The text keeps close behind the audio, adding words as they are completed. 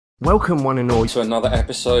Welcome, one and all, to another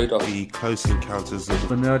episode of The Close Encounters of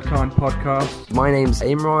the Nerdkind Podcast. My name's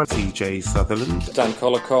Imran. TJ Sutherland. Dan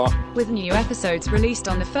Collicott. With new episodes released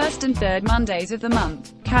on the first and third Mondays of the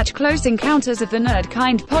month. Catch Close Encounters of the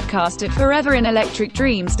Nerdkind Podcast at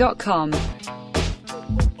foreverinelectricdreams.com.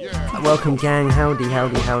 Welcome, gang. Howdy.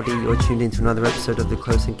 You're tuned into another episode of the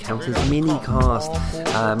Close Encounters mini-cast.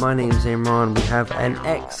 My name's Imran. We have an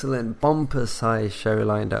excellent bumper-sized show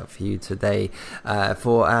lined up for you today.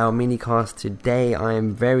 For our mini-cast today, I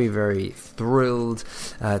am very, very thrilled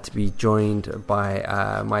to be joined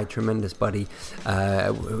by my tremendous buddy.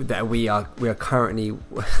 That we are currently...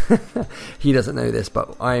 he doesn't know this,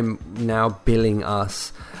 but I'm now billing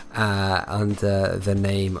us under the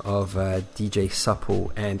name of DJ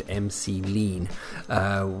Supple and MC Lean.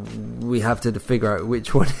 We have to figure out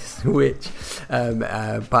which one is which,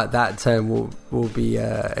 but that term will be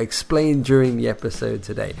explained during the episode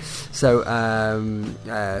today. So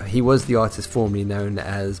he was the artist formerly known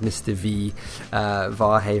as Mr. V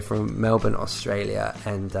Vahe from Melbourne, Australia,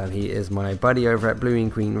 and he is my buddy over at Blue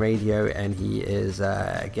and Green Radio, and he is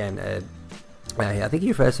again I think he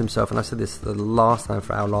refers to himself, and I said this the last time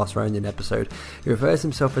for our last Ronin episode, he refers to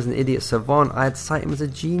himself as an idiot savant. I'd cite him as a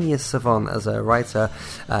genius savant, as a writer,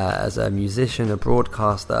 as a musician, a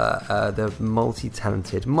broadcaster, the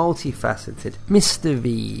multi-talented, multifaceted Mr.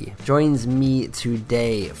 V joins me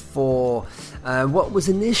today for what was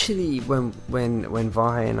initially, when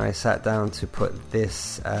Vahe and I sat down to put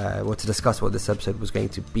this, to discuss what this episode was going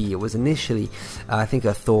to be, it was initially, I think,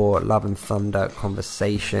 a Thor Love and Thunder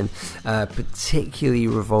conversation, particularly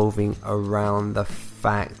revolving around the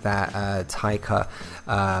fact that Taika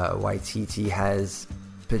Waititi has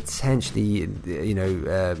potentially,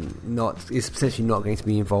 is potentially not going to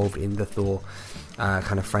be involved in the Thor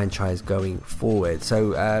kind of franchise going forward.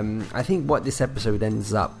 So I think what this episode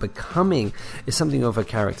ends up becoming is something of a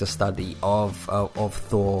character study of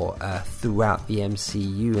Thor throughout the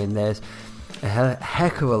MCU, and there's a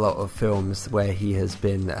heck of a lot of films where he has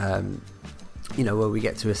been where we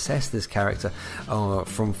get to assess this character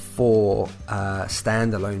from 4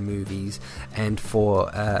 standalone movies and 4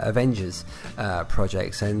 Avengers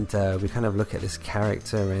projects, and we kind of look at this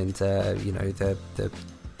character and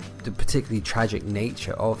the particularly tragic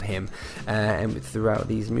nature of him and throughout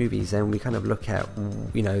these movies, and we kind of look at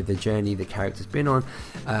the journey the character's been on,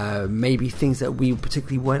 maybe things that we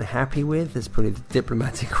particularly weren't happy with, that's probably the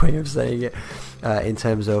diplomatic way of saying it, in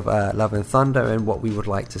terms of Love and Thunder, and what we would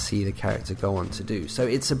like to see the character go on to do. So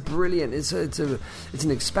it's a brilliant, it's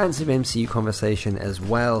an expansive MCU conversation as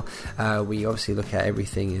well. We obviously look at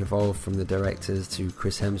everything involved, from the directors to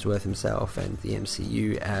Chris Hemsworth himself and the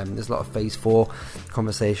MCU. There's a lot of Phase 4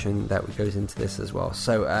 conversation that goes into this as well.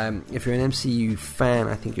 So if you're an MCU fan,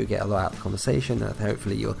 I think you'll get a lot out of the conversation.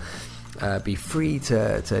 Hopefully you'll be free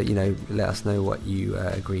to let us know what you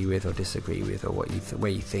agree with or disagree with, or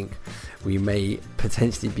where you think we may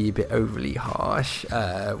potentially be a bit overly harsh,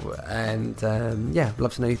 and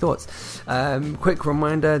love to know your thoughts. Quick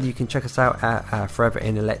reminder, you can check us out at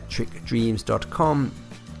foreverinelectricdreams.com,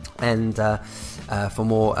 and for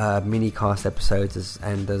more mini-cast episodes,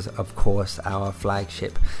 and as of course our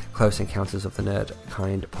flagship Close Encounters of the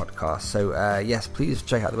Nerdkind podcast. So yes, please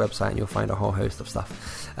check out the website and you'll find a whole host of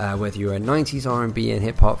stuff, whether you're a 90s R&B and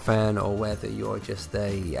hip-hop fan, or whether you're just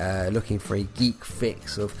looking for a geek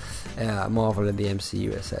fix of Marvel and the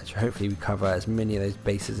MCU, etc. Hopefully we cover as many of those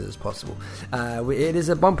bases as possible. It is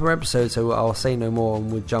a bumper episode, so I'll say no more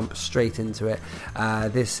and we'll jump straight into it.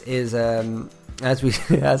 This is as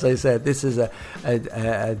I said, this is a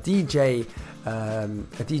DJ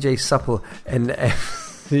Supple and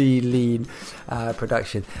MC Lean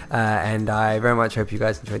production, and I very much hope you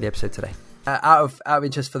guys enjoy the episode today. Out of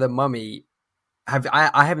interest, for The Mummy,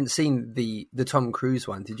 I haven't seen the Tom Cruise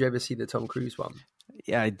one. Did you ever see the Tom Cruise one?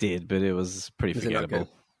 Yeah, I did, but it was pretty forgettable.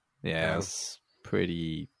 Yeah, it was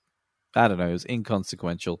pretty. I don't know. It was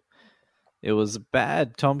inconsequential. It was a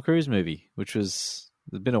bad Tom Cruise movie, which was.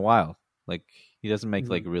 It's been a while. Like, he doesn't make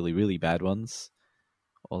like really, really bad ones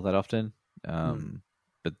all that often.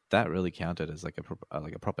 But that really counted as like a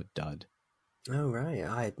proper dud. Oh right,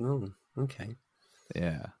 I know. Okay.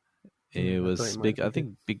 Yeah, it was big. I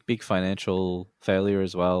think big financial failure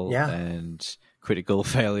as well. Yeah, and critical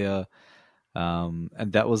failure.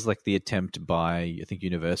 And that was like the attempt by, I think,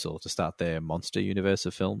 Universal to start their monster universe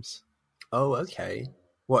of films. Oh, okay.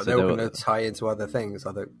 What, so they were going to tie into other things,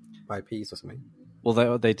 other IPs or something?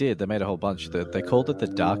 Well, they did. They made a whole bunch. They called it the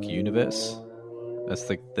Dark Universe. That's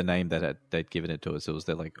the name that they'd given it to us. It was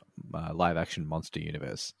their like live action monster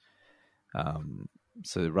universe.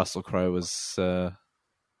 So Russell Crowe was who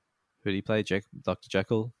did he play? Dr.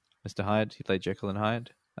 Jekyll, Mr. Hyde. He played Jekyll and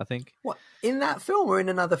Hyde. I think. What, in that film or in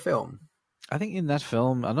another film? I think in that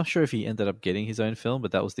film, I'm not sure if he ended up getting his own film,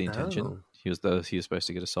 but that was the intention. Oh. He was supposed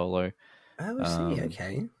to get a solo. Oh, I see.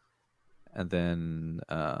 Okay. And then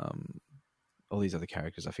all these other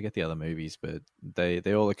characters, I forget the other movies, but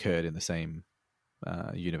they all occurred in the same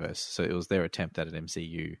universe. So it was their attempt at an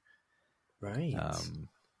MCU. Right.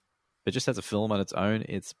 But just as a film on its own,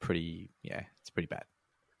 it's pretty bad.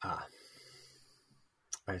 Ah,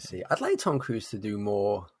 I see. I'd like Tom Cruise to do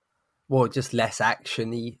more, well, just less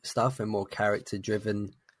action-y stuff and more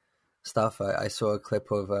character-driven stuff. I saw a clip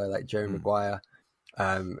of like Jerry Maguire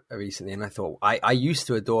recently, and I thought I used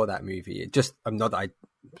to adore that movie. I'm not that I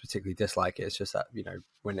particularly dislike it. It's just that, you know,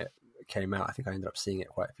 when it came out, I think I ended up seeing it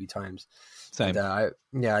quite a few times. Same. And,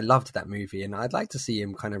 I loved that movie, and I'd like to see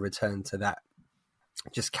him kind of return to that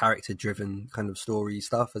just character-driven kind of story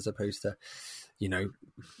stuff, as opposed to, you know,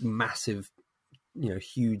 massive, you know,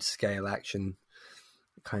 huge scale action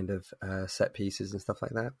kind of set pieces and stuff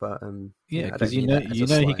like that. But because you know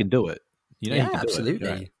he can do it. You know, he can absolutely. Do it,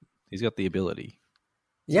 right? He's got the ability.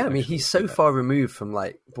 Yeah, I mean, he's so far removed from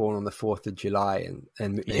like Born on the 4th of July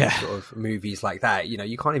and sort of movies like that. You know,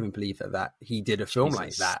 you can't even believe that he did a film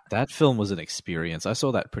like that. That film was an experience. I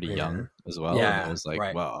saw that pretty young as well. Yeah, and I was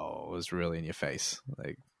like, wow, it was really in your face.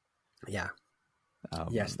 Like, yeah,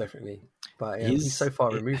 yes, definitely. But he's so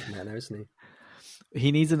far removed from that now, isn't he?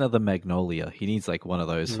 He needs another Magnolia. He needs like one of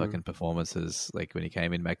those fucking performances, like when he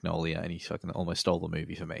came in Magnolia and he fucking almost stole the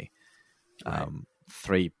movie for me. Right.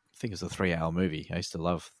 I think it was a 3-hour movie. I used to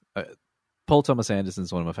love Paul Thomas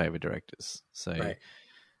Anderson's one of my favorite directors. So I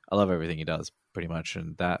love everything he does pretty much.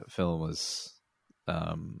 And that film was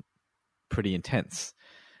pretty intense.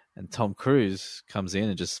 And Tom Cruise comes in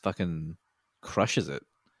and just fucking crushes it.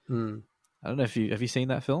 I don't know if have you seen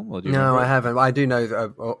that film? Or do you No, I haven't. I do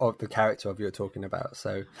know of the character of you're talking about.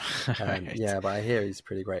 So Right. yeah, but I hear he's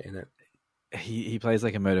pretty great in it. He plays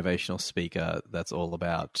like a motivational speaker that's all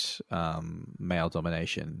about male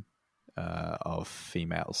domination of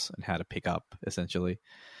females and how to pick up, essentially.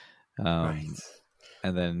 Right.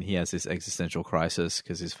 And then he has this existential crisis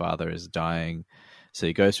because his father is dying. So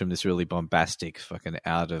he goes from this really bombastic, fucking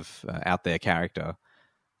out there character,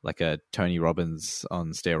 like a Tony Robbins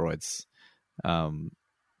on steroids, to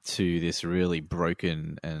this really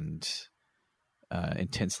broken and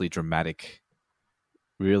intensely dramatic,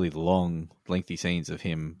 really long, lengthy scenes of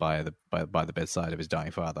him by the bedside of his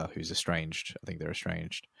dying father, who's estranged. I think they're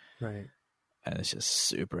estranged. Right. And it's just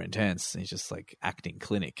super intense. He's just like acting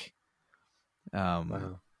clinic.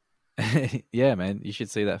 Wow. Yeah, man, you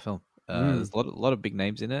should see that film. There's a lot of big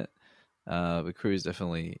names in it. But Cruise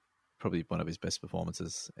definitely probably one of his best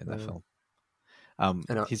performances in that film.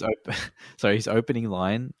 His opening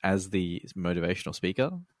line as the motivational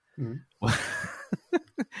speaker.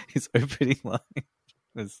 His opening line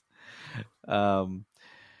was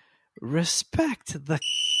respect the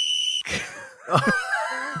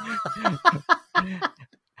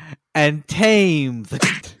and tame the.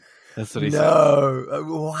 That's what he said. No,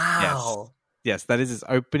 wow. Yes, that is his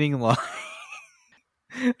opening line.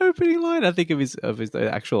 Opening line. I think of his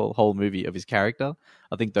actual whole movie of his character.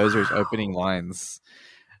 I think those are his opening lines.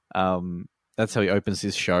 That's how he opens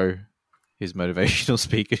his show, his motivational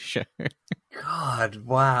speaker show. God,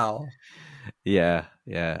 wow. Yeah.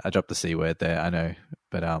 I dropped the C word there. I know,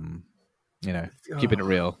 but keeping it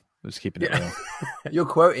real. Just keeping it real. You're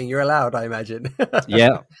quoting. You're allowed, I imagine.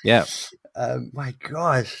 Yeah. My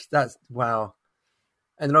gosh, that's wow.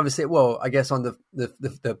 And then obviously, well, I guess on the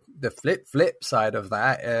flip side of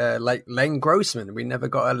that, like Len Grossman, we never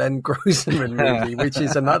got a Len Grossman movie, which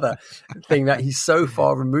is another thing that he's so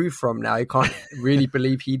far removed from now. He can't really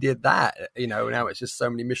believe he did that. You know, now it's just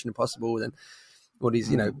so many Mission Impossible and all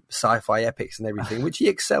these, sci-fi epics and everything, which he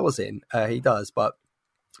excels in. He does, but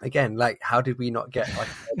again, like, how did we not get like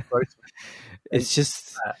Len Grossman? It's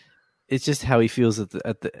just how he feels at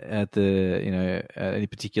any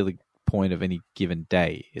particular point of any given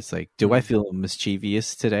day. It's like, do I feel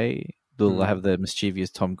mischievous today? Do I have the mischievous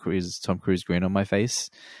Tom Cruise grin on my face?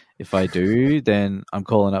 If I do, then I'm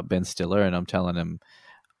calling up Ben Stiller and I'm telling him,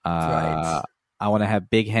 I want to have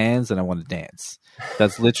big hands and I want to dance.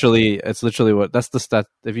 That's literally that's the stat.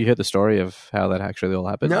 Have you heard the story of how that actually all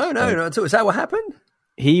happened? No. Is that what happened?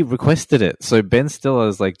 He requested it. So Ben Stiller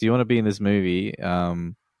is like, do you want to be in this movie?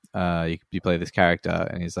 You play this character,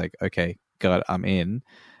 and he's like, okay, God, I'm in.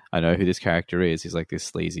 I know who this character is. He's like this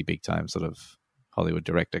sleazy, big time sort of Hollywood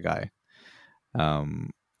director guy.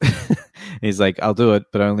 He's like, I'll do it,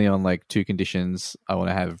 but only on like 2 conditions. I want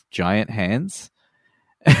to have giant hands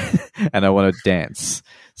and I want to dance.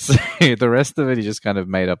 So the rest of it, he just kind of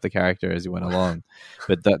made up the character as he went along.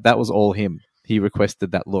 But that was all him. he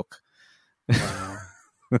requested that look. Wow.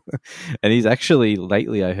 And he's actually,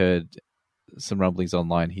 lately I heard some rumblings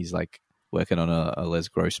online, he's like working on a Les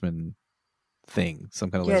Grossman thing,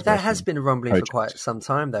 some kind of Les that Grossman has been a rumbling project. for quite some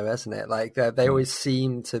time though, hasn't it? Like they always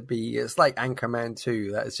seem to be, it's like Anchorman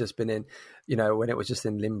 2 that has just been in, when it was just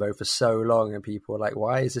in limbo for so long, and people were like,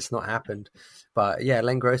 why has this not happened? But yeah,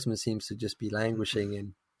 Len Grossman seems to just be languishing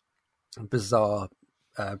in bizarre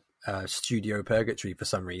studio purgatory for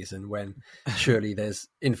some reason, when surely there's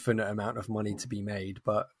infinite amount of money to be made,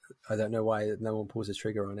 but I don't know why no one pulls a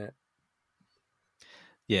trigger on it.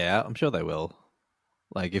 Yeah, I'm sure they will.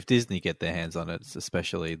 Like, if Disney get their hands on it,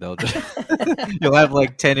 especially, they'll just you'll have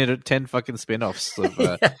like 10 fucking spin-offs of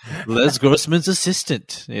Les Grossman's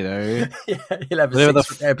assistant. Yeah, he'll have a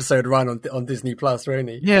 6-episode run on Disney Plus, won't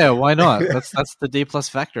he? Yeah, why not? That's the D Plus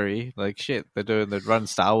factory. Like, shit, they'd run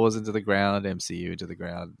Star Wars into the ground, MCU into the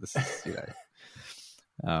ground. This is,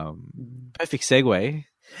 perfect segue.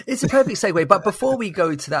 It's a perfect segue, but before we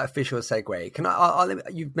go to that official segue, can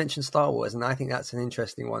you've mentioned Star Wars, and I think that's an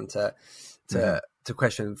interesting one to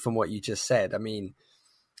question from what you just said. I mean,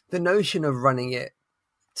 the notion of running it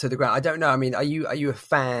to the ground, I don't know. I mean, are you a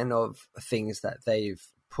fan of things that they've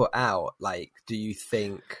put out? Like, do you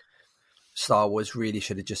think Star Wars really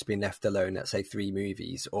should have just been left alone at, say, 3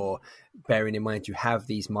 movies? Or bearing in mind you have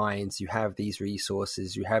these minds, you have these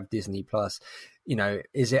resources, you have Disney Plus,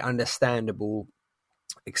 is it understandable,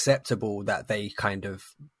 acceptable that they kind of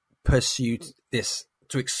pursued this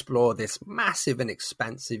to explore this massive and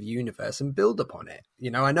expansive universe and build upon it?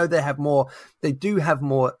 I know they do have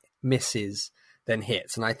more misses than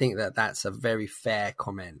hits, and I think that that's a very fair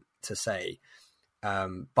comment to say.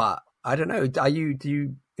 But I don't know, do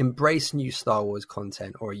you embrace new Star Wars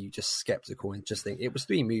content, or are you just skeptical and just think it was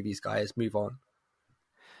 3 movies, guys, move on?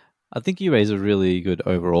 I think you raise a really good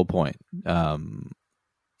overall point on,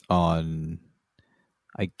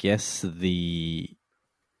 I guess,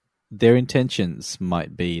 their intentions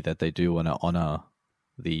might be that they do want to honor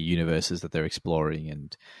the universes that they're exploring,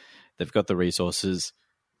 and they've got the resources,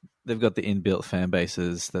 they've got the inbuilt fan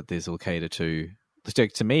bases that this will cater to.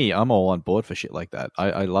 To me, I'm all on board for shit like that.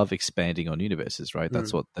 I love expanding on universes, right?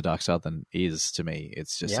 That's what The Dark Southern is to me.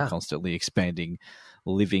 It's just a constantly expanding,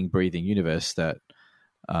 living, breathing universe that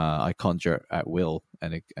I conjure at will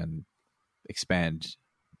and expand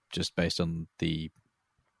just based on the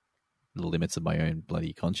limits of my own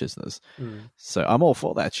bloody consciousness. So I'm all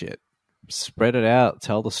for that shit. Spread it out,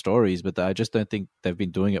 tell the stories, but I just don't think they've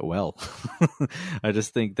been doing it well. I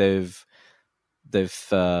just think they've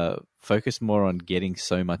focused more on getting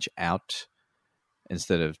so much out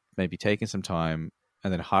instead of maybe taking some time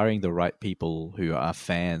and then hiring the right people who are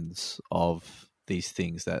fans of these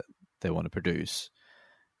things that they want to produce.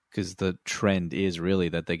 Because the trend is really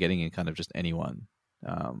that they're getting in kind of just anyone,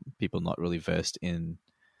 people not really versed in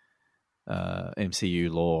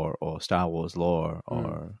MCU lore or Star Wars lore,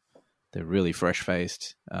 or they're really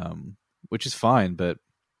fresh-faced, which is fine, but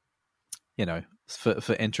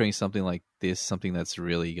for entering something like this, something that's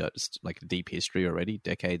really got like a deep history already,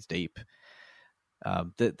 decades deep,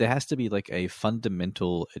 there has to be like a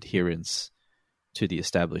fundamental adherence to the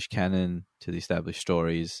established canon, to the established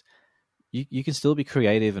stories. You can still be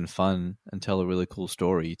creative and fun and tell a really cool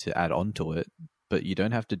story to add on to it, but you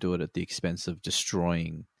don't have to do it at the expense of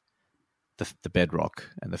destroying the bedrock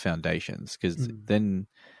and the foundations, because then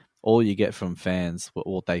all you get from fans,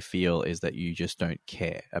 what they feel is that you just don't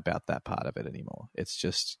care about that part of it anymore. It's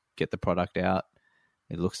just get the product out.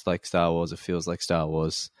 It looks like Star Wars. It feels like Star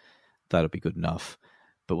Wars. That'll be good enough.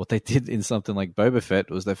 But what they did in something like Boba Fett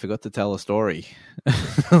was they forgot to tell a story,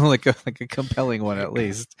 like a compelling one at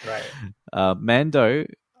least. Right. Mando,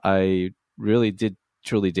 I really did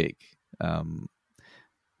truly dig.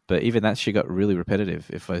 But even that shit got really repetitive.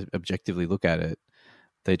 If I objectively look at it,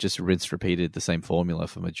 they just repeated the same formula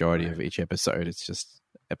for majority of each episode. It's just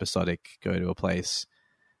episodic. Go to a place,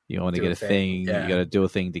 you want to get a thing. You got to do a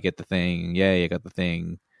thing to get the thing. Yeah, you got the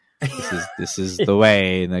thing. This is the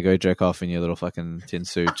way, and they go jerk off in your little fucking tin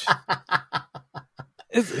suit.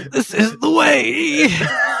 This is the way.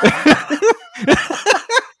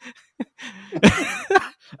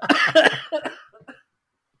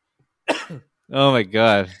 Oh my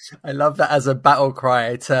god! I love that as a battle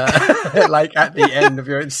cry to like at the end of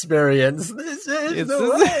your experience. This is the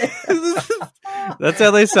way. That's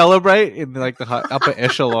how they celebrate in like the upper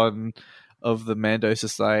echelon of the Mando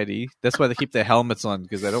society. That's why they keep their helmets on,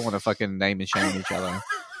 because they don't want to fucking name and shame each other.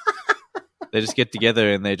 They just get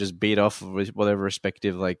together and they just beat off whatever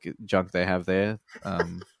respective like junk they have there,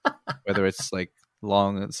 whether it's like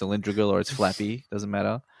long and cylindrical or it's flappy, doesn't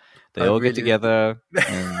matter. They all get together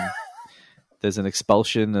and there's an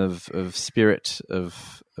expulsion of spirit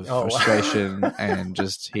of frustration and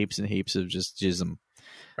just heaps and heaps of just jism.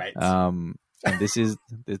 Right. And this is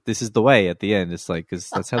the way at the end. It's like, because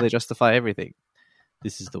that's how they justify everything.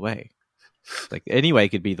 This is the way. Like, any way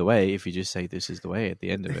could be the way if you just say this is the way at the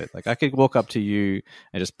end of it. Like, I could walk up to you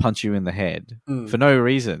and just punch you in the head for no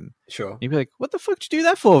reason. Sure. You'd be like, what the fuck did you do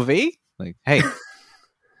that for, V? Like, hey,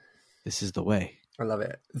 this is the way. I love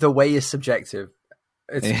it. The way is subjective.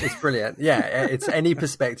 It's brilliant. Yeah, it's any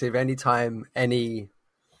perspective, any time, any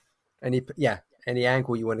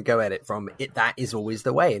angle you want to go at it from. That is always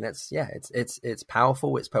the way, and it's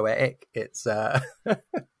powerful. It's poetic. It's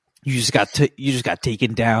you just got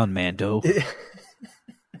taken down, Mando.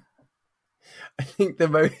 I think the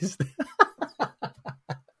most.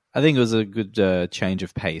 I think it was a good change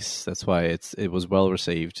of pace. That's why it was well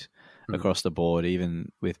received across the board,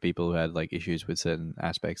 even with people who had like issues with certain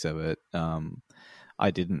aspects of it.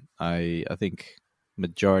 I didn't. I think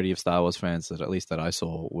majority of Star Wars fans that at least that I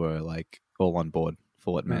saw were like all on board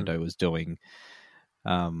for what Mando was doing.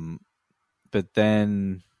 But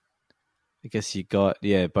then I guess you got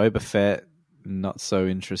Boba Fett, not so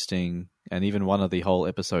interesting, and even one of the whole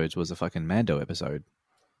episodes was a fucking Mando episode.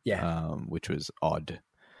 Yeah, which was odd.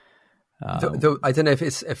 I don't know if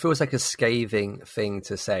it feels like a scathing thing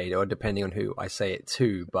to say, or depending on who I say it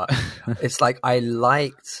to, but it's like I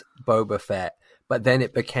liked Boba Fett, but then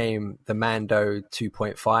it became the Mando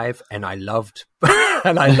 2.5, and I loved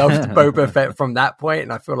Boba Fett from that point,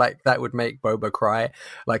 and I feel like that would make Boba cry.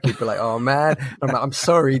 Like, he'd be like, "Oh man," I'm like, "I'm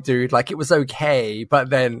sorry, dude. Like, it was okay,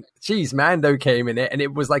 but then, geez, Mando came in it, and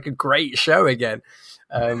it was like a great show again."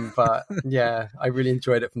 But yeah, I really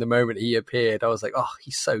enjoyed it from the moment he appeared. I was like, "Oh,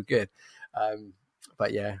 he's so good."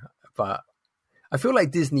 But I feel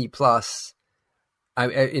like Disney Plus,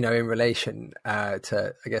 in relation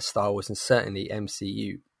to, I guess, Star Wars and certainly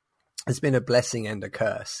MCU, has been a blessing and a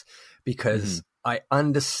curse, because I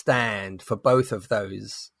understand for both of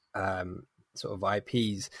those sort of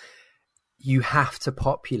IPs, you have to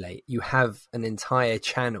populate. You have an entire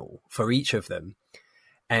channel for each of them.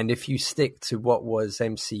 And if you stick to what was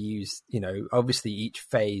MCU's, obviously each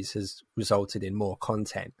phase has resulted in more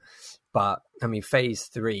content. But, I mean, phase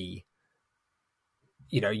 3,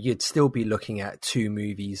 you'd still be looking at 2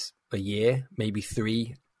 movies a year, maybe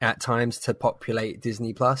 3 at times to populate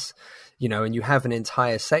Disney Plus, and you have an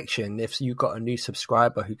entire section. If you've got a new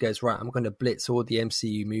subscriber who goes, right, I'm going to blitz all the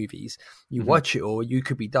MCU movies, you watch it all, you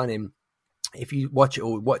could be done in, if you watch it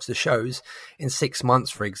all, watch the shows in 6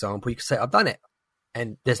 months, for example, you could say, I've done it.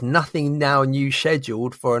 And there's nothing now new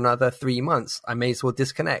scheduled for another 3 months. I may as well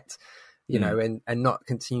disconnect, and not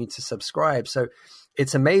continue to subscribe. So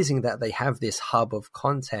it's amazing that they have this hub of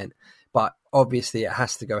content, but obviously it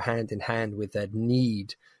has to go hand in hand with the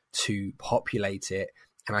need to populate it.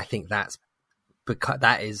 And I think that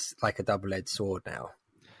is like a double-edged sword now.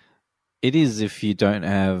 It is, if you don't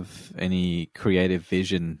have any creative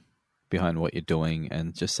vision behind what you're doing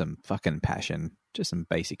and just some fucking passion, just some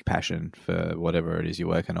basic passion for whatever it is you're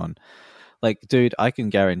working on. Like, dude, I can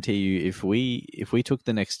guarantee you, if we took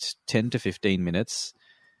the next 10 to 15 minutes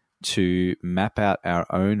to map out our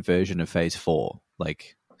own version of Phase 4,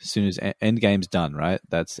 like, as soon as Endgame's done, right?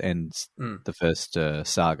 That's ends the first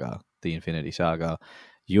saga, the Infinity Saga.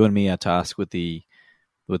 You and me are tasked with the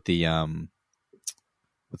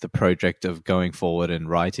project of going forward and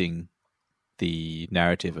writing the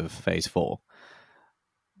narrative of Phase 4.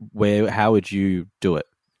 How would you do it?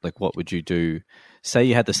 Like, what would you do? Say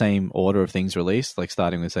you had the same order of things released, like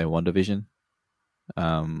starting with, say, WandaVision.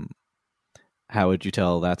 How would you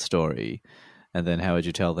tell that story? And then how would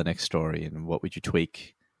you tell the next story? And what would you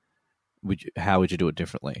tweak? How would you do it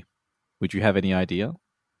differently? Would you have any idea,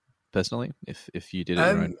 personally, if you did it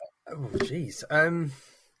your own? Oh, geez.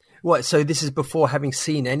 What? So this is before having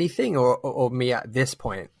seen anything, or me at this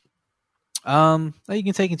point? You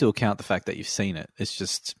can take into account the fact that you've seen it. It's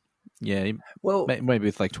just, well, maybe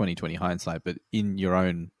with like 20/20 hindsight, but in your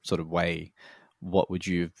own sort of way, what would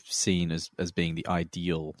you have seen as being the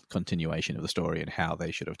ideal continuation of the story and how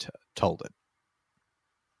they should have told it?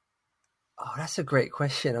 Oh, that's a great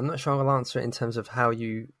question. I'm not sure I'll answer it in terms of how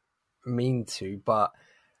you mean to, but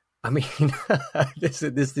I mean, this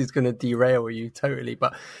is going to derail you totally,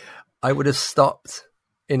 but I would have stopped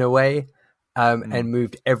in a way and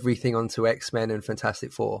moved everything onto X-Men and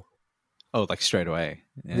Fantastic Four. Oh, like straight away.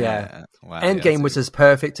 Yeah. Wow, Endgame was as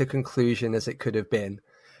perfect a conclusion as it could have been.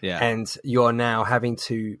 Yeah. And you're now having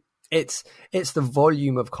to, it's the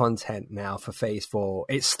volume of content now for Phase 4.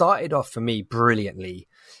 It started off for me brilliantly,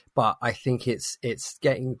 but I think it's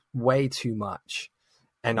getting way too much.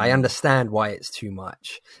 And I understand why it's too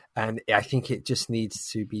much, and I think it just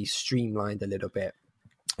needs to be streamlined a little bit.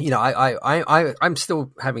 You know, I'm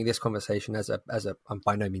still having this conversation as a. I'm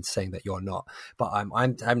by no means saying that you're not, but I'm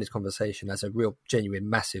having this conversation as a real,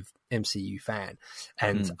 genuine, massive MCU fan,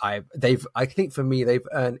 and I think for me they've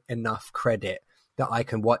earned enough credit that I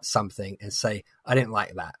can watch something and say I didn't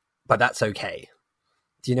like that, but that's okay.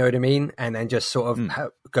 Do you know what I mean? And then just sort of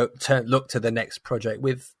look to the next project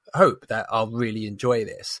with hope that I'll really enjoy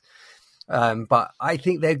this. But I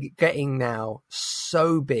think they're getting now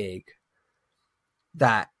so big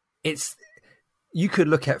that you could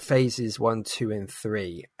look at phases 1, 2, and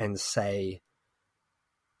 3 and say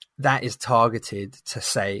that is targeted to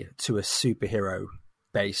a superhero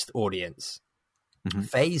based audience.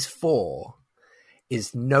 Phase 4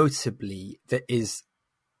 is notably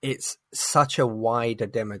it's such a wider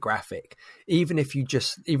demographic. Even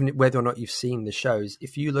whether or not you've seen the shows,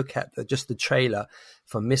 if you look at just the trailer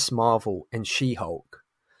for Miss Marvel and She-Hulk,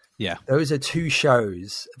 those are two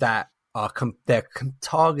shows that are they're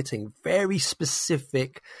targeting very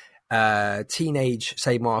specific teenage,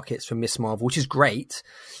 say, markets for Miss Marvel, which is great.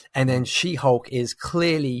 And then She-Hulk is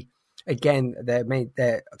clearly, again,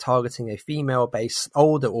 they're targeting a female-based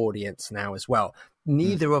older audience now as well.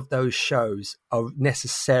 Neither of those shows are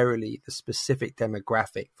necessarily the specific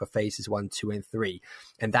demographic for phases 1, 2, and 3.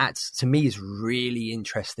 And that's, to me, is really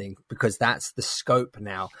interesting because that's the scope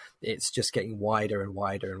now. It's just getting wider and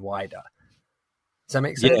wider and wider. Does that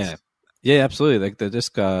make sense? Yeah, absolutely. Like they're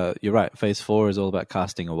just, you're right. Phase 4 is all about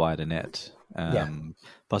casting a wider net,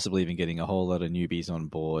 possibly even getting a whole lot of newbies on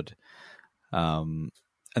board. And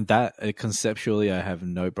that conceptually, I have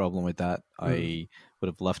no problem with that. I would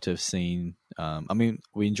have loved to have seen. I mean,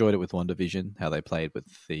 we enjoyed it with WandaVision, how they played with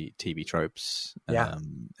the TV tropes,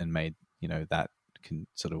 and made that can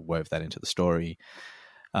sort of wove that into the story.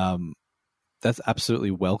 That's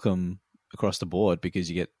absolutely welcome across the board because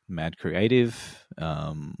you get mad creative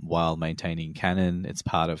while maintaining canon. It's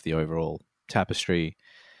part of the overall tapestry.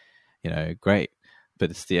 Great, but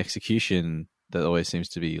it's the execution that always seems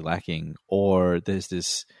to be lacking, or there's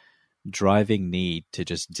this driving need to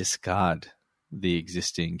just discard the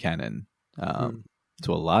existing canon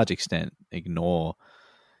to a large extent, ignore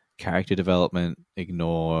character development,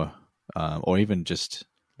 ignore or even just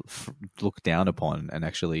look down upon and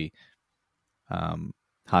actually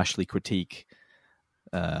harshly critique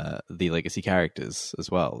the legacy characters as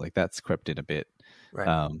well. Like that's crept in a bit.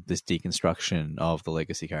 Right. This deconstruction of the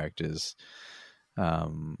legacy characters.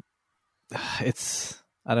 It's,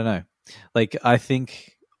 I don't know. Like, I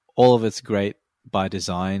think all of it's great by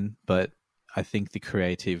design, but I think the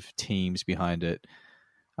creative teams behind it,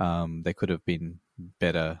 they could have been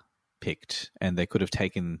better picked and they could have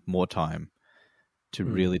taken more time to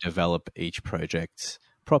really develop each project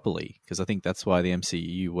properly. Because I think that's why the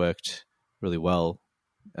MCU worked really well,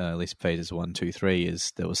 at least phases 1, 2, 3,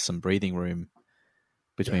 is there was some breathing room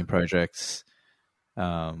between projects.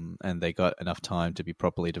 And they got enough time to be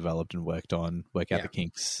properly developed and work out the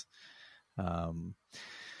kinks.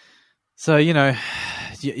 So,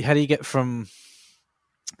 how do you get from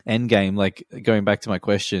Endgame, like going back to my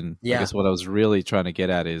question, I guess what I was really trying to get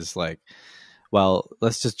at is like, well,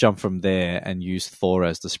 let's just jump from there and use Thor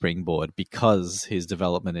as the springboard because his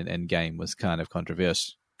development in Endgame was kind of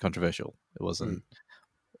controversial. It wasn't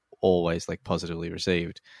always like positively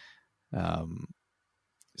received.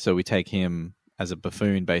 So we take him as a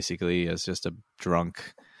buffoon, basically, as just a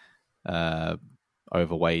drunk,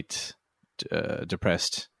 overweight,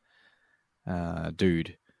 depressed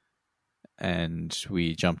dude. And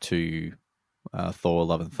we jump to Thor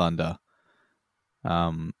Love and Thunder.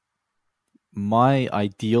 My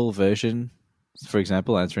ideal version, for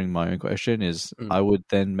example, answering my own question, is I would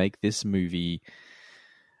then make this movie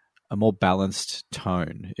a more balanced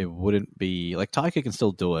tone. It wouldn't be... Like, Taika can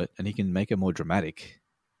still do it, and he can make it more dramatic.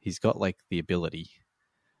 He's got, like, the ability.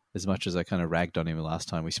 As much as I kind of ragged on him last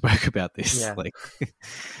time we spoke about this. Yeah. Like,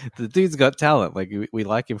 the dude's got talent. Like, we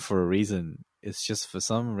like him for a reason. It's just for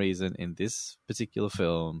some reason in this particular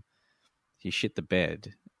film, he shit the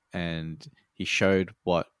bed and he showed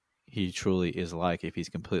what he truly is like if he's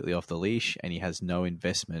completely off the leash and he has no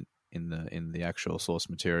investment in the actual source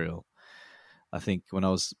material. I think when I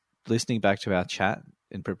was listening back to our chat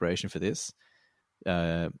in preparation for this,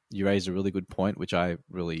 you raised a really good point, which I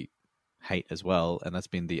really hate as well, and that's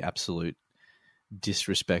been the absolute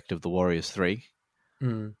disrespect of the Warriors 3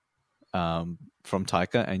 from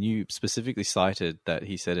Taika. And you specifically cited that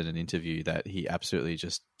he said in an interview that he absolutely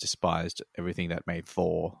just despised everything that made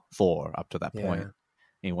Thor up to that point. And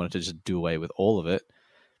he wanted to just do away with all of it,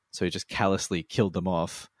 so he just callously killed them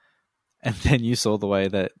off. And then you saw the way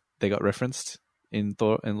that they got referenced in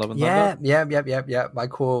Thor in Love and Thunder? Thunder? Yeah. By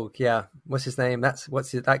Korg. Yeah. What's his name?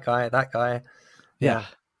 That guy. Yeah.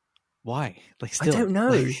 Why? Like, still, I don't know.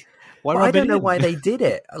 Like, why I don't know why they did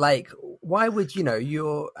it. Like, why would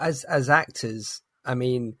you're as actors? I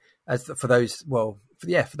mean, for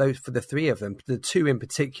the three of them, the two in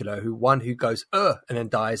particular, who goes and then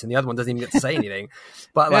dies, and the other one doesn't even get to say anything.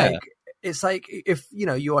 But like, it's like if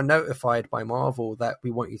you are notified by Marvel that we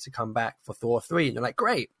want you to come back for Thor 3, and you're like,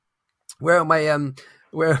 great. Where are my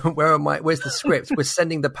where's the script? We're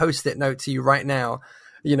sending the post-it note to you right now,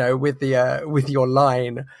 with your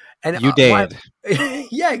line. And you did.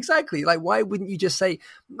 Yeah, exactly. Like, why wouldn't you just say,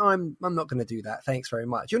 no, I'm not going to do that. Thanks very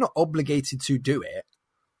much. You're not obligated to do it.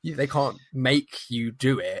 They can't make you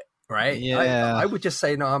do it, right? Yeah. I would just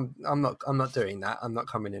say, no, I'm not doing that. I'm not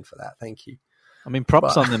coming in for that. Thank you. I mean,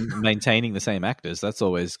 props on them maintaining the same actors. That's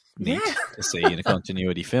always neat to see in a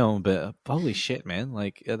continuity film. But holy shit, man!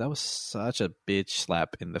 Like, that was such a bitch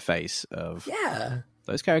slap in the face of. Yeah.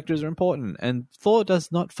 Those characters are important, and Thor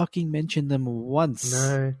does not fucking mention them once.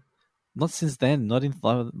 No. Not since then. Not in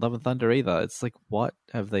Love and Thunder either. It's like, what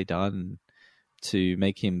have they done to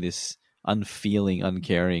make him this unfeeling,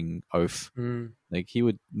 uncaring oaf? Like, he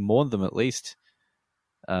would mourn them at least.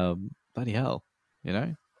 Bloody hell,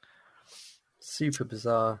 Super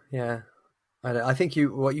bizarre. Yeah, I think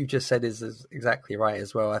what you just said is exactly right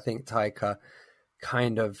as well. I think Taika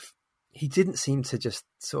he didn't seem to just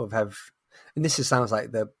sort of have. And sounds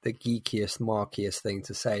like the geekiest, markiest thing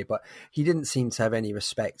to say, but he didn't seem to have any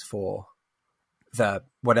respect for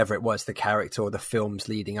whatever it was, the character or the films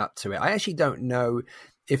leading up to it. I actually don't know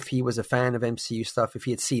if he was a fan of MCU stuff, if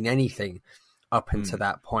he had seen anything up until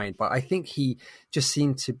that point, but I think he just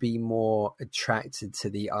seemed to be more attracted to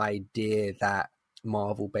the idea that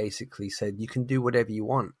Marvel basically said, you can do whatever you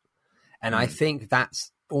want. And I think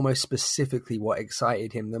that's almost specifically what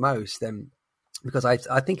excited him the most. And because I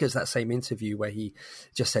think it was that same interview where he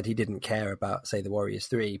just said he didn't care about, say, The Warriors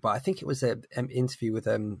 3, but I think it was an interview with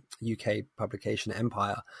UK publication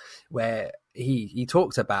Empire where he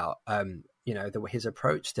talked about his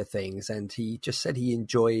approach to things, and he just said he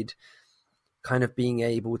enjoyed kind of being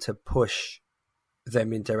able to push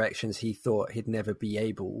them in directions he thought he'd never be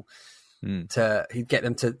able to. He'd get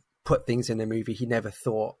them to put things in a movie he never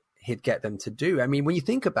thought he'd get them to do. I mean, when you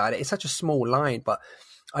think about it, it's such a small line, but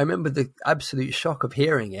I remember the absolute shock of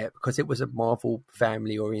hearing it because it was a Marvel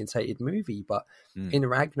family orientated movie. But in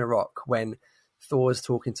Ragnarok, when Thor's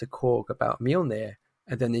talking to Korg about Mjolnir,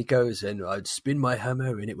 and then he goes and I'd spin my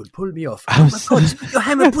hammer and it would pull me off. Oh my God, spin your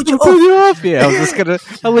hammer, put you off. Yeah, I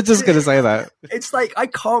was just gonna say that. It's like, I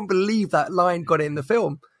can't believe that line got in the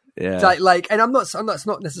film. Yeah. Like, and it's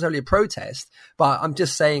not necessarily a protest, but I'm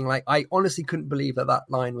just saying, like, I honestly couldn't believe that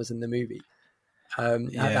line was in the movie at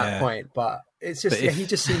that point. But it's just, he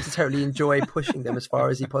just seemed to totally enjoy pushing them as far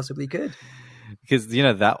as he possibly could. Because,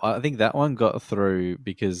 I think that one got through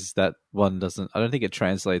because that one I don't think it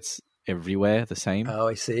translates everywhere the same. Oh,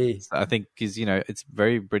 I see. So I think because, it's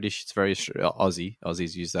very British, it's very Aussie.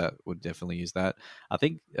 Aussies use that, would definitely use that. I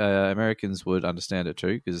think Americans would understand it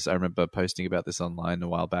too, because I remember posting about this online a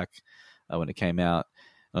while back when it came out.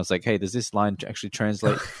 And I was like, hey, does this line actually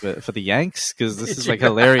translate for the Yanks? Because this is like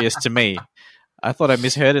hilarious to me. I thought I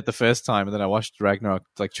misheard it the first time, and then I watched Ragnarok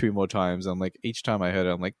like 2 more times. I'm like, each time I heard it,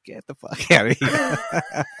 I'm like, get the fuck out of here.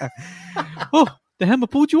 Oh, the hammer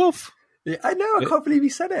pulled you off. Yeah, I know. I can't believe he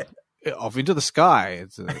said it. Off into the sky.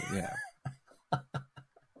 It's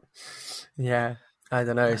Yeah, I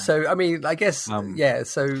don't know. So, I mean, I guess,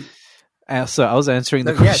 So I was answering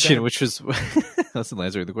the question, which was I wasn't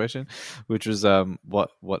answering the question, which was what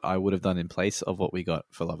I would have done in place of what we got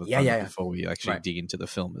for Love and Thunder before we actually dig into the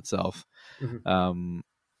film itself. Mm-hmm.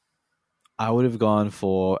 I would have gone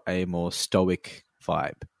for a more stoic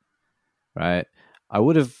vibe, right? I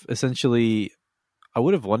would have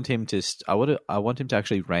want him to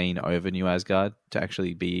actually reign over New Asgard, to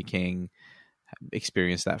actually be a king,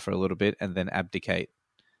 experience that for a little bit, and then abdicate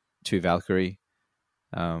to Valkyrie,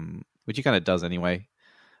 which he kind of does anyway.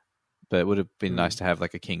 But it would have been nice to have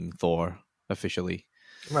like a King Thor officially.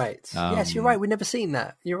 Right. Yes, you're right. We've never seen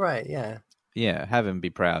that. You're right. Yeah. Yeah, have him be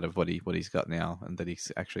proud of what he's got now, and that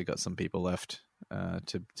he's actually got some people left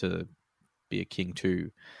to be a king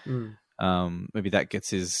too. Maybe that gets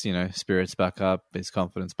his spirits back up, his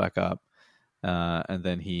confidence back up, and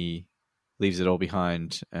then he leaves it all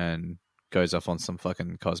behind and goes off on some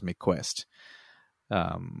fucking cosmic quest.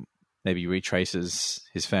 Maybe retraces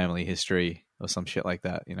his family history or some shit like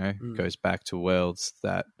that. Goes back to worlds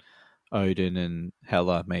that Odin and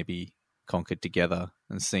Hela maybe conquered together,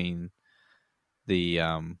 and seen the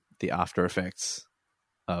after effects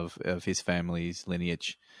of his family's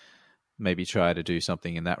lineage. maybe try to do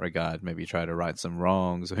something in that regard, maybe try to right some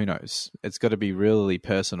wrongs, who knows. It's got to be really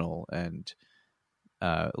personal and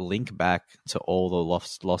link back to all the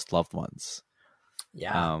lost loved ones.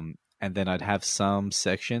 Yeah. And then I'd have some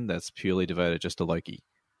section that's purely devoted just to Loki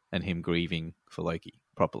and him grieving for Loki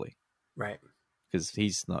properly. Right. Because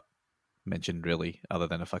he's not mentioned really, other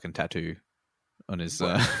than a fucking tattoo on his.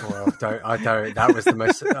 Well, I don't. That was the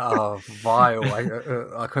most vile.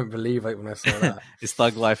 I couldn't believe it when I saw that. It's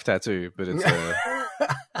Thug Life tattoo, but it's.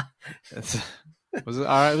 Was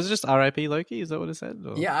it just R.I.P. Loki? Is that what it said?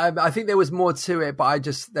 Or? Yeah, I think there was more to it, but I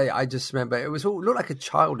just remember it was all looked like a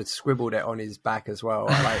child had scribbled it on his back as well.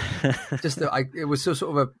 Like, it was sort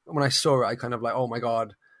of when I saw it, I kind of like, oh my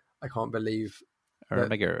god, I can't believe. Oh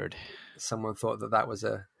my god! Someone thought that was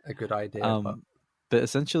a good idea. But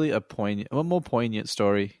essentially, a more poignant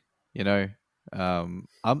story, you know.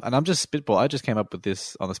 I'm just spitball. I just came up with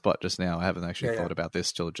this on the spot just now. I haven't actually thought about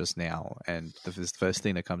this till just now, and the first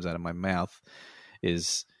thing that comes out of my mouth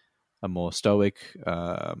is a more stoic,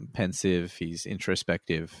 pensive. He's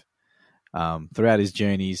introspective. Throughout his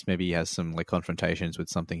journeys, maybe he has some like confrontations with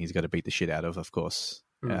something he's got to beat the shit out of course.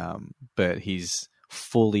 But he's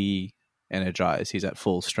fully energized. He's at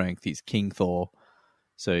full strength. He's King Thor,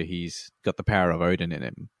 so he's got the power of Odin in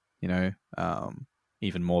him. You know,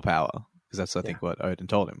 even more power, because that's I think what Odin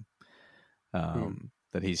told him,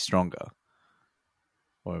 that he's stronger.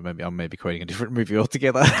 Or maybe I'm quoting a different movie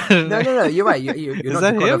altogether. No. You're right. You're not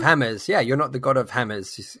the god of hammers. Yeah, you're not the god of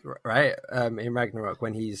hammers, right? In Ragnarok,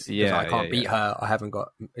 when he's I can't beat her. I haven't got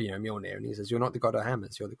Mjolnir, and he says, "You're not the god of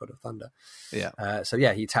hammers. You're the god of thunder." Yeah. So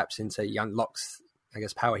he taps into, he unlocks, I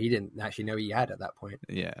guess, power he didn't actually know he had at that point.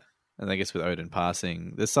 Yeah, and I guess with Odin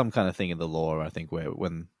passing, there's some kind of thing in the lore, I think, where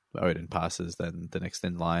when Odin passes, then the next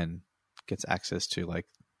in line gets access to like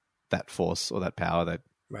that force or that power that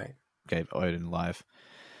gave Odin life.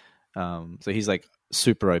 So he's like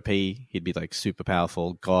super OP. He'd be like super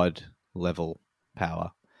powerful, god level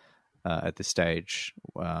power at this stage.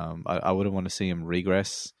 I wouldn't want to see him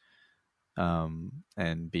regress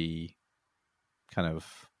and be kind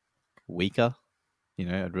of weaker. You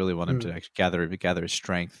know, I'd really want him to actually gather his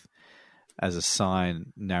strength as a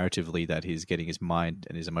sign narratively that he's getting his mind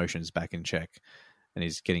and his emotions back in check, and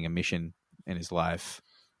he's getting a mission in his life,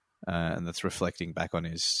 and that's reflecting back on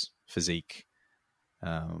his physique.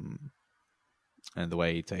 And the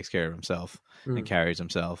way he takes care of himself and carries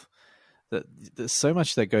himself. There's so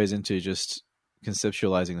much that goes into just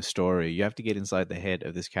conceptualizing the story. You have to get inside the head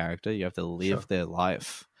of this character. You have to live their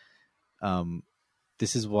life.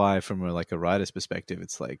 This is why, from a writer's perspective,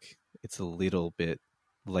 it's a little bit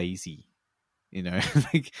lazy, you know.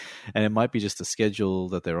 And it might be just the schedule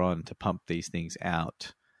that they're on to pump these things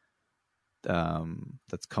out.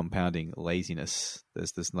 That's compounding laziness.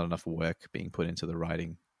 There's not enough work being put into the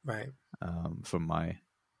writing, right? From my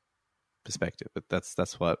perspective, but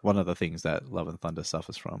that's one of the things that Love and Thunder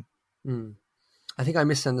suffers from. I think I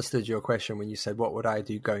misunderstood your question when you said, "What would I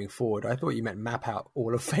do going forward?" I thought you meant map out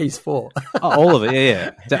all of Phase 4. All of it,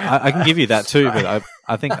 yeah. I can give you that too, but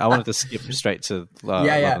I think I wanted to skip straight to Love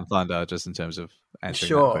and Thunder, just in terms of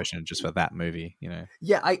answering that question, just for that movie, you know.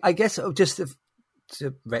 Yeah, I guess just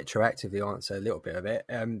to retroactively answer a little bit of it,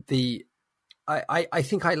 I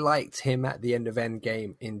think I liked him at the end of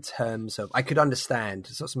Endgame in terms of, I could understand,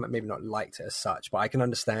 maybe not liked it as such, but I can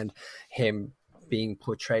understand him being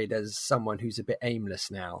portrayed as someone who's a bit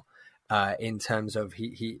aimless now, in terms of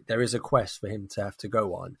there is a quest for him to have to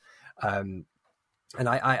go on. And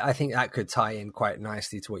I think that could tie in quite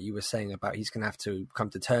nicely to what you were saying about he's going to have to come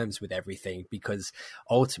to terms with everything, because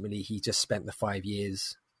ultimately he just spent the 5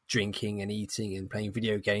 years drinking and eating and playing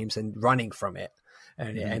video games and running from it.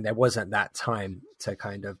 And there wasn't that time to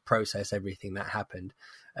kind of process everything that happened.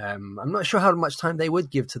 I'm not sure how much time they would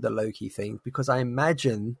give to the Loki thing, because I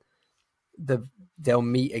imagine they'll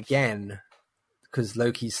meet again, because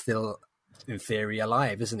Loki's still in theory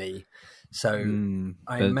alive, isn't he? So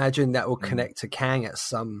I imagine that will connect to Kang at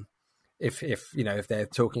some, if they're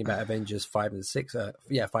talking about Avengers 5 and 6, 5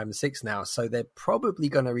 and 6 now, so they're probably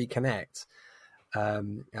going to reconnect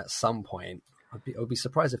at some point. I'd be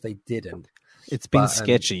surprised if they didn't. It's been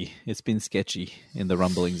sketchy. It's been sketchy in the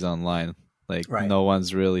rumblings online. No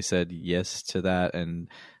one's really said yes to that. And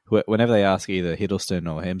whenever they ask either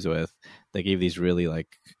Hiddleston or Hemsworth, they give these really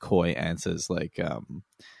coy answers,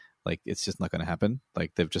 it's just not going to happen.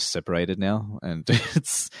 They've just separated now, and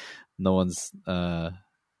no one's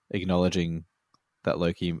acknowledging that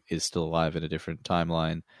Loki is still alive in a different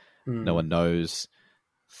timeline. No one knows.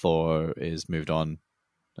 Thor is moved on.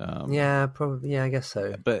 Yeah, probably. Yeah, I guess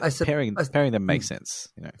so. But pairing them makes sense,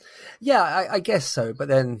 you know. Yeah, I guess so. But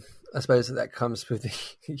then I suppose that comes with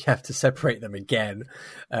you have to separate them again,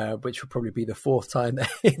 which will probably be the fourth time that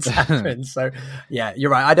it's happened. So, yeah,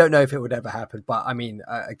 you're right. I don't know if it would ever happen, but I mean,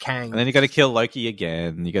 Kang. And then you got to kill Loki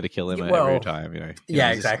again. You got to kill him every time.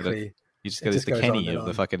 Exactly. You just got the Kenny of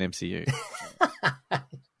the fucking MCU.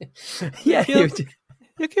 Yeah,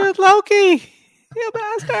 you killed Loki, you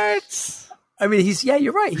bastards. I mean,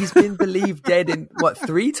 you're right. He's been believed dead in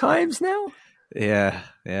 3 times now.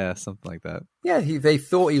 Yeah, something like that. Yeah, they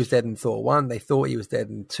thought he was dead in Thor 1. They thought he was dead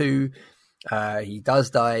in 2. He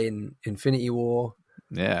does die in Infinity War.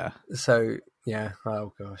 Yeah. So yeah.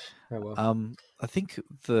 Oh gosh. Oh well. I think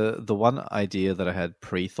the one idea that I had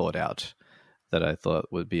pre-thought out that I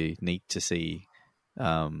thought would be neat to see,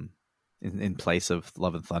 in place of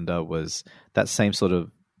Love and Thunder was that same sort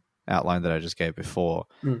of outline that I just gave before,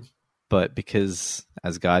 but because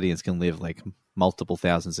Asgardians can live like multiple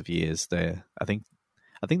thousands of years, I think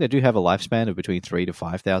they do have a lifespan of between 3,000 to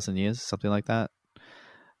 5,000 years, something like that.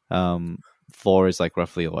 Thor is like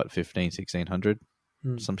roughly 1,500, 1,600,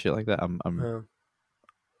 some shit like that. I'm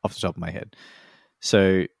off the top of my head.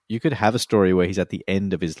 So you could have a story where he's at the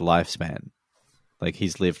end of his lifespan, like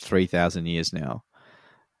he's lived 3,000 years now,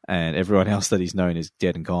 and everyone else that he's known is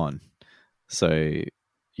dead and gone. So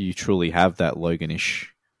you truly have that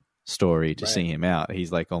Logan-ish story to see him out.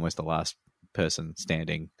 He's like almost the last person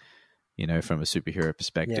standing, from a superhero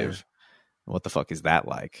perspective. Yeah. What the fuck is that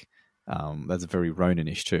like? That's very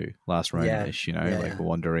Ronin-ish too. Last Ronin-ish, like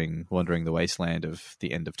wandering the wasteland of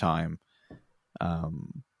the end of time.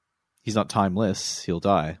 He's not timeless. He'll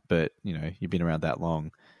die, but you've been around that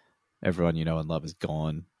long. Everyone you know and love is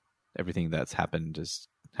gone. Everything that's happened has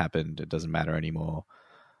happened. It doesn't matter anymore.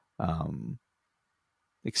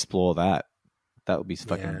 Explore that. That would be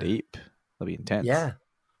fucking deep. That'd be intense.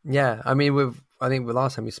 Yeah. I mean, I think the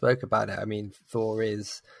last time we spoke about it, I mean, Thor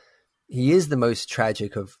is the most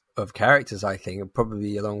tragic of characters, I think,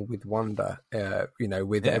 probably along with Wanda.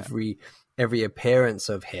 With every appearance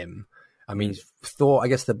of him. I mean, Thor, I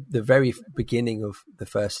guess the very beginning of the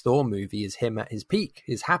first Thor movie is him at his peak,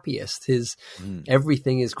 his happiest,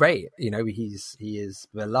 everything is great. He is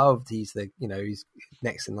beloved. He's he's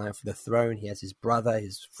next in line for the throne. He has his brother,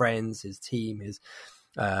 his friends, his team, his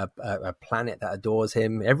a planet that adores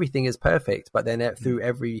him. Everything is perfect. But then through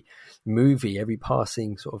every movie, every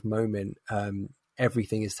passing sort of moment,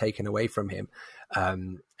 everything is taken away from him.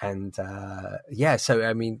 So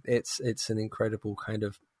I mean, it's an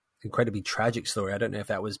incredibly tragic story. I don't know if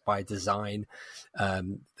that was by design,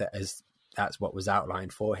 that's what was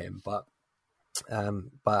outlined for him, but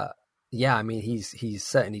yeah, I mean, he's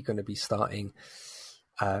certainly going to be starting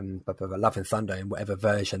Love and Thunder in whatever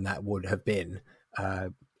version that would have been. I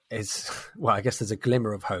guess there's a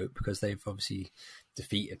glimmer of hope because they've obviously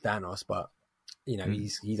defeated Thanos, but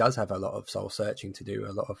he does have a lot of soul searching to do,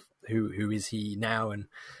 a lot of who is he now, and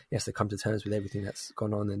he has to come to terms with everything that's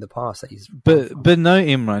gone on in the past that he's but no,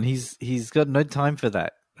 Imran, he's got no time for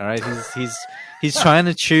that. All right, he's trying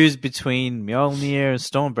to choose between Mjolnir and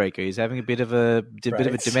Stormbreaker. He's having a bit of a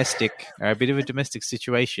domestic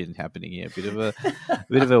situation happening here, a bit of a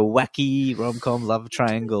wacky rom-com love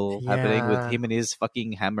triangle happening with him and his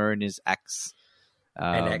fucking hammer and his axe.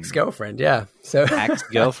 An ex-girlfriend, yeah. So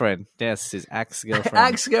ex-girlfriend, yes, his ex-girlfriend.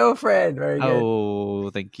 Ex-girlfriend, very good. Oh,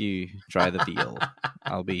 thank you. Try the deal.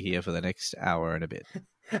 I'll be here for the next hour and a bit.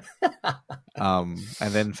 And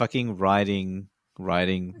then fucking riding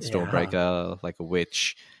Stormbreaker like a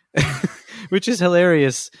witch, which is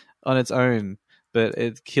hilarious on its own, but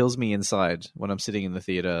it kills me inside when I'm sitting in the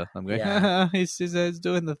theater. I'm going, he's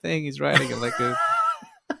doing the thing. He's riding it like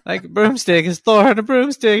a broomstick. It's Thor on a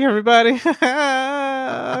broomstick, everybody.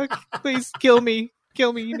 Please kill me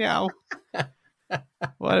now.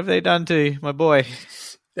 What have they done to my boy?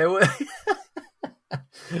 There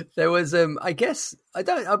was I guess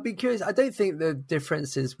I'd be curious. I don't think the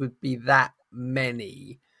differences would be that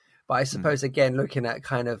many, but I suppose again, looking at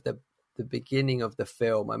kind of the beginning of the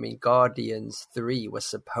film, I mean, Guardians 3 was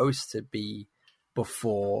supposed to be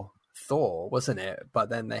before Thor, wasn't it? But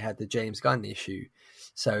then they had the James Gunn issue,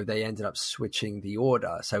 so they ended up switching the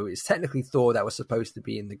order. So it's technically Thor that was supposed to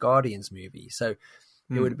be in the Guardians movie. So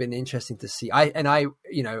it would have been interesting to see. I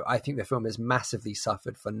think the film has massively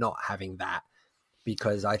suffered for not having that,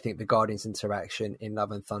 because I think the Guardians interaction in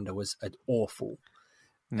Love and Thunder was awful,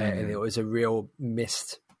 and it was a real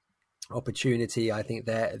missed opportunity. I think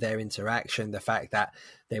their interaction, the fact that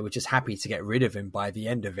they were just happy to get rid of him by the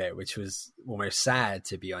end of it, which was almost sad,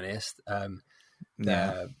 to be honest.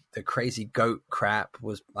 The crazy goat crap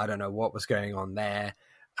was, I don't know what was going on there.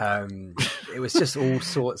 It was just all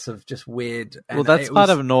sorts of just weird. And well, that's part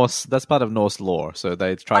of Norse. That's part of Norse lore. So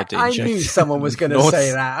they tried to inject. I knew someone was going to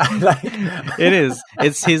say that. It is.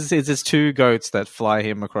 It's his two goats that fly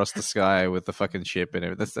him across the sky with the fucking ship and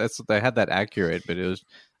everything. That's they had that accurate, but it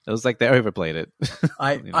was like they overplayed it.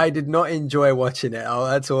 I did not enjoy watching it. Oh,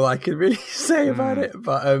 that's all I can really say about it.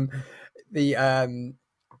 But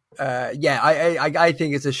I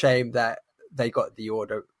think it's a shame that they got the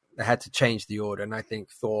order. They had to change the order, and I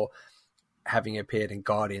think Thor, having appeared in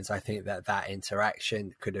Guardians, I think that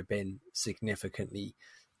interaction could have been significantly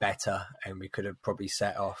better, and we could have probably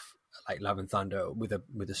set off like Love and Thunder with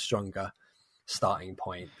a stronger starting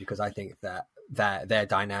point, because I think that their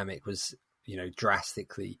dynamic was,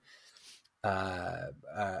 drastically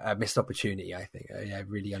a missed opportunity. I think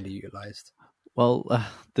really underutilized. Well,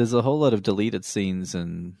 there's a whole lot of deleted scenes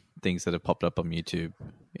and things that have popped up on YouTube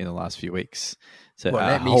in the last few weeks. So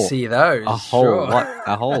let me see those. A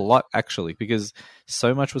whole lot actually, because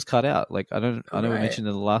so much was cut out. Like I know we mentioned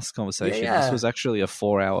in the last conversation, this was actually a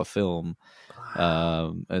 4-hour film,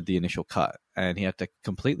 the initial cut, and he had to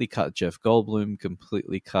completely cut Jeff Goldblum,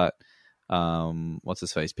 completely cut what's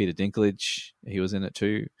his face, Peter Dinklage. He was in it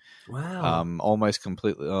too. Wow. Almost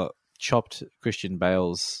completely chopped Christian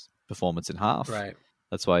Bale's performance in half. Right.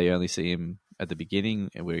 That's why you only see him at the beginning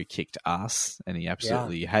where he kicked ass, and he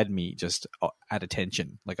absolutely had me just at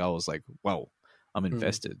attention. Like I was like, whoa, I'm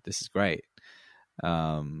invested. This is great.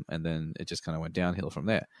 And then it just kind of went downhill from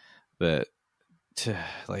there. But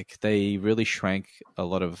they really shrank a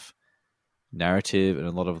lot of narrative and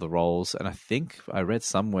a lot of the roles. And I think I read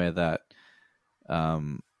somewhere that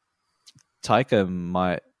Taika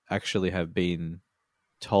might actually have been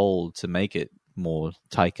told to make it more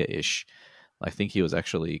Taika-ish. I think he was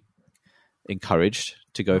actually encouraged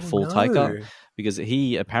to go full Taika, because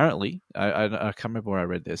he apparently, I can't remember where I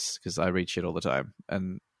read this because I read shit all the time,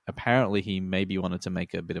 and apparently he maybe wanted to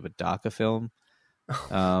make a bit of a darker film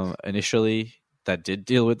initially that did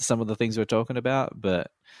deal with some of the things we're talking about,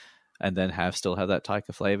 and then still have that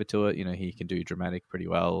Taika flavor to it. He can do dramatic pretty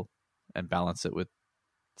well and balance it with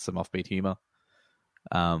some offbeat humor.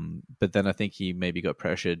 But then I think he maybe got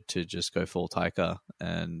pressured to just go full Taika,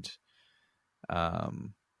 and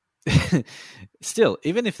still,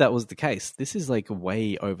 even if that was the case, this is like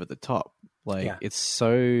way over the top. It's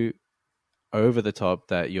so over the top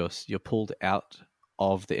that you're pulled out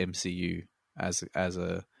of the MCU as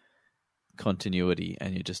a continuity,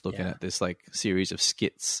 and you're just looking at this like series of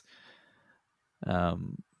skits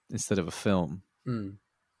instead of a film.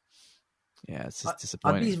 Yeah, it's just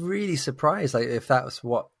disappointing. I'd be really surprised if that was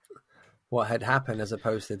what had happened, as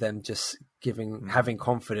opposed to them just having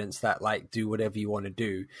confidence that do whatever you want to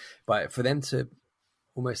do. But for them to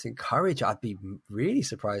almost encourage, I'd be really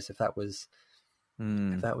surprised if that was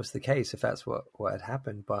the case, if that's what had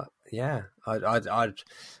happened. But yeah, I'd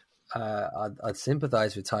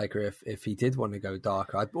sympathize with Taika if he did want to go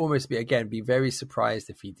darker. I'd almost be very surprised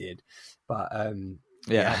if he did. But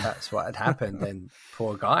if that's what had happened, then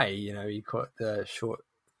poor guy, he caught the short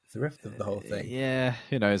thrift of the whole thing. Yeah,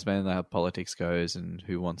 who knows, man, how politics goes and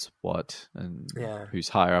who wants what, and who's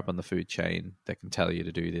higher up on the food chain that can tell you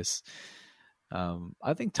to do this.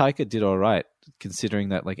 I think Taika did all right, considering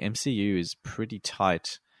that MCU is pretty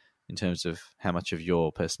tight in terms of how much of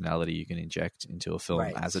your personality you can inject into a film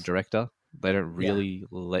as a director. They don't really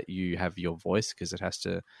let you have your voice because it has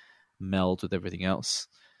to meld with everything else.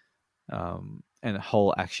 And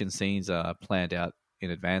whole action scenes are planned out in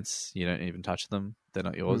advance. You don't even touch them. They're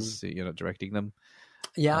not yours. So you're not directing them.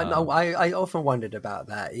 Yeah, I often wondered about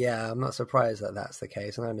that. Yeah, I'm not surprised that that's the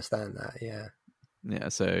case, and I understand that. Yeah. Yeah,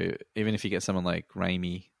 so even if you get someone like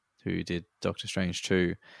Raimi, who did Doctor Strange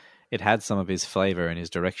 2, it had some of his flavor and his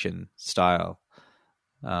direction style,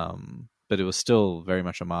 but it was still very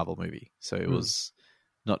much a Marvel movie. So it was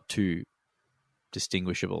not too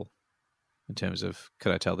distinguishable in terms of,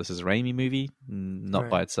 could I tell this is a Raimi movie? Not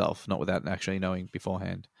by itself, not without actually knowing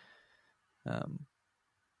beforehand. So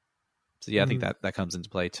yeah, I think that comes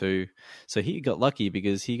into play too. So he got lucky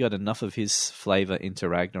because he got enough of his flavor into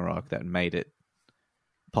Ragnarok that made it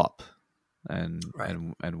pop and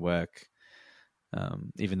work,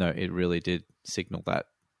 even though it really did signal that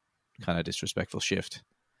kind of disrespectful shift.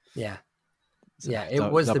 Yeah. Yeah,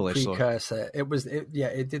 it was the precursor.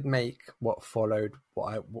 It did make what followed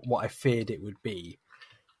what I feared it would be,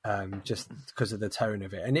 just because of the tone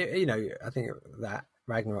of it. And I think that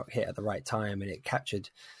Ragnarok hit at the right time, and it captured,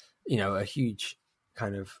 a huge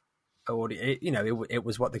kind of audience. It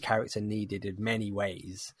was what the character needed in many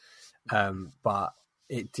ways, but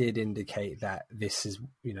it did indicate that this is,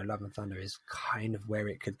 Love and Thunder is kind of where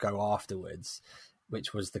it could go afterwards,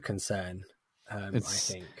 which was the concern. I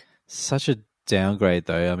think. Such a downgrade,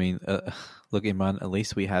 though. I mean, look, Imran, at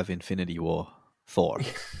least we have Infinity War Thor.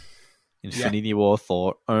 Infinity War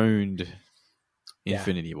Thor owned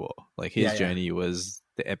Infinity War. Like, his journey was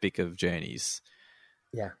the epic of journeys.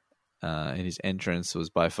 Yeah. And his entrance was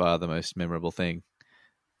by far the most memorable thing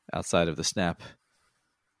outside of the snap.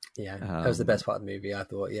 Yeah, that was the best part of the movie, I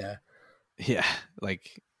thought, yeah. Yeah,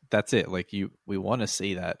 like, that's it. Like, we want to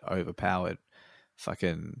see that overpowered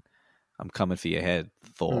fucking, I'm coming for your head,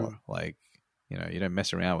 Thor. Like, you know, you don't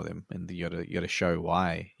mess around with him, and you gotta show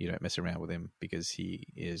why you don't mess around with him, because he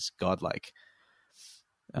is godlike.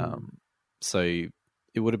 So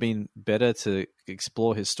it would have been better to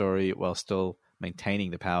explore his story while still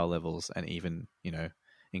maintaining the power levels and even, you know,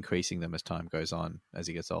 increasing them as time goes on as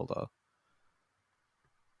he gets older.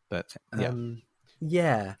 But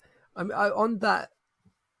yeah, on that,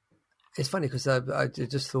 it's funny because I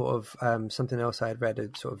just thought of something else I had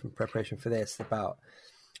read sort of in preparation for this about.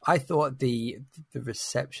 I thought the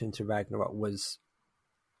reception to Ragnarok was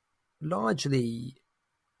largely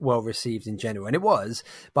well received in general, and it was.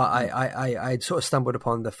 But I sort of stumbled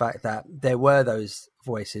upon the fact that there were those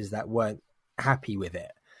voices that weren't happy with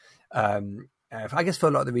it. I guess for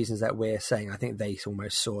a lot of the reasons that we're saying, I think they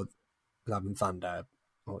almost saw Love and Thunder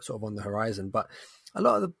or sort of on the horizon. But a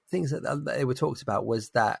lot of the things that they were talked about was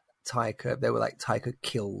that Taika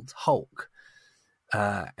killed Hulk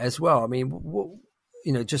as well. I mean,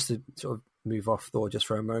 you know, just to sort of move off Thor just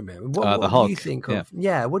for a moment, what do you think of?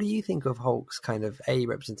 Yeah, what do you think of Hulk's kind of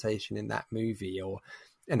representation in that movie,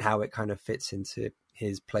 and how it kind of fits into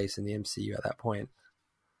his place in the MCU at that point?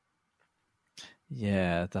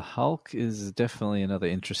 Yeah, the Hulk is definitely another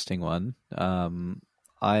interesting one.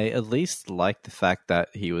 I at least like the fact that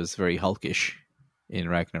he was very Hulkish in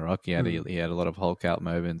Ragnarok. He had a lot of Hulk out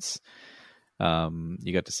moments.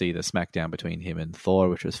 You got to see the smackdown between him and Thor,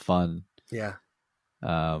 which was fun. Yeah.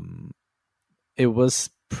 It was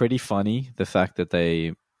pretty funny, the fact that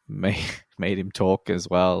they made him talk as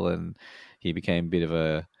well, and he became a bit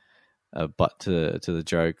of a butt to the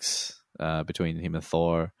jokes between him and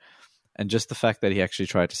Thor. And just the fact that he actually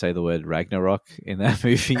tried to say the word Ragnarok in that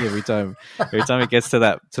movie every time it gets to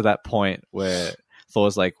that point where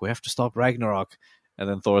Thor's like, we have to stop Ragnarok, and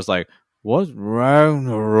then Thor's like, what,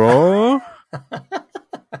 Ragnarok?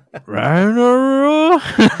 Ragnarok?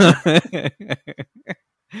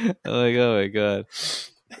 I'm like, oh my god,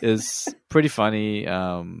 it's pretty funny.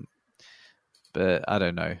 But I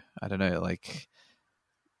don't know. Like,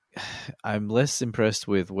 I'm less impressed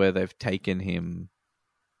with where they've taken him,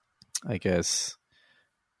 I guess,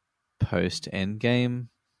 post Endgame,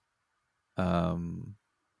 or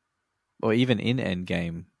even in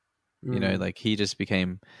Endgame. You know, like, he just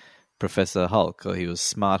became Professor Hulk, or he was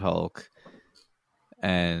Smart Hulk,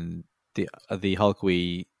 and the Hulk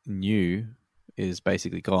we knew is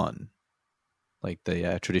basically gone, like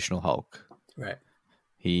the traditional Hulk. Right.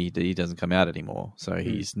 He doesn't come out anymore, so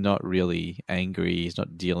he's not really angry. He's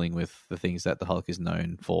not dealing with the things that the Hulk is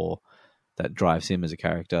known for, that drives him as a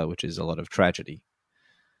character, which is a lot of tragedy.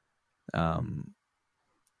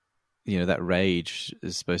 You know, that rage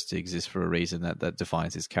is supposed to exist for a reason that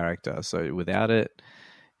defines his character. So without it,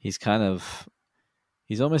 he's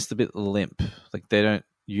almost a bit limp. Like, they don't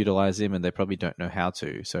utilize him, and they probably don't know how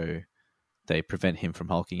to. So they prevent him from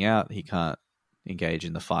hulking out. He can't engage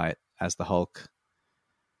in the fight as the Hulk.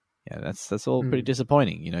 Yeah, that's all pretty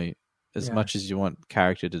disappointing. You know, as much as you want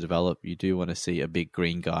character to develop, you do want to see a big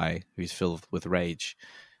green guy who's filled with rage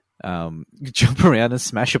jump around and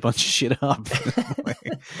smash a bunch of shit up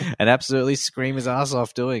and absolutely scream his ass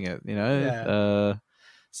off doing it. You know,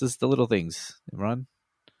 it's just the little things, Imran.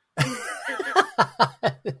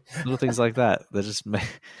 Little things like that just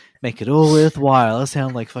make it all worthwhile. I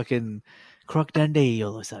sound like fucking Croc Dundee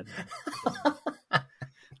all of a sudden.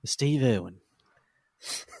 Steve Irwin.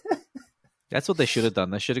 That's what they should have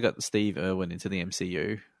done. They should have got Steve Irwin into the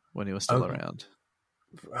MCU when he was still around.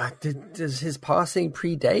 Does his passing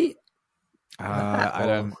predate?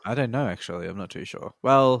 I don't know, actually. I'm not too sure.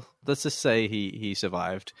 Well, let's just say he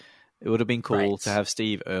survived. It would have been cool to have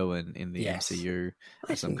Steve Irwin in the MCU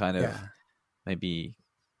as some kind of maybe,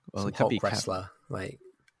 well, it could be wrestler, like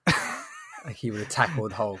he would have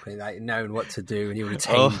tackled Hulk and like known what to do, and he would have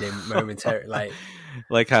tamed him momentarily,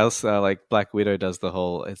 like how like Black Widow does the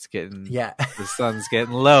whole, it's getting the sun's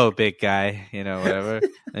getting low, big guy, you know, whatever,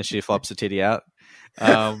 and she flops a titty out.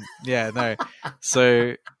 So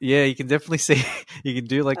you can definitely see, you can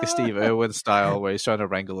do like a Steve Irwin style where he's trying to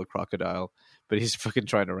wrangle a crocodile, but he's fucking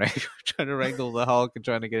trying to wrangle the Hulk and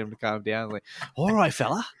trying to get him to calm down. Like, all right,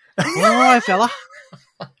 fella.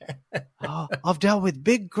 Oh, I've dealt with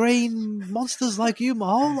big green monsters like you my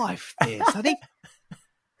whole life, there, sonny.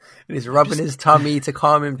 And he's rubbing his tummy to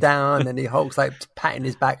calm him down, and the Hulk's like patting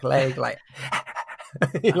his back leg, like.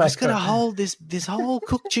 I'm just gonna hold this whole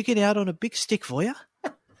cooked chicken out on a big stick for you.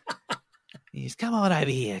 He's come on over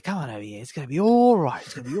here. It's gonna be all right.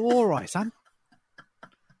 It's gonna be all right, son.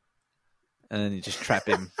 And then you just trap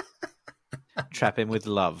him with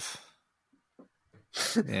love.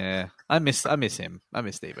 Yeah, I miss him. I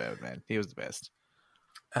miss Steve-O, man. He was the best.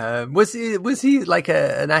 Was he like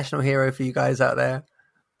a national hero for you guys out there?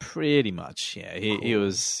 Pretty much, yeah. He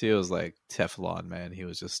was like Teflon, man. He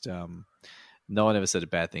was just no one ever said a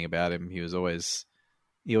bad thing about him. He always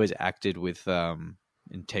acted with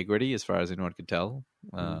integrity, as far as anyone could tell.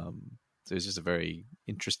 So he's just a very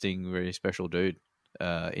interesting, very special dude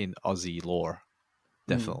in Aussie lore,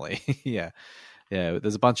 definitely. Yeah.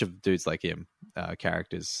 There's a bunch of dudes like him,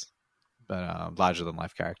 characters, but larger than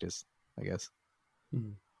life characters, I guess.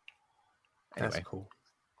 Anyway. That's cool.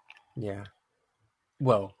 Yeah.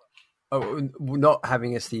 Well, not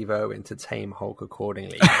having a Steve-O to tame Hulk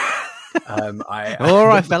accordingly. All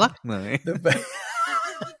right, fella. No.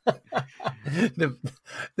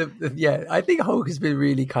 Yeah, I think Hulk has been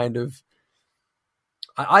really kind of.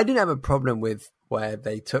 I didn't have a problem with where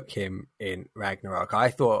they took him in Ragnarok. I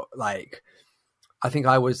thought I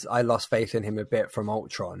lost faith in him a bit from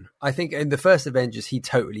Ultron. I think in the first Avengers he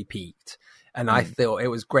totally peaked, and I thought it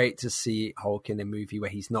was great to see Hulk in a movie where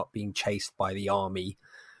he's not being chased by the army.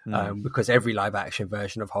 Because every live action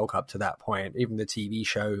version of Hulk up to that point, even the TV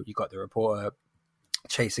show, you got the reporter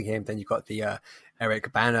chasing him, then you got the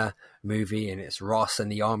Eric Bana movie, and it's Ross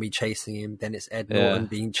and the army chasing him, then it's Ed Norton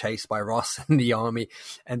being chased by Ross and the army,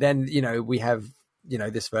 and then we have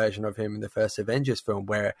this version of him in the first Avengers film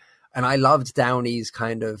and I loved Downey's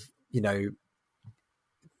kind of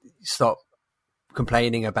stop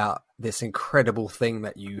complaining about this incredible thing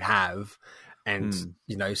that you have. And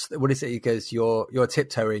what is it? He goes, "You're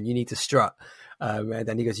tiptoeing. You need to strut." And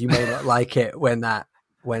then he goes, "You may not like it when that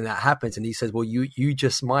happens." And he says, "Well, you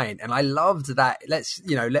just might." And I loved that. Let's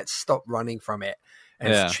stop running from it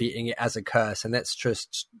and treating it as a curse, and let's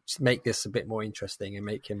just make this a bit more interesting and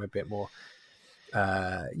make him a bit more.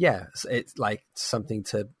 It's like something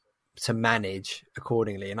to manage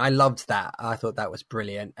accordingly. And I loved that. I thought that was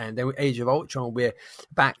brilliant. And then with Age of Ultron, we're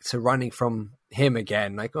back to running from him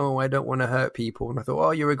again. Like, oh, I don't want to hurt people. And I thought,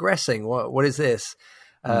 oh, you're regressing. What is this?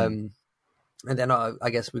 And then I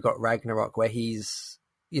guess we got Ragnarok, where he's,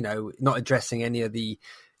 not addressing any of the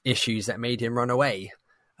issues that made him run away,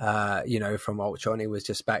 from Ultron. He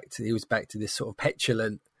was back to this sort of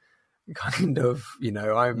petulant kind of,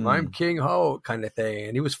 I'm King Hulk kind of thing.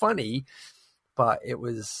 And he was funny, but it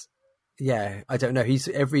was, I don't know.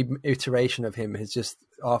 Every iteration of him has just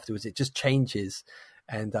afterwards, it just changes.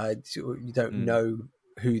 And you don't know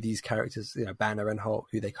who these characters, Banner and Hulk,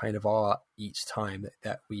 who they kind of are each time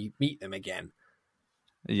that we meet them again.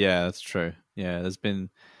 Yeah, that's true. Yeah, there's been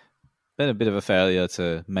a bit of a failure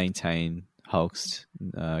to maintain Hulk's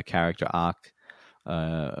character arc,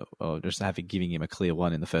 or just giving him a clear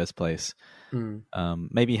one in the first place.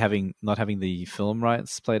 Maybe not having the film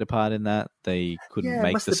rights played a part in that. They couldn't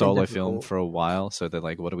make the solo film for a while, so they're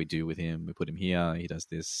like, what do we do with him? We put him here, he does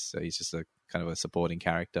this, so he's just a kind of a supporting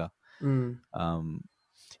character.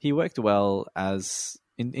 He worked well as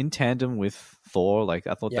in tandem with Thor. Like,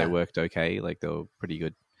 I thought they worked okay. Like, they were pretty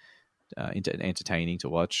good, entertaining to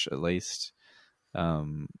watch at least.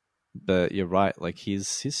 But you're right, like his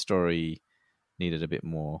story needed a bit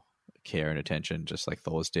more care and attention, just like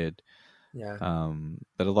Thor's did.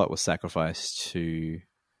 But a lot was sacrificed to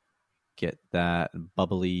get that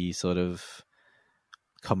bubbly sort of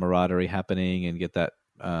camaraderie happening and get that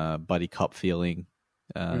buddy cop feeling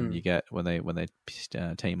you get when they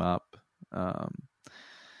team up.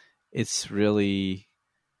 It's really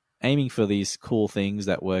aiming for these cool things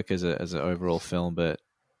that work as an overall film, but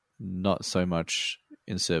not so much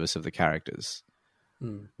in service of the characters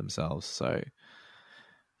themselves. So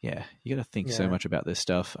yeah, you got to think so much about this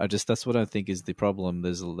stuff. That's what I think is the problem.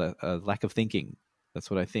 There's a lack of thinking. That's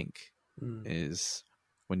what I think is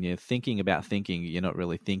when you're thinking about thinking, you're not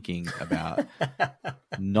really thinking about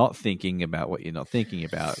not thinking about what you're not thinking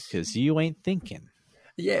about, because you ain't thinking.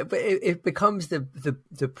 Yeah, but it becomes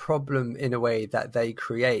the problem in a way that they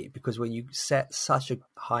create, because when you set such a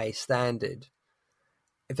high standard,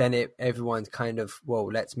 then everyone's kind of, well,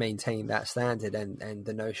 let's maintain that standard, and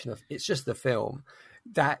the notion of it's just the film,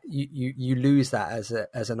 that you lose that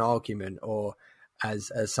as an argument or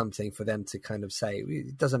as something for them to kind of say,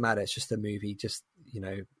 it doesn't matter, it's just a movie, just,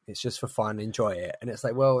 it's just for fun, enjoy it. And it's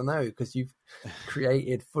like, well, no, because you've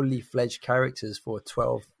created fully fledged characters for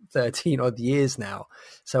 12, 13 odd years now.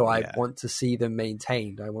 So I want to see them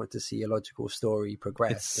maintained. I want to see a logical story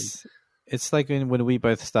progress. It's like when we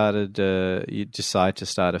both started, you decide to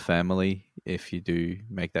start a family, if you do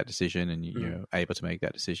make that decision and you're able to make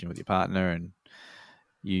that decision with your partner, and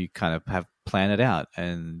you kind of plan it out,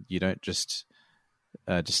 and you don't just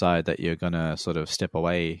decide that you're going to sort of step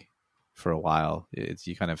away for a while.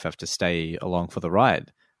 You kind of have to stay along for the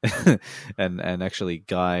ride and actually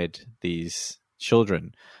guide these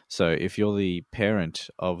children. So if you're the parent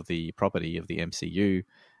of the property of the MCU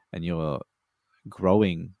and you're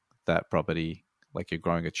growing that property like you're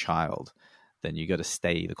growing a child, then you got to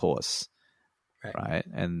stay the course, right?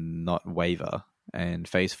 And not waver. And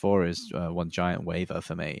Phase 4 is one giant waver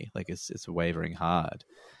for me. Like it's wavering hard.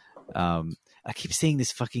 I keep seeing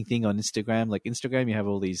this fucking thing on Instagram. Like Instagram, you have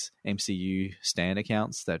all these MCU stan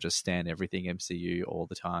accounts that just stan everything MCU all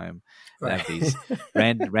the time. They have these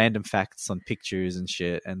random facts on pictures and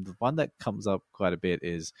shit. And the one that comes up quite a bit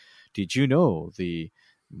is, did you know the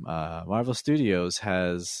Marvel Studios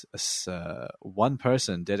has one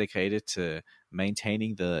person dedicated to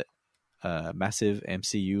maintaining the massive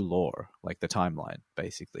MCU lore, like the timeline,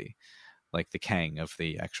 basically, like the Kang of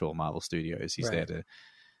the actual Marvel Studios. He's there to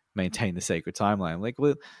maintain the sacred timeline. Like,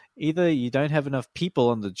 well, either you don't have enough people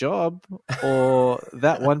on the job, or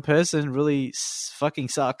that one person really fucking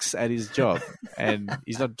sucks at his job and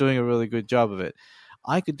he's not doing a really good job of it.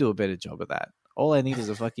 I could do a better job of that. All I need is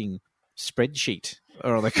a fucking spreadsheet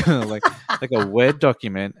or like a Word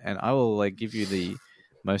document, and I will like give you the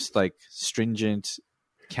most like stringent,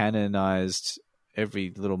 canonized,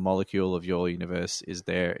 every little molecule of your universe is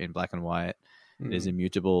there in black and white. It is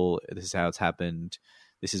immutable. This is how it's happened.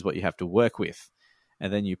 This is what you have to work with.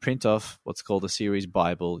 And then you print off what's called a series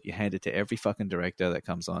Bible. You hand it to every fucking director that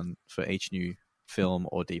comes on for each new film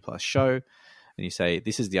or D+ show. And you say,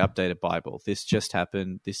 this is the updated Bible. This just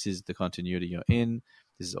happened. This is the continuity you're in.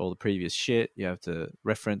 This is all the previous shit you have to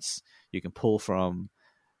reference. You can pull from,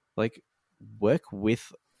 like, work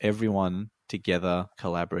with everyone together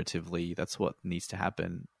collaboratively. That's what needs to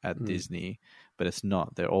happen at Disney. But it's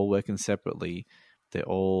not. They're all working separately. They're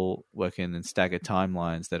all working in staggered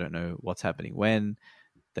timelines. They don't know what's happening when.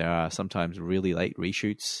 There are sometimes really late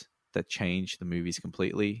reshoots that change the movies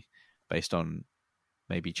completely based on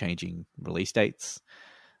maybe changing release dates.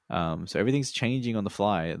 So everything's changing on the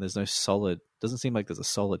fly. There's no solid, doesn't seem like there's a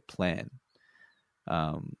solid plan.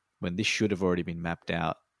 When this should have already been mapped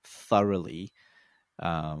out thoroughly,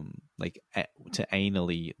 like to anal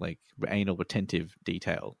retentive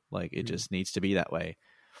detail. Like it just needs to be that way.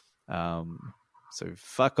 So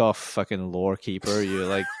fuck off, fucking lore keeper. You're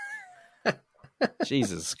like,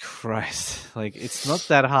 Jesus Christ. Like, it's not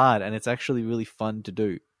that hard, and it's actually really fun to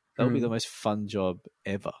do. That would be the most fun job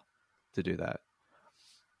ever to do that.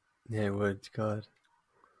 Yeah, it would. God.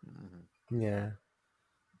 Yeah.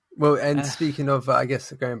 Well, and speaking of, I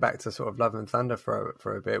guess going back to sort of Love and Thunder for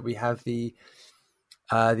a bit, we have the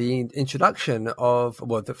introduction of,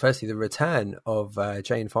 well, firstly the return of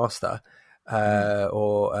Jane Foster.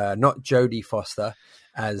 Or not Jodie Foster,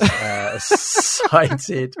 as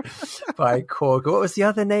cited by Korg. What was the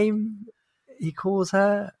other name he calls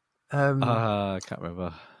her? I can't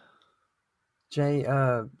remember.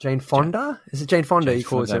 Jane Fonda? Is it Jane Fonda he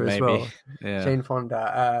calls her as well? Yeah. Jane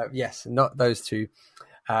Fonda. Yes, not those two.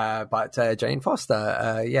 But Jane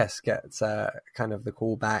Foster, yes, gets kind of the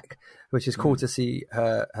call back, which is cool to see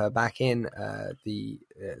her back in the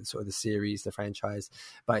sort of the series, the franchise.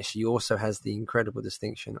 But she also has the incredible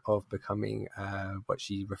distinction of becoming what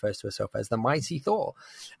she refers to herself as the Mighty Thor,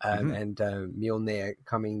 and Mjolnir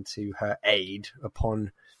coming to her aid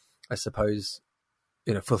upon, I suppose,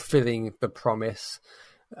 fulfilling the promise,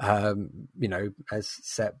 as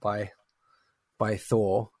set by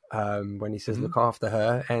Thor. When he says look after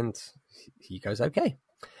her, and he goes okay,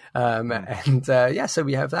 so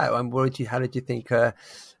we have that. How did you think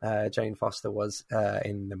Jane Foster was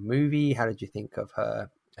in the movie? How did you think of her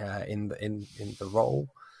in the role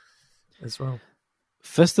as well?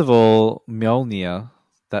 First of all, Mjolnir,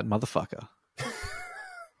 that motherfucker.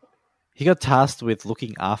 He got tasked with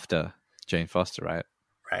looking after Jane Foster, right?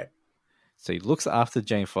 Right. So he looks after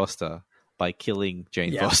Jane Foster by killing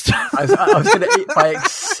Jane Foster. I was going to by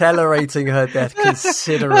accelerating her death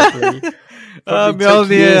considerably.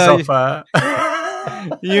 Mjolnir, took off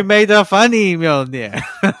her. You made her funny, Mjolnir.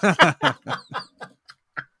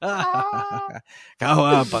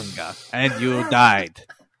 Cowabunga, and you died.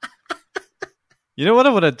 You know what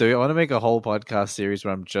I want to do? I want to make a whole podcast series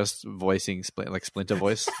where I'm just voicing Splinter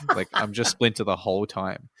voice. Like I'm just Splinter the whole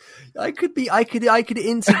time. I could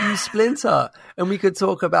interview Splinter, and we could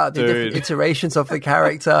talk about the different iterations of the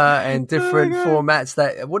character and different formats.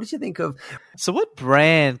 What did you think of? So, what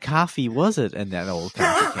brand coffee was it in that old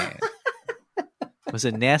coffee can? Was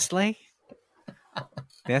it Nestle?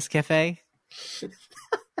 Nescafe?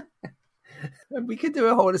 We could do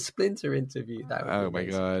a whole Splinter interview. Oh my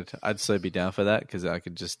god, I'd so be down for that because I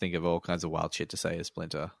could just think of all kinds of wild shit to say as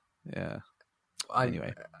Splinter. Yeah.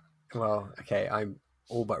 Anyway, well, okay, I'm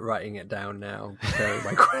all but writing it down now. So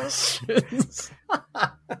my questions.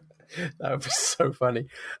 That would be so funny.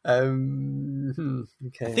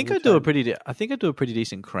 Okay, I think I do a pretty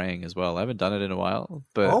decent Krang as well. I haven't done it in a while,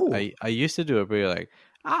 but I used to do a pretty like,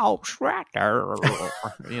 oh, Shredder.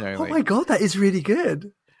 Oh my god, that is really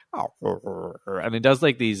good. And it does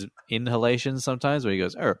like these inhalations sometimes where he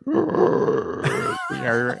goes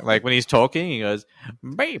like when he's talking he goes,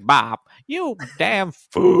 "Bebop, you damn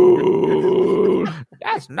fool,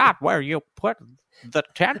 that's not where you put the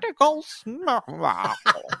tentacles."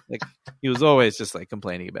 Like he was always just like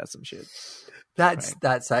complaining about some shit.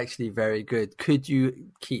 That's actually very good. Could you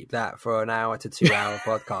keep that for an hour to 2 hour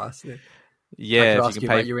podcast? Yeah, I could ask you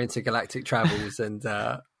about your intergalactic travels and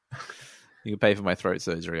you can pay for my throat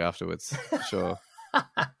surgery afterwards. Sure.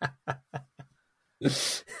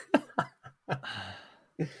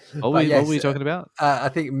 What were we talking about? I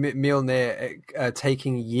think Mjolnir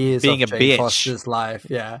taking years being of a Jane bitch. Foster's life.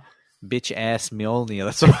 Yeah. Bitch ass Mjolnir.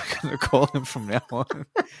 That's what I'm going to call him from now on.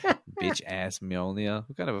 Bitch ass Mjolnir.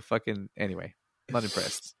 What kind of a fucking... Anyway, not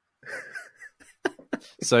impressed.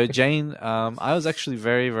 So Jane, I was actually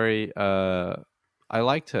very, very... I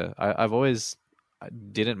liked her. I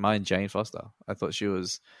didn't mind Jane Foster. I thought she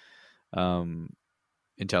was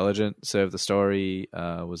intelligent, served the story,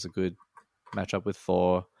 was a good matchup with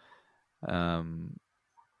Thor. And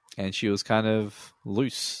she was kind of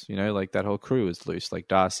loose, like that whole crew is loose. Like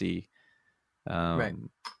Darcy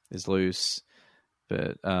is loose.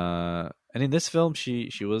 But and in this film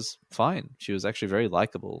she was fine. She was actually very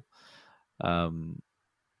likable.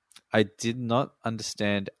 I did not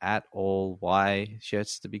understand at all why she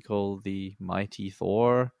has to be called the Mighty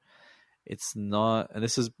Thor. It's not, and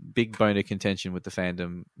this is big bone of contention with the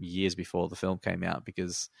fandom years before the film came out,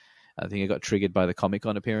 because I think it got triggered by the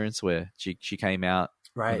Comic-Con appearance where she came out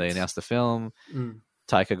and they announced the film.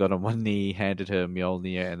 Taika got on one knee, handed her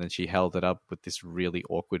Mjolnir, and then she held it up with this really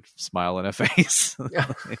awkward smile on her face.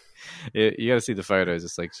 You got to see the photos.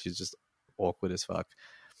 It's like she's just awkward as fuck.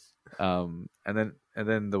 And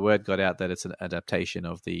then the word got out that it's an adaptation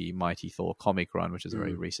of the Mighty Thor comic run, which is a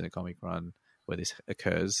very recent comic run where this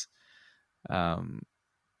occurs. And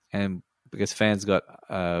because fans got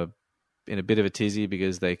in a bit of a tizzy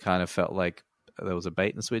because they kind of felt like there was a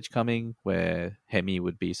bait and switch coming where Hemi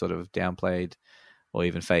would be sort of downplayed or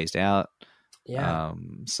even phased out. Yeah.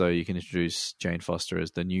 So you can introduce Jane Foster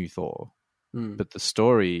as the new Thor. But the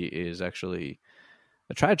story is actually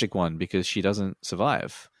a tragic one because she doesn't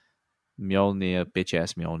survive. Mjolnir,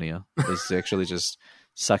 bitch-ass Mjolnir, is actually just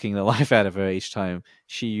sucking the life out of her each time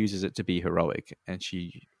she uses it to be heroic. And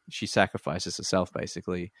she sacrifices herself,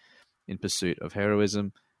 basically, in pursuit of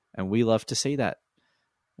heroism. And we love to see that.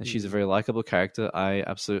 And she's a very likable character. I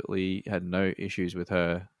absolutely had no issues with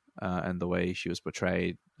her and the way she was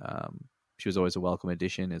portrayed. She was always a welcome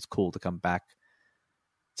addition. It's cool to come back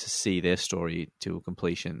to see their story to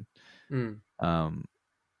completion.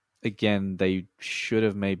 Again, they should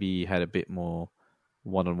have maybe had a bit more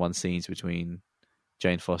one-on-one scenes between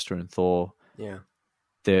Jane Foster and Thor. Yeah,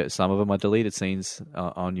 some of them are deleted scenes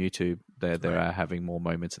on YouTube. They are having more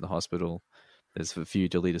moments in the hospital. There's a few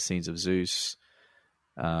deleted scenes of Zeus.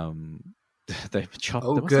 They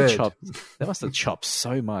chopped. They must have chopped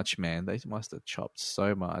so much, man. They must have chopped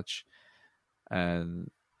so much,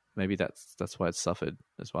 and maybe that's why it suffered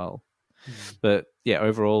as well. But yeah,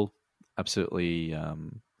 overall, absolutely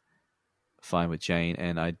fine with Jane,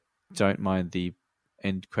 and I don't mind the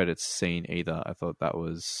end credits scene either. I thought that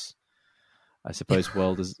was, I suppose,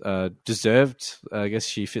 well deserved. I guess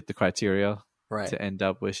she fit the criteria to end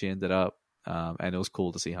up where she ended up, and it was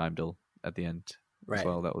cool to see Heimdall at the end as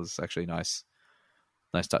well. That was actually nice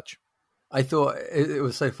touch. I thought it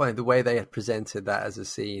was so funny the way they had presented that as a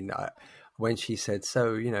scene when she said,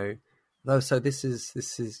 "So so this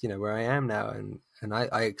is where I am now," and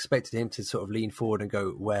I expected him to sort of lean forward and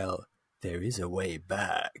go, "Well, there is a way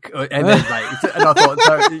back," and then and I thought,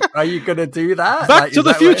 so, "Are you going to do that? Back to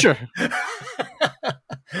the future."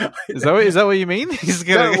 Is that what you mean?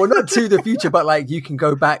 No, well, not to the future, but like you can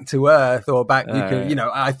go back to Earth or back. You can, you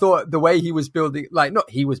know. I thought the way he was building, like not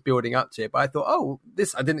he was building up to it, but I thought, oh,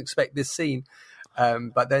 this I didn't expect this scene.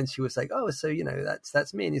 But then she was like, oh, so you know,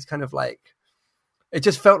 that's me, and he's kind of like, it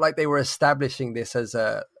just felt like they were establishing this as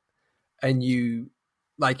a new,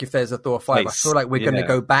 like if there's a Thor 5, I feel like we're going to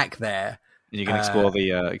go back there. And you can explore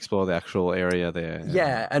the actual area there.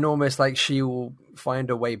 Yeah, and almost like she will find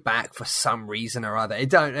a way back for some reason or other.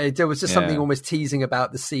 There was just something almost teasing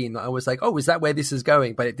about the scene. I was like, oh, is that where this is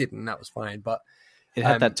going? But it didn't. That was fine. But it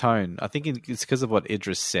had that tone. I think it's because of what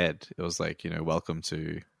Idris said. It was like, you know, welcome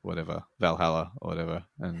to whatever, Valhalla or whatever.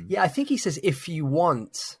 And yeah, I think he says, if you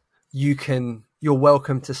want, you're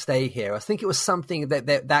welcome to stay here. I think it was something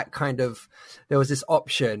that kind of, there was this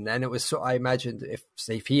option, and it was sort. I imagined if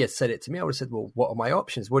he had said it to me, I would have said, well, what are my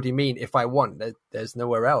options? What do you mean if I want? There's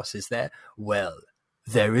nowhere else, is there? Well,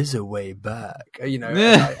 there is a way back. You know,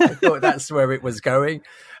 I thought that's where it was going.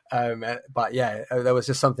 But yeah, there was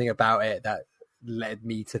just something about it that led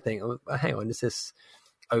me to think, oh, hang on, is this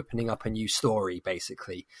opening up a new story,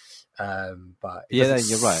 basically? But it doesn't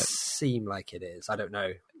you're right. Seem like it is. I don't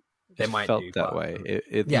know. They might felt do, that way.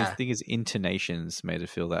 I think his intonations made it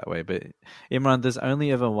feel that way. But Imran, there's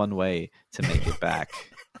only ever one way to make it back.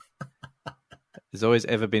 There's always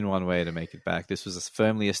ever been one way to make it back. This was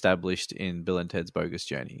firmly established in Bill and Ted's Bogus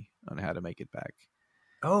Journey on how to make it back.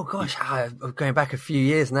 Oh gosh, I'm going back a few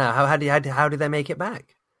years now. How did they make it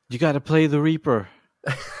back? You got to play the Reaper.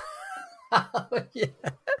 Yeah.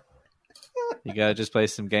 You gotta just play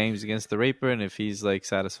some games against the Reaper, and if he's like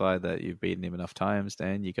satisfied that you've beaten him enough times,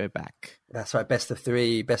 then you go back. That's right. Best of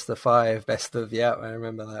 3, best of 5, best of I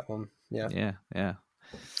remember that one. Yeah. Yeah.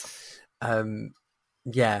 I'm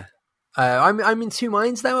in two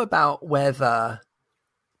minds though about whether,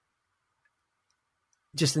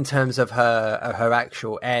 just in terms of her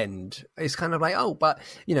actual end, it's kind of like, oh, but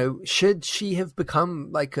you know, should she have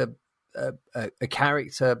become like a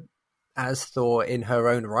character as Thor in her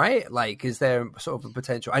own right? Like, is there sort of a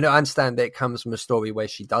potential? I understand that it comes from a story where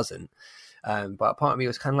she doesn't, but part of me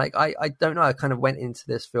was kind of like, I don't know. I kind of went into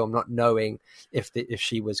this film not knowing if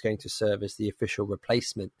she was going to serve as the official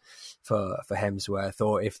replacement for Hemsworth,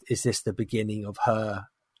 or is this the beginning of her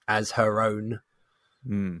as her own,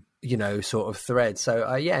 you know, sort of thread. So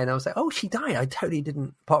and I was like, oh, she died. I totally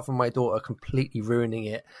didn't, apart from my daughter completely ruining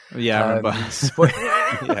it. Yeah, I remember.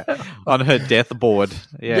 On her death board.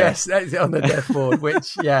 Yeah. Yes, that's on the death board,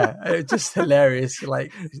 which it's just hilarious.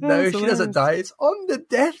 Like, no, she doesn't die. It's on the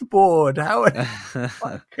death board. How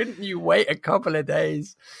couldn't you wait a couple of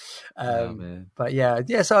days? But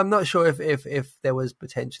so I'm not sure if there was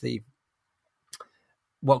potentially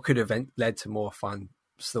what could have led to more fun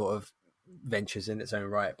sort of ventures in its own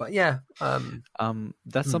right. But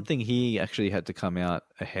that's something he actually had to come out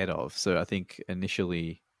ahead of. So I think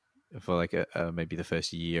initially, for like maybe the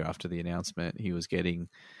first year after the announcement, he was getting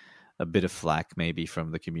a bit of flack maybe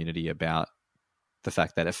from the community about the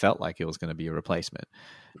fact that it felt like it was going to be a replacement.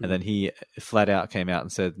 And then he flat out came out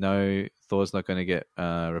and said, no, Thor's not going to get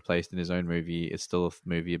replaced in his own movie. It's still a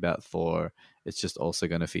movie about Thor. It's just also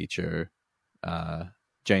going to feature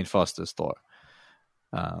Jane Foster's Thor.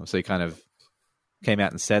 So he kind of came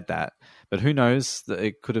out and said that, but who knows, that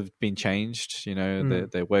it could have been changed. You know,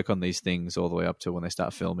 they work on these things all the way up to when they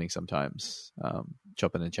start filming sometimes,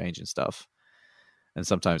 chopping and changing stuff. And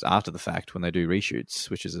sometimes after the fact when they do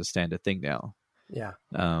reshoots, which is a standard thing now. Yeah.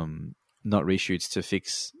 Not reshoots to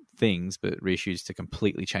fix things, but reshoots to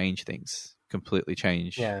completely change things,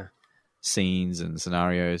 scenes and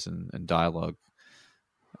scenarios and dialogue.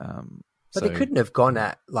 But they couldn't have gone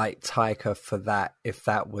at like Taika for that if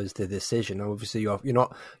that was the decision. Obviously, you're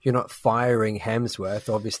not firing Hemsworth.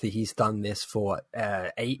 Obviously, he's done this for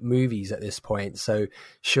 8 movies at this point. So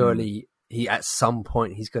surely he at some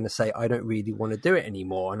point he's going to say, I don't really want to do it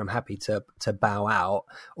anymore, and I'm happy to bow out.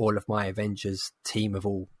 All of my Avengers team have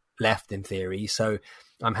all left in theory, so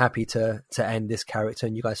I'm happy to end this character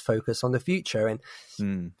and you guys focus on the future.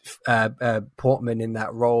 And Portman in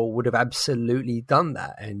that role would have absolutely done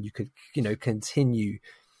that, and you could, you know, continue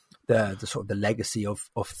the sort of the legacy of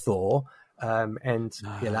Thor, and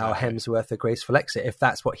allow Hemsworth a graceful exit if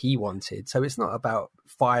that's what he wanted. So it's not about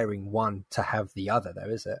firing one to have the other, though,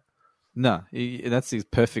 is it? No, that's the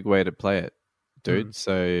perfect way to play it, dude.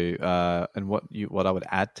 So and what I would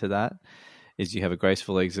add to that is you have a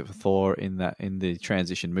graceful exit for Thor in the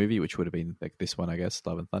transition movie, which would have been like this one, I guess,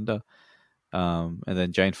 Love and Thunder. And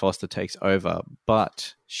then Jane Foster takes over,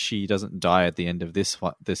 but she doesn't die at the end of this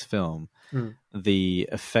film. The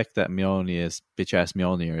effect that bitch ass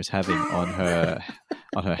Mjolnir is having on her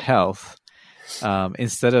health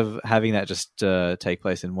Instead of having that just take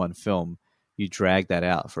place in one film, you drag that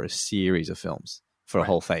out for a series of films, for a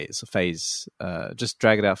whole phase. Just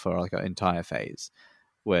drag it out for like an entire phase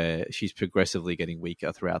where she's progressively getting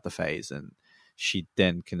weaker throughout the phase, and she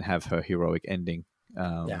then can have her heroic ending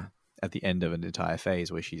at the end of an entire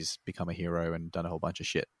phase where she's become a hero and done a whole bunch of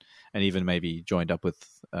shit, and even maybe joined up with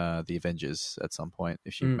the Avengers at some point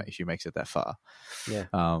if she makes it that far. Yeah.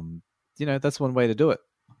 That's one way to do it.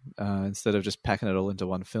 Instead of just packing it all into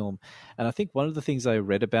one film. And I think one of the things I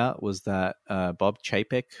read about was that Bob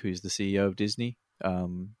Chapek, who's the CEO of Disney,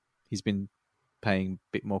 he's been paying a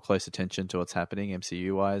bit more close attention to what's happening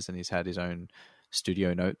MCU-wise, and he's had his own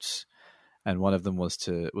studio notes. And one of them was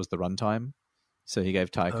the runtime. So he gave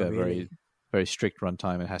Taika a very, very strict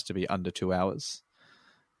runtime. It has to be under 2 hours,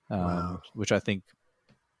 which I think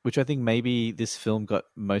maybe this film got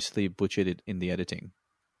mostly butchered in the editing,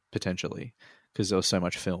 potentially, because there was so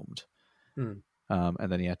much filmed. And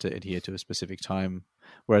then he had to adhere to a specific time.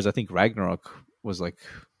 Whereas I think Ragnarok was like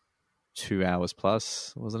 2 hours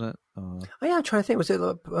plus, wasn't it? I'm trying to think. Was it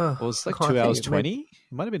like, it was like 2 hours 20? It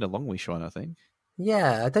might have been a longish one, I think.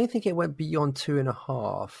 Yeah, I don't think it went beyond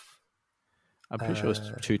 2.5. I'm pretty sure it was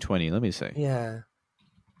 2:20. Let me see. Yeah.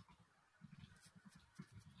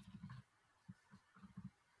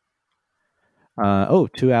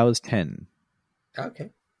 2 hours 10.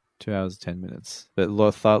 Okay. 2 hours 10 minutes. But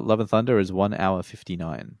Love and Thunder is 1 hour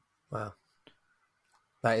 59. Wow.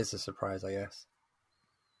 That is a surprise, I guess.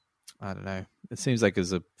 I don't know. It seems like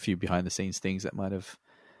there's a few behind the scenes things that might have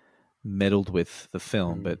meddled with the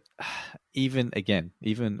film, but even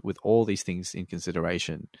with all these things in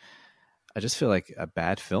consideration, I just feel like a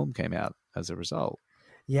bad film came out as a result.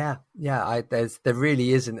 Yeah. There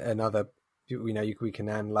really isn't another. We can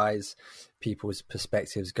analyze people's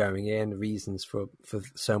perspectives going in, reasons for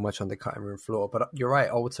so much on the cutting room floor. But you're right.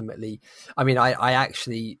 Ultimately, I mean, I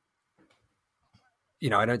actually,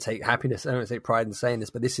 I don't take pride in saying this,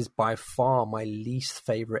 but this is by far my least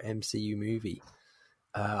favorite MCU movie.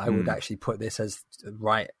 I would actually put this as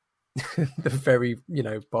the very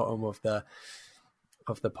bottom of the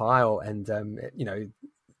pile, and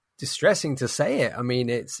distressing to say it. I mean,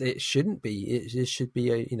 it shouldn't be. It should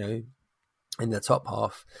be in the top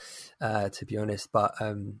half, to be honest. But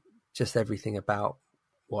just everything about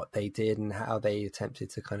what they did and how they attempted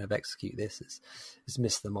to kind of execute this has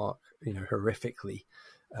missed the mark, horrifically.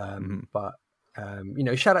 But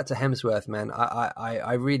shout out to Hemsworth, man.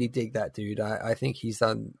 I really dig that dude. I think he's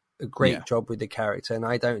done a great job with the character, and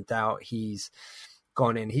I don't doubt he's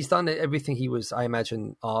gone in. He's done everything he was, I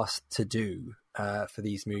imagine, asked to do for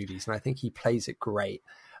these movies, and I think he plays it great.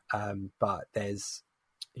 But there's,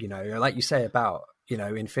 like you say about,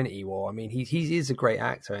 Infinity War. I mean, he is a great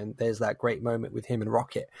actor, and there's that great moment with him and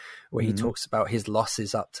Rocket where he talks about his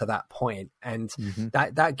losses up to that point, and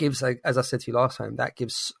that gives, like, as I said to you last time, that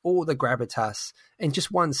gives all the gravitas in just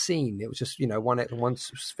one scene. It was just one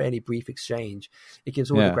fairly brief exchange. It gives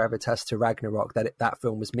all the gravitas to Ragnarok that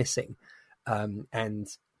film was missing, and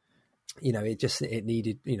it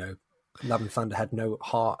needed. Love and Thunder had no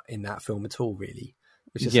heart in that film at all, really,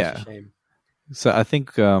 which is such a shame. So I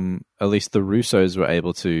think at least the Russos were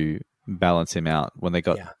able to balance him out when they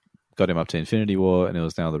got him up to Infinity War, and it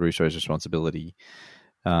was now the Russos' responsibility.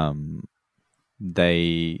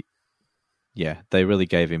 They really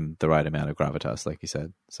gave him the right amount of gravitas, like you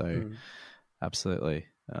said. So absolutely.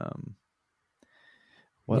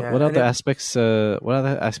 What other aspects of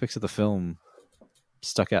the film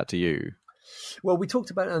stuck out to you? Well, we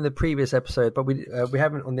talked about it on the previous episode, but we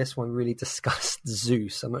haven't on this one really discussed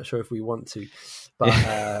Zeus. I'm not sure if we want to, but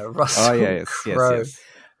Russell Crowe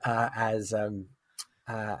as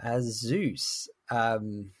Zeus. I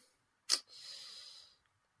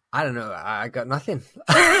don't know. I got nothing.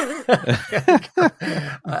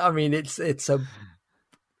 I mean, it's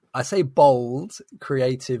I say bold,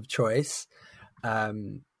 creative choice.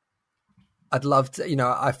 I'd love to.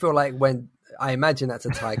 I feel like I imagine that's a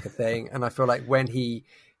Taika thing, and I feel like when he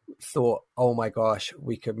thought, "Oh my gosh,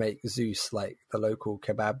 we could make Zeus like the local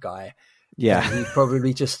kebab guy," he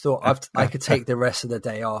probably just thought, "I could take the rest of the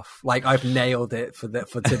day off. Like, I've nailed it for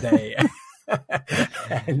today."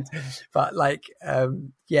 But I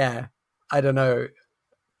don't know.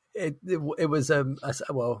 It was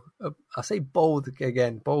I'll say bold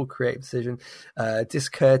again. Bold, creative decision.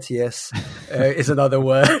 Discourteous is another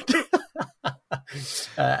word.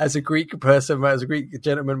 As a Greek person, as a Greek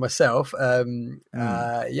gentleman myself,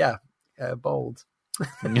 bold.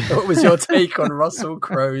 What was your take on Russell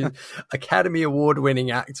Crowe, Academy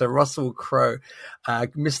Award-winning actor Russell Crowe,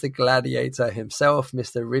 Mr. Gladiator himself,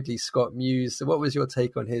 Mr. Ridley Scott Muse? So what was your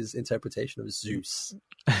take on his interpretation of Zeus?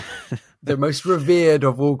 the most revered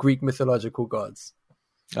of all Greek mythological gods.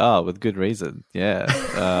 Oh, with good reason.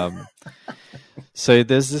 Yeah. So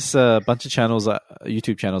there's this bunch of channels,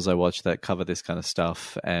 YouTube channels I watch that cover this kind of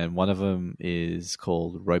stuff, and one of them is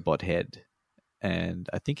called Robot Head, and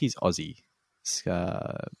I think he's Aussie.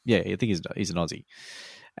 Yeah, I think he's an Aussie,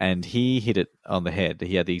 and he hit it on the head.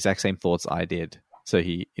 He had the exact same thoughts I did. So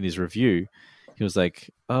in his review, he was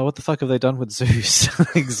like, "Oh, what the fuck have they done with Zeus?"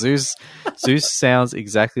 Like Zeus sounds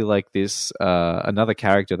exactly like this another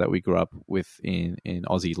character that we grew up with in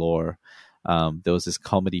Aussie lore. There was this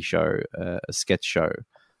comedy show, a sketch show,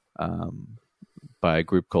 by a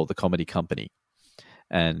group called the Comedy Company,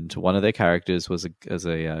 and one of their characters was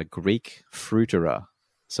a Greek fruiterer.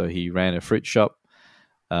 So he ran a fruit shop,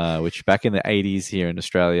 which back in the 80s here in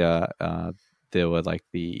Australia, there were like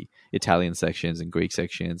the Italian sections and Greek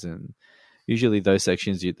sections, and usually those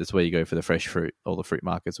sections, that's where you go for the fresh fruit. All the fruit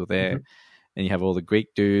markets were there. Mm-hmm. And you have all the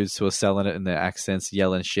Greek dudes who are selling it in their accents,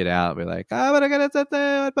 yelling shit out. We're like, but I got it,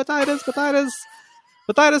 potatoes, potatoes,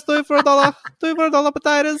 potatoes, $2 for $1,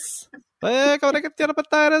 potatoes.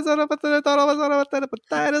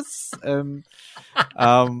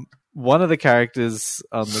 One of the characters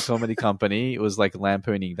on the Comedy Company was like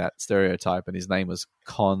lampooning that stereotype, and his name was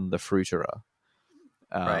Con the Fruiterer.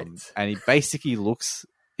 Right. And he basically looks,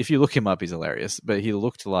 if you look him up, he's hilarious, but he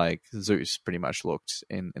looked like Zeus pretty much looked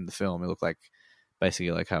in the film. He looked like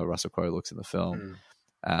basically like how Russell Crowe looks in the film.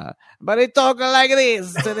 But he talked like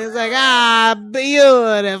this, and he's like,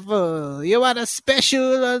 beautiful. You want a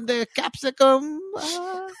special on the capsicum?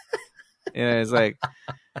 It's like,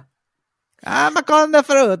 I'm a con the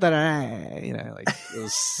fruit. Like it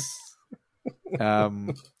was,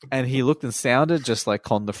 and he looked and sounded just like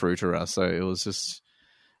Con the Fruiterer. So it was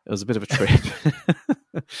a bit of a trip.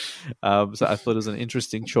 So I thought it was an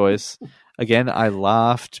interesting choice. Again, I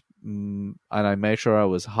laughed, and I made sure I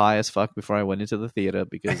was high as fuck before I went into the theater,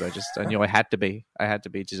 because I knew I had to be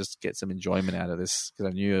to just get some enjoyment out of this, because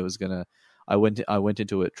I knew it was gonna. I went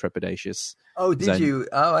into it trepidatious. Oh, did you?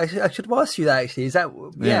 Oh, I should have asked you that actually. Is that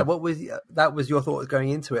what was that was your thought going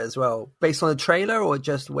into it as well, based on the trailer, or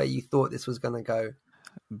just where you thought this was going to go?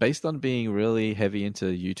 Based on being really heavy into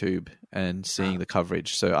YouTube and seeing the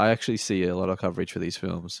coverage. So I actually see a lot of coverage for these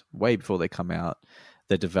films way before they come out,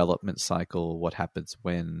 their development cycle, what happens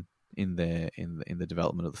when in the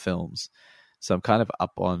development of the films. So I'm kind of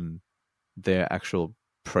up on their actual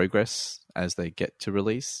progress as they get to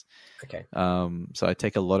release. Okay. So I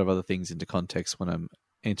take a lot of other things into context when I'm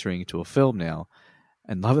entering into a film now.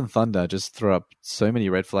 And Love and Thunder just threw up so many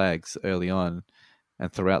red flags early on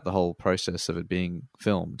and throughout the whole process of it being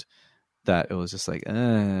filmed, that it was just like,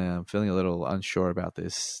 I'm feeling a little unsure about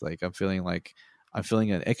this. Like I'm feeling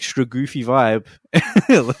an extra goofy vibe,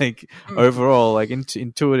 like overall, like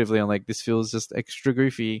intuitively, I'm like, this feels just extra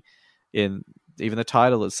goofy. In even the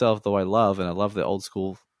title itself, though I love the old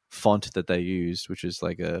school font that they used, which is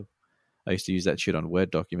like I used to use that shit on Word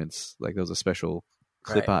documents. Like there was a special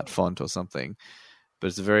clip art font or something, but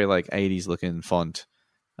it's a very like 80s looking font.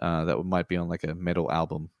 That might be on like a metal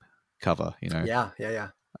album cover, Yeah.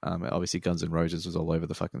 Obviously, Guns N' Roses was all over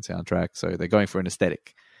the fucking soundtrack, so they're going for an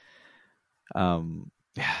aesthetic. But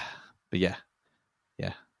yeah.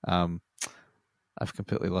 I've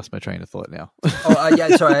completely lost my train of thought now.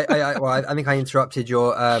 Sorry. I think I interrupted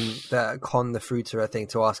your the Con the Fruiterer thing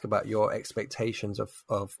to ask about your expectations of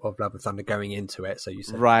Love and Thunder going into it. So you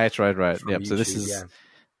said right. Yep. YouTube, so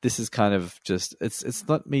this is kind of just, it's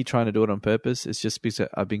not me trying to do it on purpose. It's just because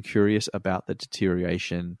I've been curious about the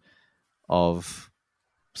deterioration of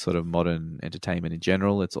sort of modern entertainment in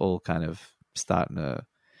general. It's all kind of starting to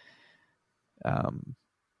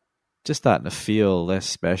feel less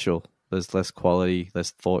special. There's less quality,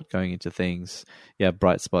 less thought going into things. Yeah,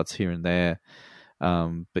 bright spots here and there.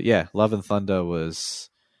 But yeah, Love and Thunder was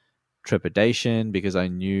trepidation, because I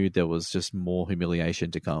knew there was just more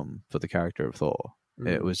humiliation to come for the character of Thor.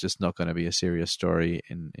 It was just not going to be a serious story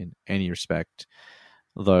in any respect.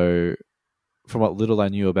 Though, from what little I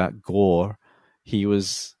knew about Gore, he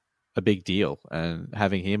was a big deal. And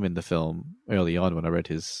having him in the film early on, when I read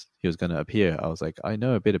he was going to appear, I was like, I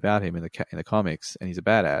know a bit about him in the comics, and he's a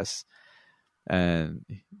badass. And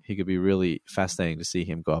he could be really fascinating to see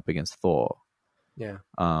him go up against Thor. Yeah.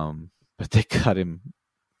 But they cut him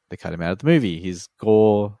out of the movie. He's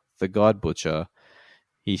Gore, the God Butcher.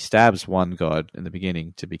 He stabs one god in the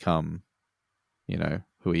beginning to become,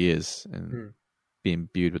 who he is and be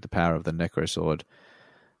imbued with the power of the Necro Sword.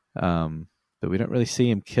 But we don't really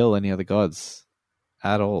see him kill any other gods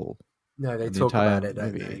at all. No, they talk about it,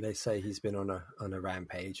 don't they? They say he's been on a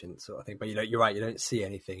rampage and sort of thing. But you're right, you don't see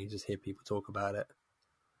anything. You just hear people talk about it.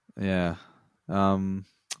 Yeah.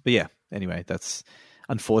 But yeah, anyway, that's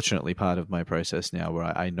unfortunately part of my process now, where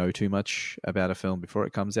I know too much about a film before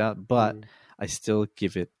it comes out, but I still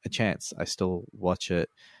give it a chance. I still watch it.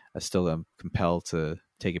 I still am compelled to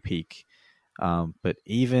take a peek. But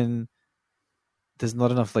even there's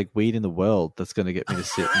not enough like weed in the world that's going to get me to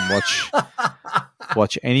sit and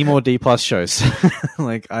watch any more D+ shows.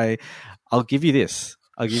 Like I'll give you this.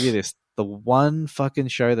 The one fucking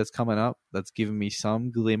show that's coming up that's given me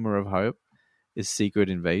some glimmer of hope is Secret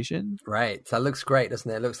Invasion. Right. That looks great,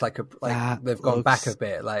 doesn't it? It looks like they've gone back a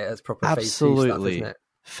bit. Like it's proper phase 2 stuff, isn't it?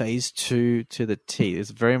 Phase 2 to the T. It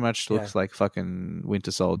very much looks like fucking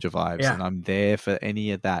Winter Soldier vibes, and I'm there for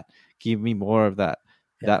any of that. Give me more of that.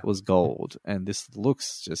 Yeah. That was gold, and this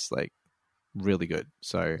looks just like really good.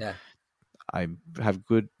 So I have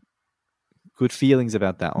good feelings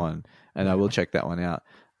about that one, and I will check that one out.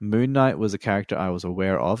 Moon Knight was a character I was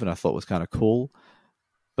aware of and I thought was kind of cool,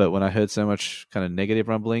 but when I heard so much kind of negative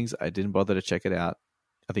rumblings, I didn't bother to check it out.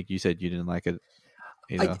 I think you said you didn't like it.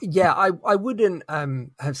 You know? I wouldn't have.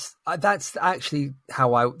 That's actually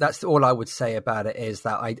how that's all I would say about it, is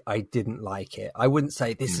that I didn't like it. I wouldn't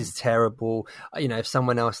say this is terrible. You know, if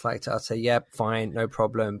someone else liked it, I'd say, yeah, fine, no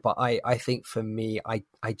problem. But I think for me,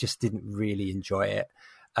 I just didn't really enjoy it.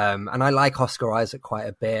 And I like Oscar Isaac quite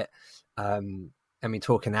a bit. I mean,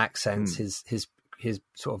 talking accents, his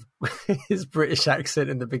sort of his British accent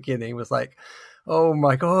in the beginning was like, oh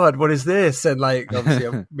my God, what is this? And like,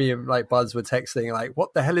 obviously me and like Buzz were texting like,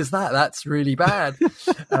 what the hell is that? That's really bad.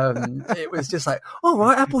 It was just like, oh,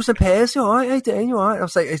 right, apples and pears. You all right? Hey, Dan, you all right? I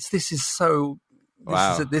was like, this is so...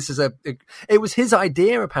 It was his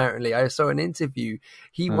idea, apparently. I saw an interview.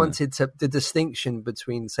 He wanted the distinction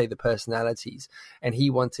between, say, the personalities, and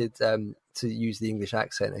he wanted to use the English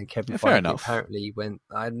accent, and Kevin Feige apparently went,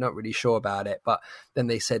 I'm not really sure about it, but then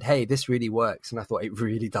they said, hey, this really works, and I thought, it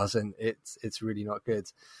really doesn't. It's really not good.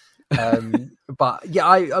 But yeah,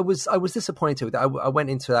 I was disappointed with it. I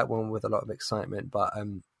went into that one with a lot of excitement, but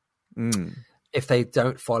if they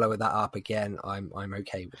don't follow that up again, I'm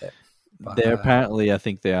okay with it. But, they're apparently, I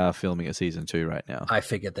think they are filming a season 2 right now. I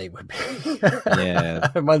figured they would be.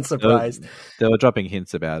 Yeah. I'm unsurprised. They were dropping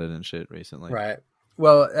hints about it and shit recently. Right.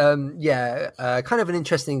 Well, kind of an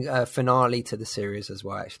interesting finale to the series as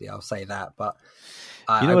well, actually. I'll say that. But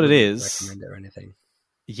you know what it is? Recommend it or anything.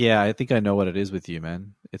 Yeah, I think I know what it is with you,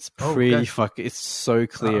 man. It's pretty it's so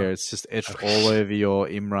clear. It's just etched all over your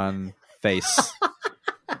Imran face.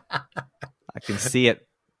 I can see it.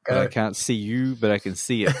 But I can't see you, but I can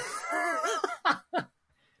see it.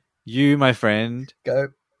 You, my friend,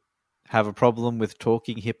 have a problem with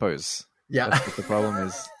talking hippos. Yeah. That's what the problem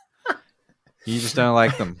is. You just don't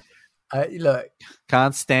like them. Look.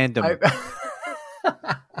 Can't stand them.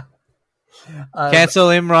 Cancel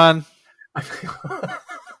Imran.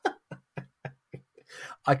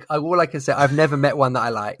 All I can say, I've never met one that I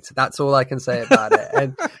liked. That's all I can say about it.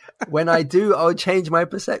 And when I do, I'll change my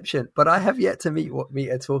perception. But I have yet to meet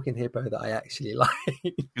a talking hippo that I actually like.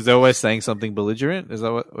 Is they always saying something belligerent? Is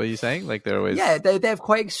that what you're saying? Like they're always... Yeah, they have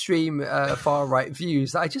quite extreme far-right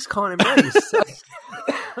views that I just can't embrace.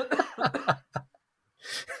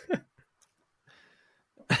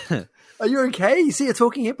 Are you okay? You see a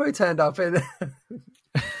talking hippo turned up and...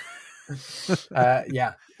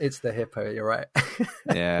 yeah, it's the hippo. You're right.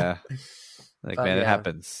 Yeah, like man, it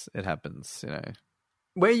happens. It happens. You know.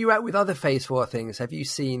 Where are you at with other Phase 4 things? Have you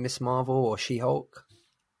seen Miss Marvel or She-Hulk?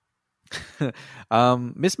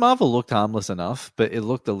 Miss Marvel looked harmless enough, but it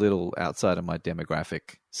looked a little outside of my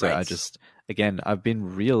demographic. So right. I've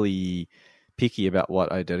been really picky about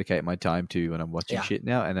what I dedicate my time to when I'm watching shit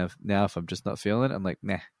now. And if I'm just not feeling it, I'm like,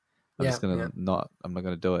 nah, I'm not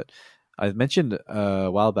gonna do it. I mentioned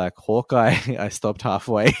a while back Hawkeye. I stopped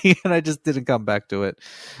halfway and I just didn't come back to it.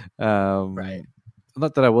 Right.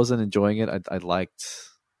 Not that I wasn't enjoying it. I liked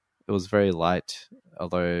it. Was very light.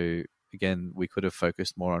 Although, again, we could have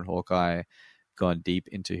focused more on Hawkeye, gone deep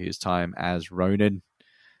into his time as Ronin,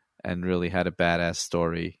 and really had a badass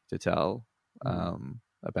story to tell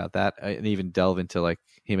about that. And even delve into like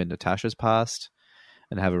him and Natasha's past.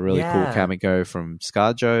 And have a really cool cameo from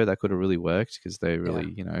ScarJo that could have really worked because they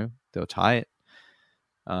really, they were tight.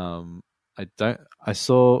 I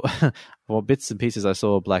saw bits and pieces. I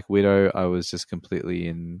saw Black Widow. I was just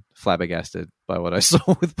completely flabbergasted by what I saw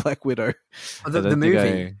with Black Widow. The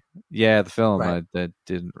movie? The film. Right. I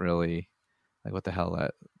didn't really like what the hell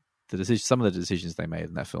some of the decisions they made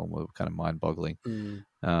in that film were kind of mind-boggling.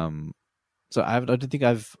 So I don't think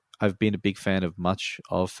I've been a big fan of much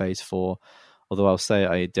of Phase 4. Although I'll say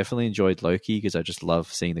I definitely enjoyed Loki because I just love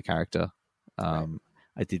seeing the character. I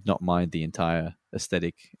did not mind the entire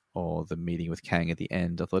aesthetic or the meeting with Kang at the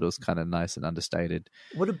end. I thought it was kind of nice and understated.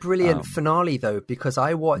 What a brilliant finale, though, because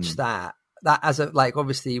I watched that as a, like,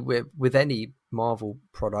 obviously with any Marvel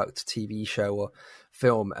product, TV show or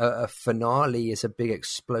film, a finale is a big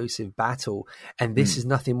explosive battle, and this is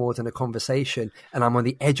nothing more than a conversation, and I'm on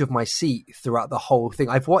the edge of my seat throughout the whole thing.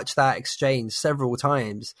 I've watched that exchange several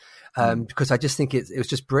times because I just think it was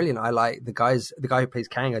just brilliant. I like the guy who plays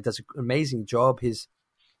Kang does an amazing job. His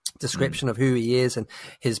description of who he is and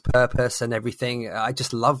his purpose and everything. I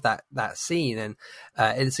just love that scene, and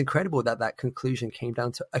it's incredible that conclusion came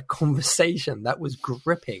down to a conversation that was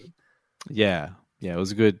gripping. Yeah, it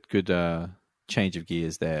was a good change of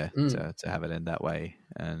gears there to have it end that way,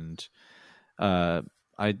 and I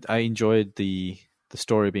enjoyed the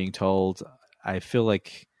story being told. I feel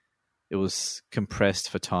like it was compressed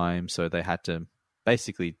for time, so they had to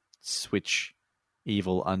basically switch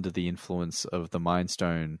evil under the influence of the Mind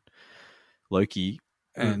Stone Loki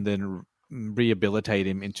and then rehabilitate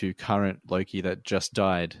him into current Loki that just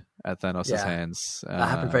died at Thanos' hands. That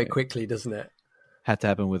happened very quickly, doesn't it? Had to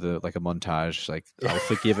happen with a montage. Like, I'll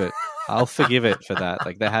forgive it. I'll forgive it for that.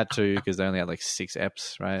 Like, they had to, because they only had like 6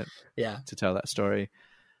 eps, right? Yeah. To tell that story.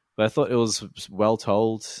 But I thought it was well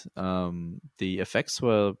told. The effects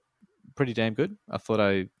were pretty damn good. I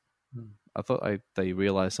thought they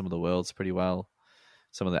realized some of the worlds pretty well.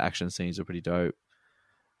 Some of the action scenes were pretty dope.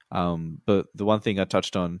 But the one thing I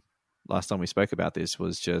touched on last time we spoke about this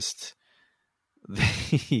was just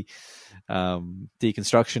the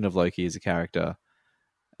deconstruction of Loki as a character.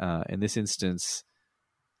 In this instance,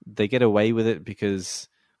 they get away with it because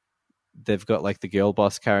they've got like the girl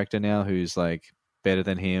boss character now who's like better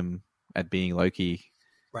than him at being Loki,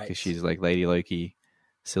 right? Because she's like Lady Loki,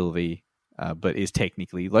 Sylvie, but is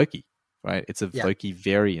technically Loki, right? It's a Loki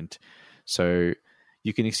variant, so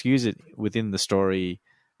you can excuse it within the story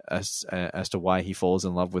as to why he falls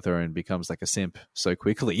in love with her and becomes like a simp so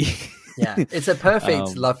quickly. Yeah, it's a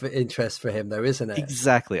perfect love interest for him, though, isn't it?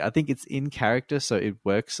 Exactly. I think it's in character, so it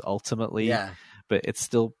works ultimately. Yeah, but it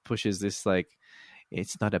still pushes this like,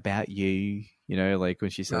 it's not about you, you know, like when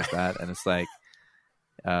she says that, and it's like,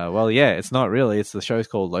 well, yeah, it's not really. It's the show's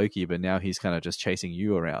called Loki, but now he's kind of just chasing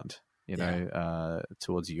you around, you know,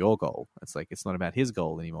 towards your goal. It's like, it's not about his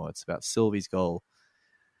goal anymore. It's about Sylvie's goal.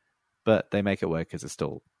 But they make it work because it's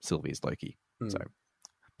still Sylvie's Loki. So,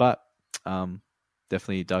 but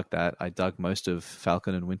definitely dug that. I dug most of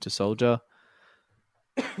Falcon and Winter Soldier.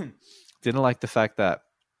 Didn't like the fact that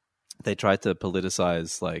they tried to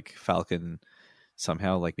politicize like Falcon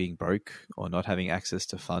somehow like being broke or not having access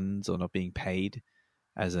to funds or not being paid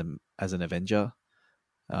as an Avenger.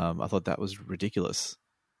 I thought that was ridiculous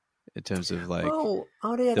in terms of like.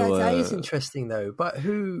 That is interesting though. But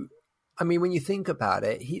who? I mean, when you think about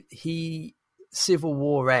it, he Civil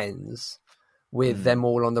War ends with them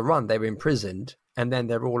all on the run. They were imprisoned, and then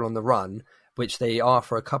they're all on the run, which they are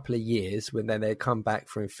for a couple of years. When then they come back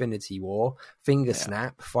for Infinity War,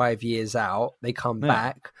 snap, 5 years out, they come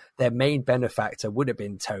back. Their main benefactor would have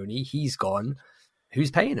been Tony. He's gone.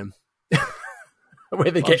 Who's paying him? Where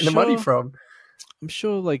are they getting the money from? I'm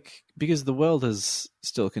sure, like, because the world has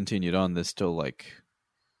still continued on. There's still like,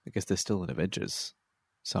 I guess there's still an Avengers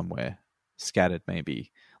somewhere scattered,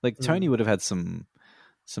 maybe. Like Tony would have had some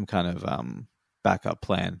kind of backup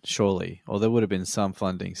plan, surely, or there would have been some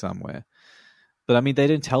funding somewhere. But I mean, they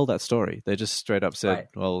didn't tell that story. They just straight up said,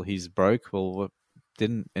 well, he's broke. Well,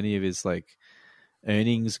 didn't any of his like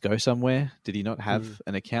earnings go somewhere? Did he not have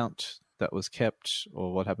an account that was kept,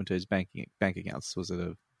 or what happened to his bank accounts? Was it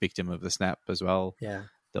a victim of the snap as well? Yeah,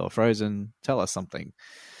 they were frozen. Tell us something.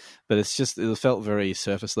 But it's just, it felt very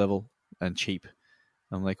surface level and cheap.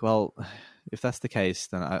 I'm like, well, if that's the case,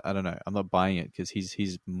 then I don't know. I'm not buying it because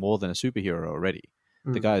he's more than a superhero already.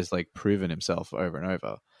 The guy's like proven himself over and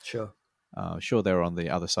over. Sure. Sure, they were on the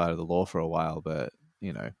other side of the law for a while, but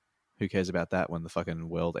you know, who cares about that when the fucking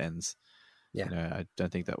world ends? Yeah. You know, I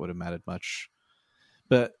don't think that would have mattered much.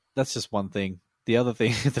 But that's just one thing. The other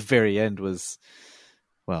thing at the very end was,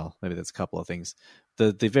 well, maybe that's a couple of things.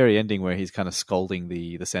 The very ending where he's kind of scolding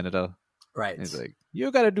the senator. Right. He's like, you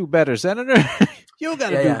got to do better, Senator. You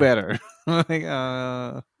got to do better.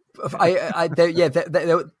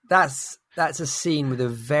 That's a scene with a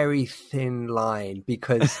very thin line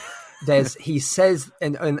because he says,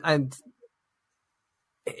 and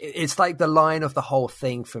it's like the line of the whole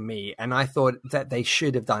thing for me. And I thought that they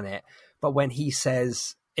should have done it. But when he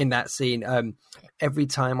says, in that scene. Every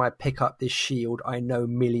time I pick up this shield, I know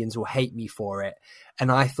millions will hate me for it.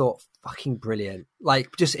 And I thought, fucking brilliant. Like,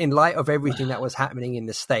 just in light of everything that was happening in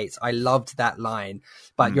the States, I loved that line.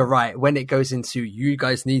 But you're right, when it goes into, you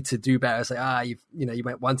guys need to do better, it's like, you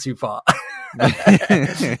went one too far.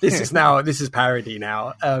 This is parody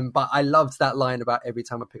now. But I loved that line about every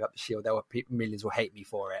time I pick up the shield, there were millions will hate me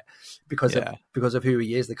for it because of who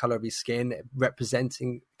he is, the color of his skin,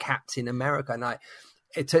 representing Captain America. And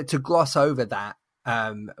to gloss over that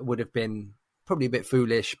would have been probably a bit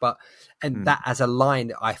foolish, but that as a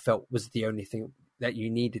line I felt was the only thing that you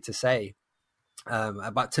needed to say.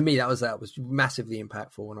 But to me, that was massively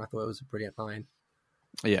impactful, and I thought it was a brilliant line.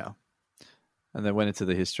 Yeah. And then went into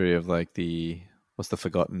the history of like what's the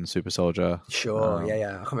forgotten super soldier? Sure, I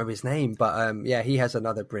can't remember his name, but he has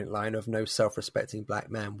another brilliant line of no self-respecting black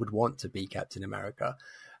man would want to be Captain America,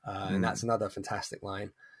 and that's another fantastic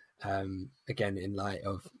line. Again, in light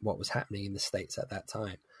of what was happening in the States at that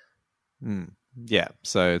time. Yeah,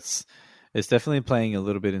 so it's definitely playing a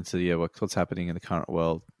little bit into what's happening in the current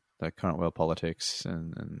world politics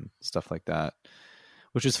and stuff like that,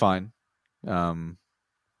 which is fine. I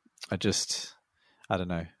don't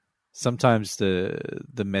know. Sometimes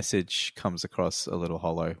the message comes across a little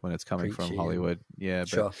hollow when it's coming from Hollywood. Yeah,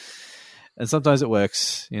 sure. And sometimes it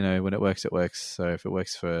works. When it works, it works. So if it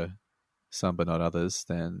works for some but not others,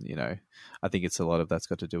 then I think it's a lot of that's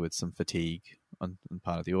got to do with some fatigue on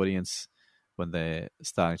part of the audience when they're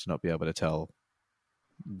starting to not be able to tell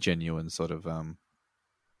genuine sort of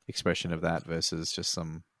expression of that versus just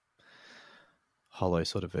some hollow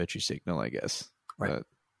sort of virtue signal, I guess. Right. But,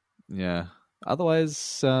 yeah.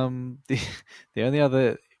 Otherwise, the only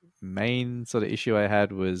other main sort of issue I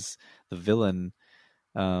had was the villain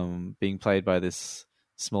being played by this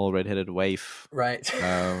small redheaded waif, right?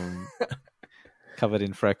 Covered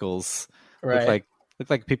in freckles, right?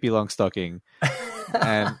 Looked like Pippi Longstocking,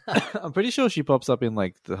 and I'm pretty sure she pops up in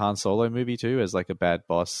like the Han Solo movie too as like a bad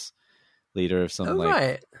boss leader of some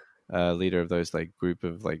leader of those like group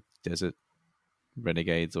of like desert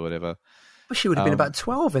renegades or whatever. Well, she would have been about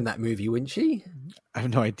 12 in that movie, wouldn't she? I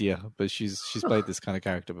have no idea, but she's played this kind of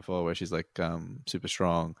character before where she's like super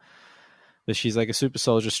strong. But she's like a super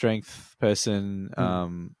soldier strength person.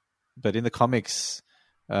 But in the comics,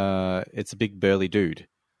 it's a big burly dude.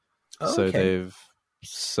 Oh, so okay. they've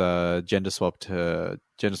gender swapped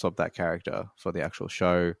that character for the actual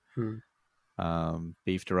show.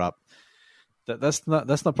 Beefed her up. That's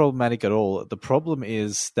not problematic at all. The problem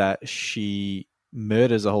is that she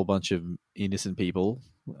murders a whole bunch of innocent people,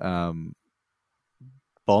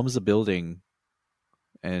 bombs a building,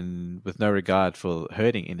 and with no regard for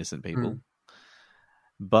hurting innocent people.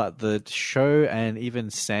 But the show and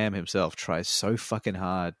even Sam himself tries so fucking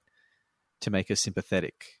hard to make her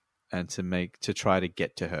sympathetic and to try to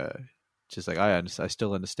get to her. Just like, I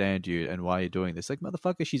still understand you, and why are you doing this? Like,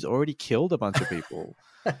 motherfucker, she's already killed a bunch of people.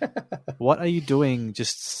 What are you doing?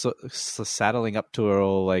 Just saddling up to her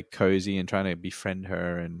all like cozy and trying to befriend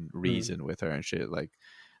her and reason with her and shit. Like,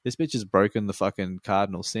 this bitch has broken the fucking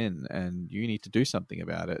cardinal sin, and you need to do something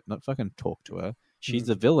about it. Not fucking talk to her. She's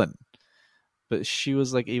the villain. But she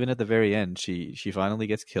was like, even at the very end, she finally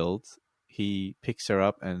gets killed. He picks her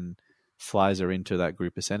up and flies her into that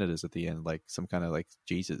group of senators at the end, like some kind of like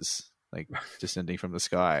Jesus, like descending from the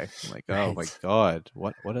sky. I'm like, oh my God,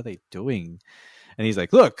 what are they doing? And he's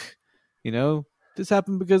like, look, this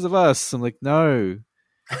happened because of us. I'm like, no,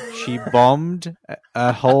 she bombed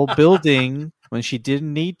a whole building when she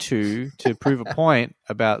didn't need to prove a point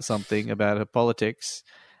about something, about her politics.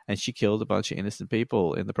 And she killed a bunch of innocent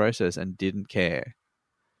people in the process and didn't care.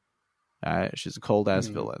 She's a cold-ass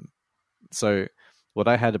villain. So what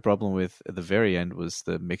I had a problem with at the very end was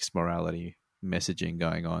the mixed morality messaging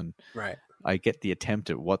going on. Right. I get the attempt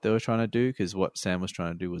at what they were trying to do, because what Sam was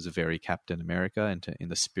trying to do was very Captain America and in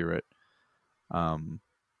the spirit of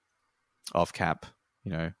Cap,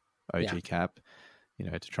 OG Cap,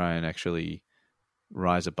 to try and actually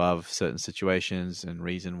rise above certain situations and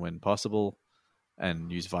reason when possible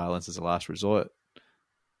and use violence as a last resort.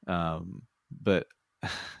 But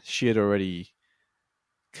she had already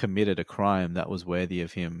committed a crime that was worthy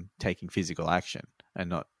of him taking physical action and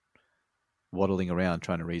not waddling around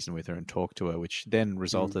trying to reason with her and talk to her, which then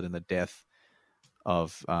resulted in the death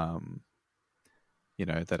of, that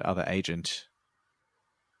other agent.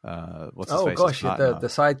 What's his face? Oh gosh, the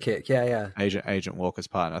sidekick. Yeah. Agent Walker's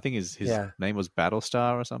partner. I think his name was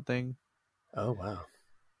Battlestar or something. Oh wow.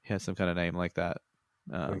 He had some kind of name like that.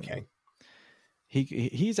 Okay.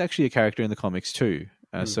 He's actually a character in the comics too.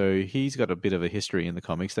 So he's got a bit of a history in the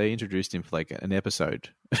comics. They introduced him for like an episode,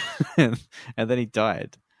 and then he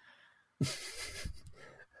died.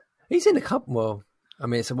 He's in a couple. Well, I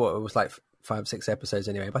mean, it was like 5-6 episodes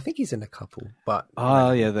anyway, but I think he's in a couple. But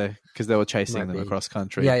because they were chasing them across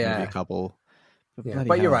country. Yeah, maybe a couple.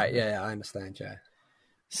 But you're right. Yeah, I understand. Yeah.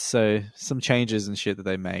 So some changes and shit that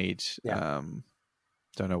they made. Yeah.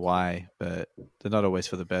 Don't know why, but they're not always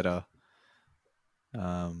for the better.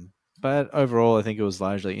 But overall, I think it was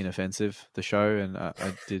largely inoffensive, the show, and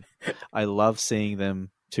I love seeing them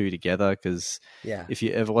two together because if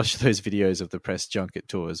you ever watch those videos of the press junket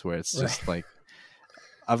tours where it's just like,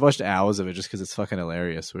 I've watched hours of it just because it's fucking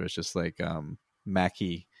hilarious, where it's just like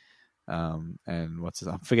Mackie and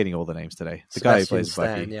I'm forgetting all the names today. The guy who plays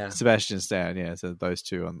Bucky, Sebastian Stan, so those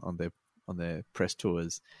two on their press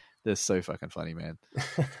tours. They're so fucking funny, man.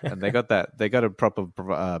 And they got a proper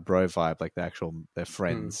bro vibe, like their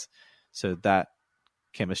friends. So that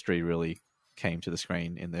chemistry really came to the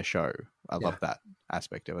screen in their show. I love that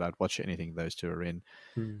aspect of it. I'd watch anything those two are in.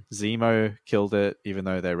 Zemo killed it, even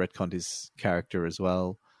though they retconned his character as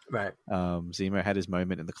well. Right. Zemo had his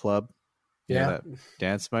moment in the club. That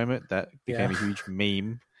dance moment that became a huge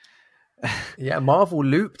meme. Yeah, Marvel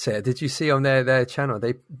looped it. Did you see on their channel?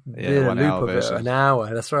 They did a loop of it, an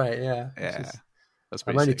hour. That's right. Yeah. Yeah. That's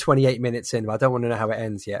I'm only 28 minutes in, but I don't want to know how it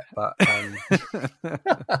ends yet. But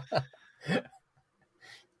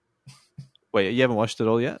wait, you haven't watched it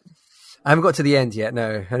all yet? I haven't got to the end yet.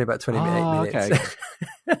 No, only about 28 minutes. Okay.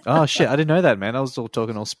 Oh shit! I didn't know that, man. I was all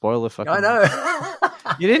talking all spoiler fucking. I know.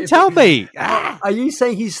 You didn't tell me. Are you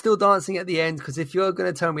saying he's still dancing at the end? Because if you're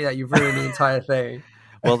going to tell me that, you've ruined the entire thing.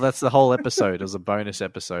 Well, that's the whole episode. It was a bonus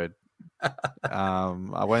episode.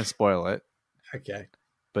 I won't spoil it. Okay.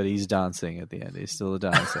 But he's dancing at the end. He's still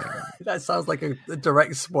dancing. That sounds like a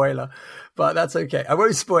direct spoiler, but that's okay. I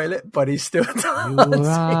won't spoil it, but he's still dancing. You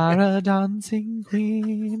are a dancing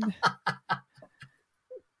queen.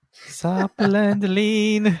 Supple and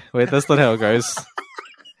lean. Wait, that's not how it goes.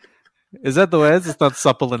 Is that the words? It's not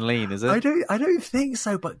supple and lean, is it? I don't think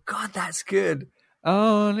so, but God, that's good.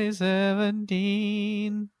 Only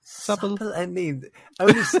 17. Supple and lean.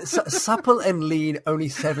 Only supple and lean. Only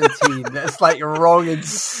 17. That's like wrong in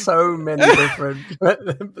so many different.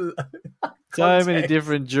 So many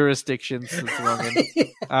different jurisdictions. It's wrong in.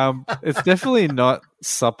 It's definitely not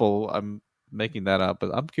supple. I'm making that up,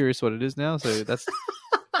 but I'm curious what it is now. So that's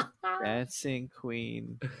Dancing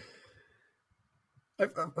Queen. How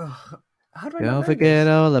do I Don't forget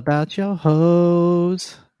all about your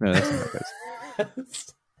hoes. No, that's not how it goes.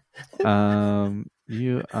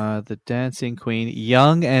 You are the dancing queen,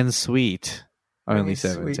 young and sweet. Only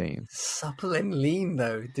 17. Sweet. Supple and lean,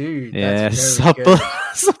 though, dude. Yeah, that's supple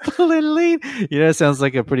and lean. You know, it sounds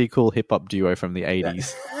like a pretty cool hip hop duo from the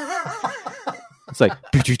 80s. It's like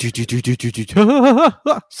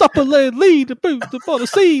supple and lean, upon the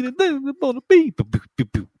scene, and then upon the beat.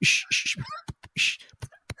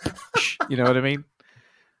 You know what I mean?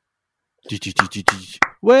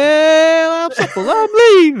 Well, I'm supple, I'm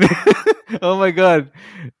lean. Oh my god,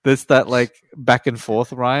 there's that like back and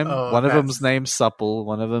forth rhyme. One of them's named Supple,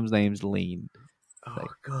 one of them's named Lean. Oh like,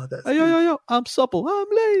 god, that's yo, I'm supple, I'm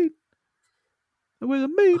lean. And with a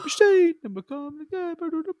meat machine, and become the guy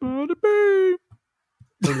the beam.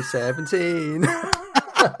 Only 17.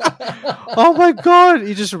 Oh my god,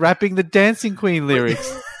 you're just rapping the Dancing Queen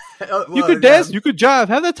lyrics. You could dance, you could jive,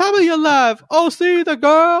 have the time of your life. Oh, see the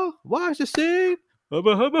girl, watch the scene. Take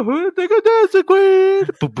a dancing queen.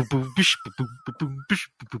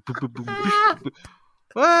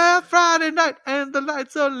 Well, Friday night and the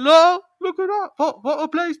lights are low. Look it up. What a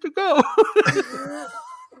place to go.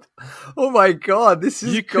 Oh my god, this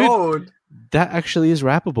is gold. That actually is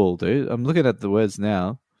rappable, dude. I'm looking at the words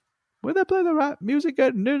now. When they play the rap music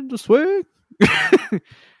getting in the swing, you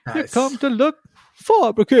come to look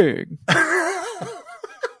for the king.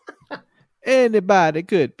 Anybody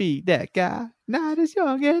could be that guy. Not as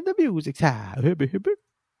young and the music's high.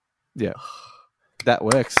 Yeah, that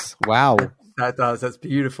works. Wow, that does. That's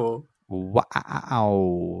beautiful.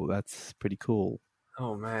 Wow, that's pretty cool.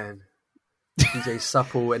 Oh man, DJ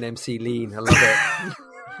Supple and MC Lean. I love it.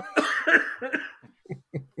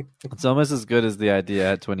 It's almost as good as the idea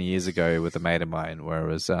I had 20 years ago with a mate of mine, where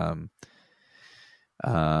it was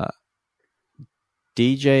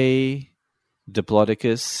DJ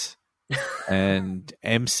Diplodocus and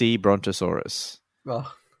MC Brontosaurus.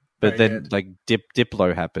 Oh, but then good. like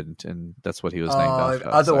Diplo happened, and that's what he was named after.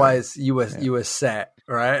 Otherwise, so, you were set,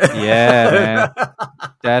 right? Yeah, man.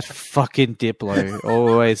 That fucking Diplo,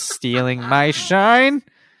 always stealing my shine.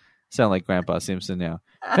 Sound like Grandpa Simpson now.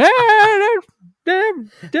 Hey,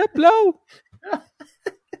 damn Diplo.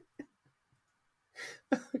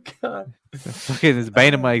 Oh, God. Fucking it's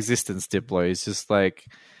bane of my existence, Diplo. He's just like,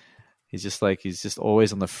 He's just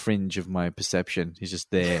always on the fringe of my perception. He's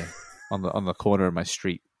just there on the corner of my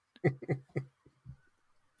street.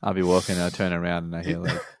 I'll be walking and I turn around and I hear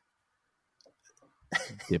like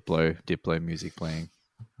Diplo music playing.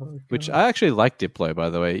 Which I actually like Diplo, by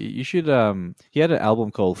the way. You should he had an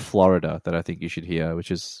album called Florida that I think you should hear,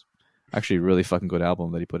 which is actually a really fucking good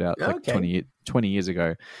album that he put out like 20 years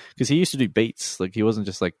ago. Because he used to do beats. Like he wasn't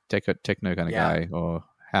just like techno kind of guy or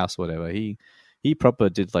house or whatever. He proper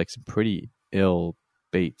did like some pretty ill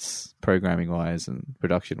beats, programming wise and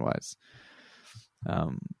production wise.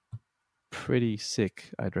 Pretty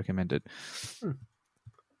sick. I'd recommend it.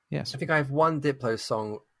 Yes. I think I have one Diplo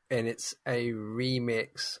song, and it's a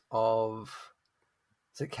remix of,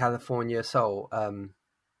 is it California Soul? The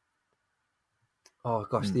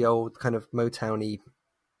old kind of Motown-y.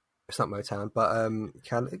 It's not Motown, but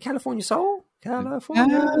California Soul?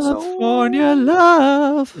 California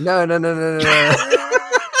Love. No. No,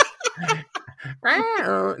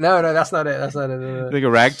 that's not it. That's not it. Like a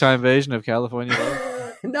ragtime version of California Love.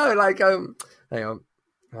 No, like hang on.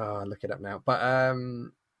 Oh, I'll look it up now. But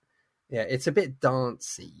yeah, it's a bit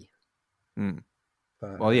dancey.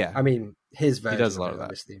 But, well, yeah. I mean, his version. He does a lot of that.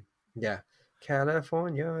 Obviously. Yeah.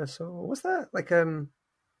 California Soul. What's that? Like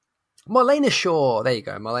Marlena Shaw. There you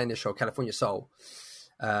go. Marlena Shaw, California Soul.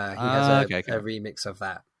 He has a remix of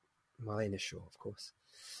that. Marlena Shaw, of course.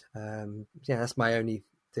 Yeah, that's my only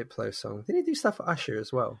Diplo song. Did he do stuff for Usher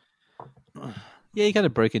as well? Yeah, he kind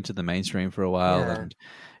of broke into the mainstream for a while, and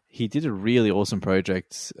he did a really awesome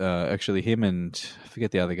project. Actually, him and I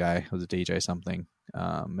forget the other guy was a DJ something.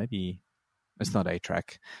 Maybe it's not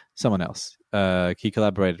A-Track, someone else. He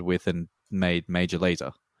collaborated with and made Major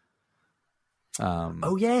Lazer.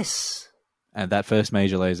 Oh yes, and that first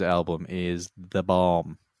Major Lazer album is the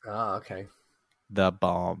bomb. Ah, okay. The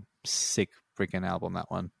bomb, sick freaking album.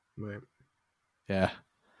 That one, right? Yeah,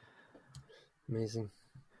 amazing.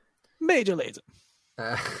 Major Lazer.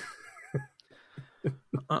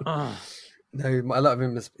 No, a lot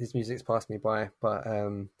of his music's passed me by, but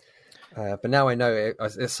now I know it. I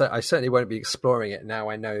certainly won't be exploring it. Now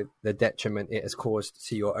I know the detriment it has caused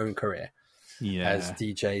to your own career as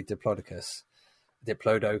DJ Diplodocus.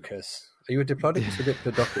 Diplodocus. Are you a Diplodocus or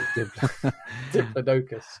Diplodocus?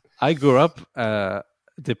 Diplodocus. I grew up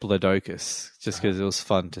Diplodocus just because it was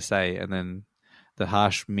fun to say, and then the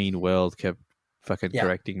harsh, mean world kept fucking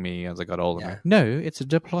correcting me as I got older. Like, no, it's a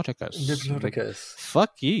Diplodocus. Diplodocus. Like,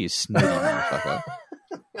 fuck you, snooty motherfucker.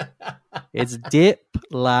 It's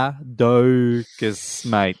Diplodocus,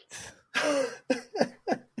 mate.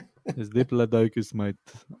 It's Diplodocus, mate.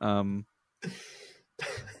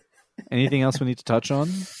 Anything else we need to touch on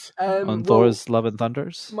Thor's Love and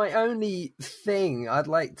Thunders? My only thing I'd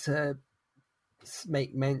like to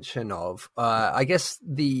make mention of, I guess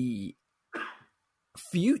the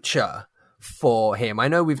future for him. I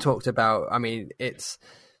know we've talked about, I mean, it's,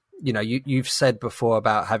 you know, you've said before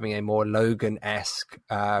about having a more Logan-esque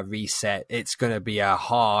reset. It's going to be a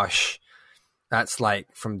harsh, that's like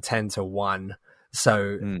from 10 to 1.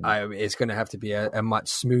 So it's going to have to be a much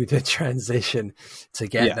smoother transition to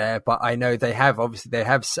get there. But I know they have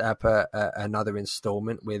set up another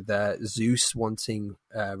installment with Zeus wanting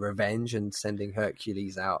revenge and sending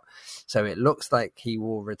Hercules out. So it looks like he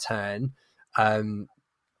will return. I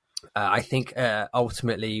think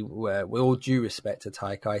ultimately, with all due respect to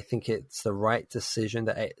Taika, I think it's the right decision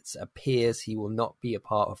that it appears he will not be a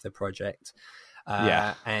part of the project.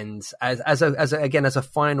 And as a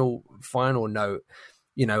final note,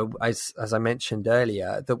 you know, as I mentioned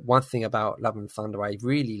earlier, the one thing about Love and Thunder I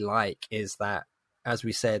really like is that, as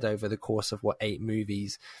we said, over the course of 8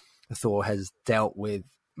 movies, Thor has dealt with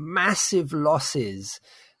massive losses.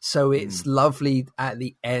 So it's lovely at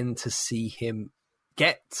the end to see him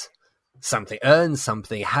get something, earn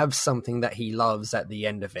something, have something that he loves at the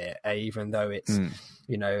end of it, even though it's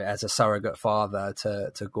you know, as a surrogate father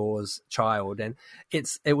to Gore's child. And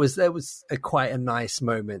there was quite a nice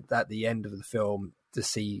moment at the end of the film to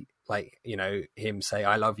see, like, you know, him say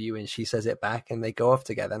I love you and she says it back and they go off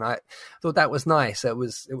together, and I thought that was nice. It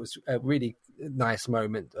was a really nice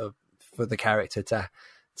moment for the character to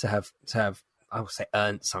have I would say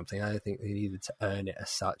earned something. I don't think he needed to earn it as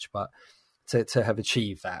such, but to have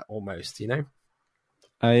achieved that almost, you know.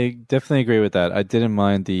 I definitely agree with that. I didn't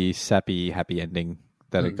mind the sappy happy ending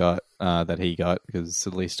that it got, that he got, because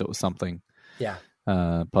at least it was something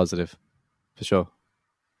positive for sure.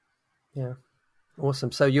 Yeah,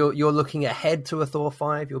 awesome. So you're looking ahead to a Thor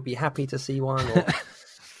 5. You'll be happy to see one, or...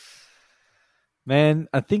 Man,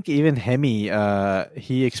 I think even Hemi,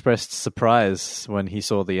 he expressed surprise when he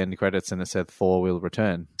saw the end credits and it said Thor will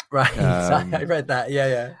return. Right. I read that.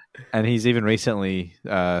 Yeah. And he's even recently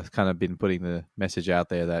kind of been putting the message out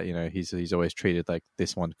there that, you know, he's always treated like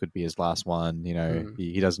this one could be his last one. You know,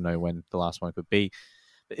 he doesn't know when the last one could be.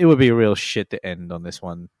 It would be a real shit to end on this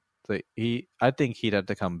one. So I think he'd have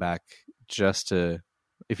to come back just to,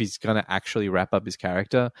 if he's going to actually wrap up his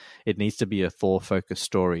character, it needs to be a Thor-focused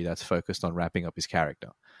story that's focused on wrapping up his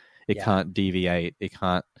character. It can't deviate. It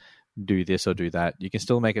can't do this or do that. You can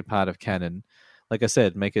still make it part of canon. Like I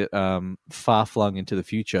said, make it far-flung into the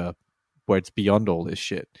future where it's beyond all this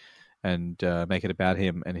shit, and make it about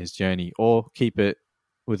him and his journey, or keep it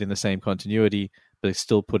within the same continuity, but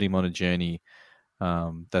still put him on a journey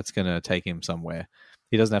that's going to take him somewhere.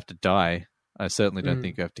 He doesn't have to die. I certainly don't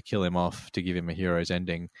think you have to kill him off to give him a hero's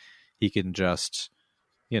ending. He can just,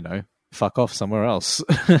 you know, fuck off somewhere else.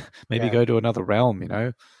 Maybe go to another realm, you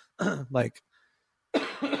know? Like,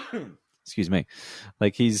 excuse me.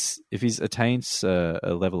 Like, if he's attains a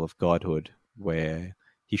level of godhood where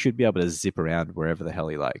he should be able to zip around wherever the hell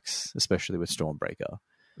he likes, especially with Stormbreaker.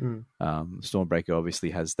 Stormbreaker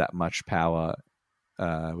obviously has that much power,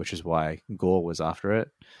 which is why Gorr was after it,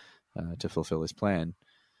 to fulfill his plan.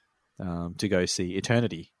 To go see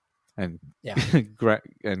Eternity and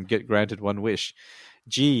and get granted one wish.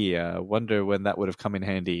 Gee, wonder when that would have come in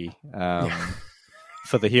handy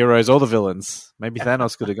for the heroes or the villains. Maybe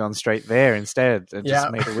Thanos could have gone straight there instead and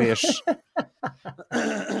just made a wish.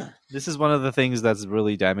 This is one of the things that's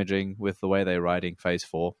really damaging with the way they're writing Phase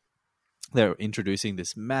 4. They're introducing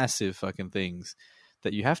this massive fucking things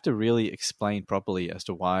that you have to really explain properly as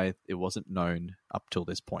to why it wasn't known up till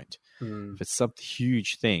this point. If it's some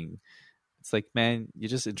huge thing, it's like, man, you're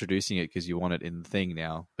just introducing it because you want it in the thing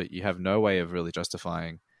now, but you have no way of really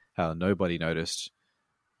justifying how nobody noticed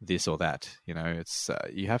this or that. You know, it's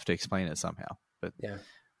you have to explain it somehow. But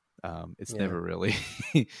it's never really,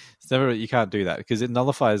 you can't do that because it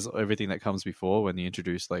nullifies everything that comes before when you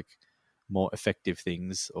introduce like more effective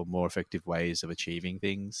things or more effective ways of achieving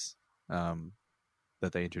things.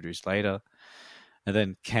 That they introduced later. And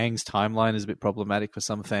then Kang's timeline is a bit problematic for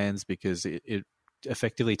some fans because it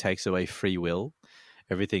effectively takes away free will.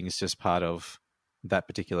 Everything is just part of that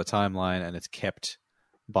particular timeline and it's kept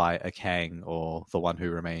by a Kang or the One Who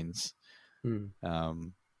Remains.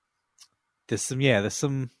 There's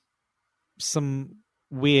some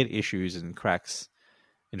weird issues and cracks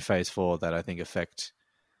in Phase 4 that I think affect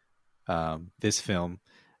this film,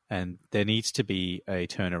 and there needs to be a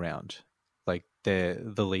turnaround. Like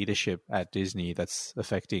the leadership at Disney that's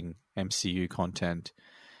affecting MCU content,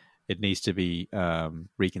 it needs to be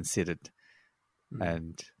reconsidered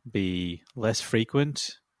and be less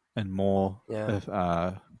frequent and more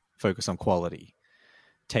focus on quality.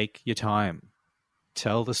 Take your time,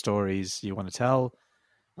 tell the stories you want to tell,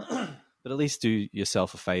 but at least do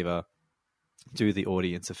yourself a favor, do the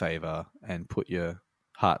audience a favor, and put your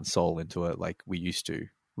heart and soul into it like we used to.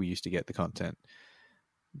 We used to get the content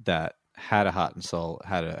that had a heart and soul,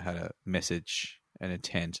 had a message, an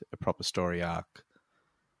intent, a proper story arc.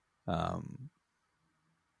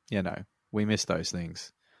 You know, we miss those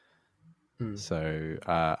things. So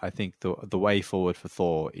I think the way forward for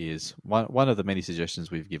Thor is one of the many suggestions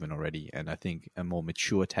we've given already, and I think a more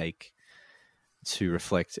mature take to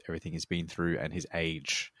reflect everything he's been through and his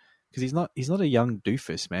age. Because he's not a young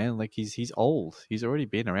doofus, man. Like he's old. He's already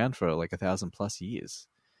been around for like 1,000+ years.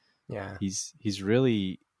 Yeah, he's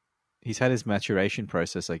had his maturation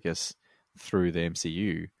process, I guess, through the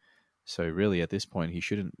MCU. So really, at this point, he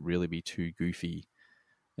shouldn't really be too goofy.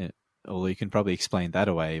 Although you can probably explain that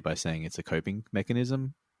away by saying it's a coping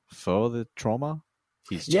mechanism for the trauma.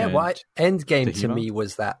 Endgame to me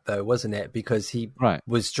was that, though, wasn't it? Because he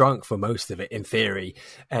was drunk for most of it, in theory.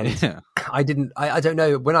 And I don't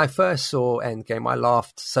know. When I first saw Endgame, I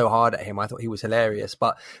laughed so hard at him. I thought he was hilarious.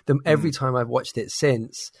 But every time I've watched it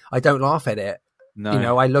since, I don't laugh at it. No. You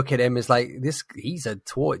know, I look at him as like, he's a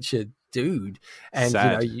tortured dude. And,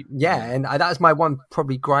 sad. And that's my one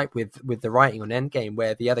probably gripe with the writing on Endgame,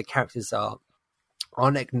 where the other characters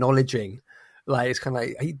aren't acknowledging. Like, it's kind of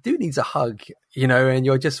like, he dude needs a hug, and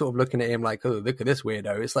you're just sort of looking at him like, oh, look at this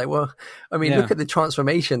weirdo. It's like, well, I mean, look at the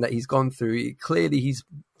transformation that he's gone through. Clearly, he's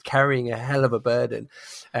carrying a hell of a burden.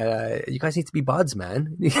 You guys need to be buds,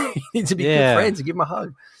 man. You need to be good friends and give him a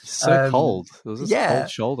hug. So cold. It was this cold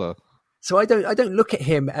shoulder. So I don't look at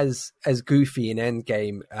him as goofy in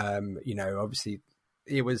Endgame. Obviously,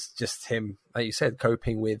 it was just him, like you said,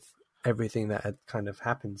 coping with everything that had kind of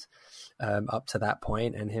happened up to that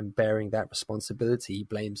point, and him bearing that responsibility. He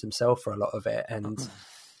blames himself for a lot of it, and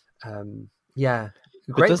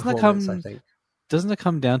great performance, I think. doesn't it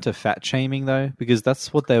come down to fat shaming though? Because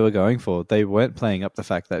that's what they were going for. They weren't playing up the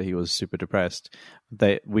fact that he was super depressed.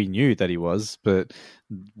 We knew that he was, but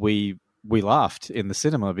we laughed in the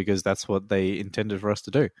cinema because that's what they intended for us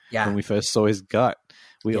to do. Yeah. When we first saw his gut,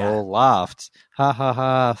 we all laughed. Ha ha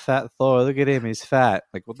ha! Fat Thor! Look at him, he's fat.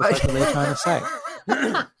 Like, what the fuck are they trying to say?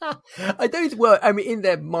 I don't. Well, I mean, in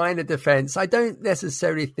their minor defense, I don't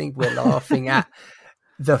necessarily think we're laughing at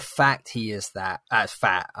the fact he is that as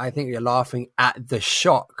fat. I think we're laughing at the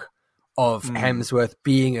shock of Hemsworth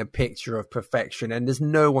being a picture of perfection, and there's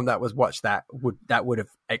no one that was watched that would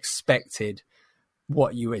have expected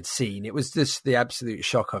what you had seen. It was just the absolute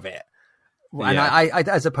shock of it, and I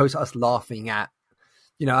as opposed to us laughing at.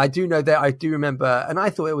 I do know that I do remember, and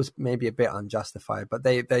I thought it was maybe a bit unjustified, but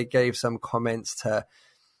they gave some comments to,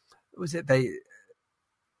 there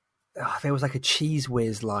was like a Cheese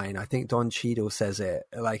Whiz line. I think Don Cheadle says it,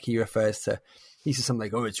 like he says something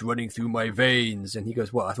like, "Oh, it's running through my veins," and he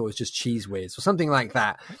goes, "Well, I thought it was just Cheese Whiz," or something like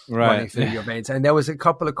that, running through your veins. And there was a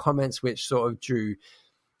couple of comments which sort of drew,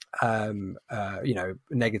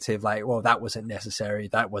 negative, like, "Well, that wasn't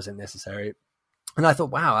necessary. And I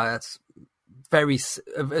thought, wow, it's a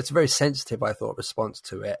very sensitive, I thought, response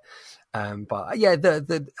to it. But yeah,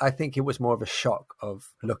 I think it was more of a shock of,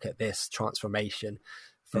 look at this transformation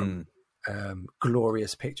from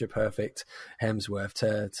glorious, picture perfect Hemsworth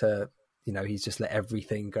to he's just let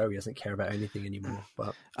everything go. He doesn't care about anything anymore.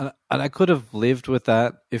 But and I could have lived with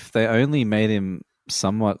that if they only made him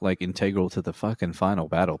somewhat like integral to the fucking final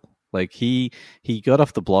battle. Like he got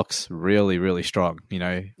off the blocks really, really strong,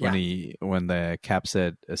 when the Cap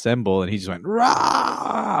said assemble and he just went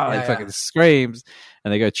rah, fucking screams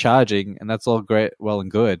and they go charging, and that's all great, well and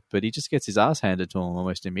good, but he just gets his ass handed to him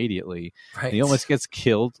almost immediately. Right. And he almost gets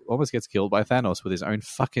killed by Thanos with his own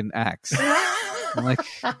fucking axe. I'm like,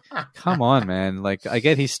 come on, man. Like, I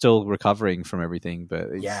get he's still recovering from everything, but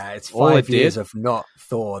it's 5 years of not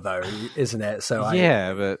Thor though, isn't it? So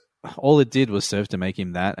but all it did was serve to make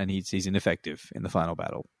him that, and he's ineffective in the final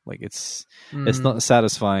battle. Like, it's not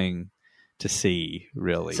satisfying to see,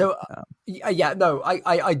 really. So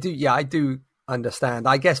I do understand.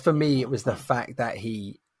 I guess for me it was the fact that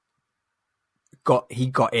he got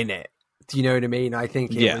in it. Do you know what I mean? I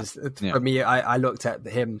think it was for me. I looked at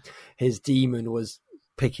him. His demon was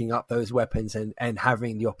picking up those weapons and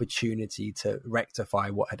having the opportunity to rectify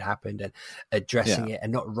what had happened and addressing it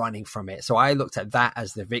and not running from it. So I looked at that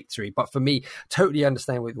as the victory. But for me, totally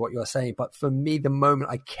understand with what you're saying. But for me, the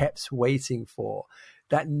moment I kept waiting for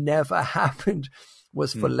that never happened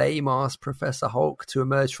was for lame-ass Professor Hulk to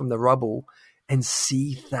emerge from the rubble and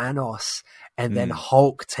see Thanos, and then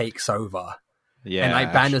Hulk takes over. Yeah, and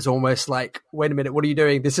like Banner's almost like, wait a minute, what are you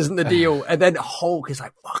doing? This isn't the deal. And then Hulk is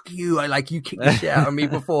like, fuck you. You kicked the shit out of me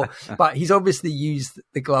before. But he's obviously used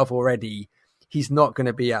the glove already. He's not going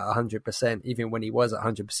to be at 100%. Even when he was at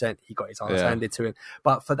 100%, he got his arms handed to him.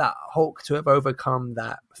 But for that Hulk to have overcome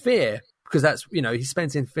that fear, because that's, he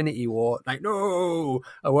spends Infinity War like, no,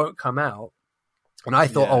 I won't come out. And I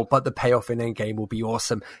thought, but the payoff in Endgame will be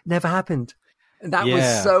awesome. Never happened. And that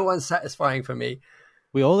was so unsatisfying for me.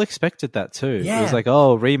 We all expected that too. Yeah. It was like,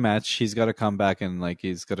 rematch. He's got to come back and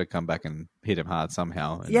hit him hard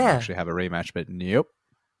somehow and actually have a rematch. But nope.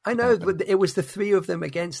 I know, but it was the three of them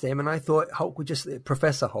against him, and I thought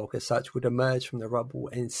Professor Hulk as such would emerge from the rubble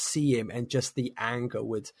and see him, and just the anger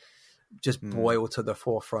would just boil to the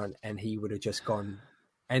forefront, and he would have just gone.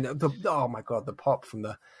 And oh my god, the pop from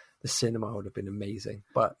the cinema would have been amazing.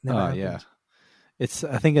 But never happened. It's,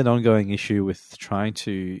 I think, an ongoing issue with trying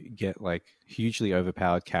to get like hugely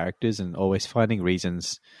overpowered characters and always finding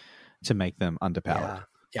reasons to make them underpowered.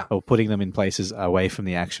 Yeah. Or putting them in places away from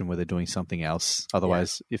the action where they're doing something else.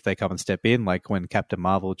 Otherwise, if they come and step in, like when Captain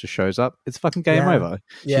Marvel just shows up, it's fucking game over.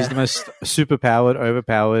 She's the most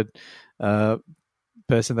overpowered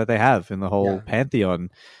person that they have in the whole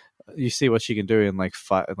pantheon. You see what she can do in like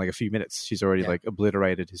a few minutes. She's already like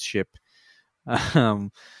obliterated his ship.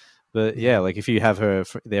 But like if you have her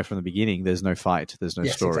there from the beginning, there's no fight, there's no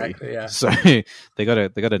story. Exactly, so they got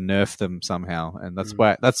to nerf them somehow, and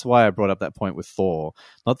that's why I brought up that point with Thor.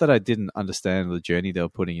 Not that I didn't understand the journey they were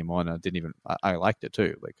putting him on. I liked it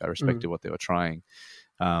too. Like I respected what they were trying,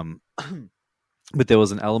 but there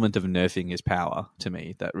was an element of nerfing his power to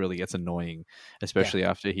me that really gets annoying, especially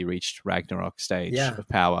after he reached Ragnarok stage of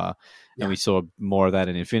power, and we saw more of that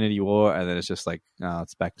in Infinity War, and then it's just like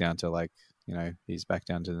it's back down to like. He's back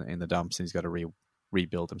down to in the dumps and he's got to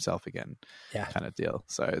rebuild himself again, kind of deal.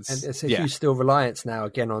 So it's a huge still reliance now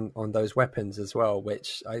again on those weapons as well,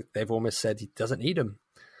 which they've almost said he doesn't need them.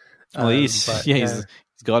 Well, he's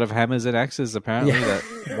god of hammers and axes apparently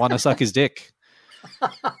that want to suck his dick.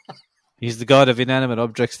 He's the god of inanimate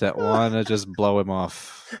objects that want to just blow him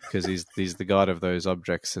off because he's the god of those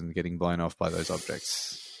objects and getting blown off by those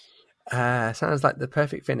objects. Sounds like the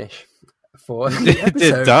perfect finish for the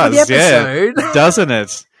episode. It does, yeah. Doesn't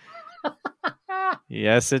it?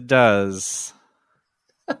 Yes, it does.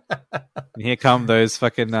 And here come those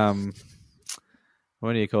fucking,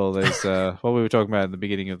 what do you call those? What we were talking about in the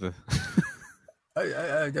beginning of the...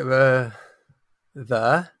 I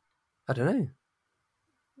don't know.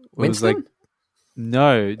 It was like,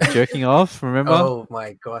 no, jerking off, remember? Oh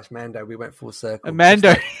my gosh, Mando, we went full circle.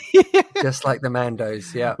 Mando. Just like the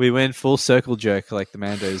Mandos, yeah. We went full circle jerk like the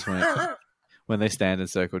Mandos went when they stand in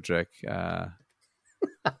circle jerk.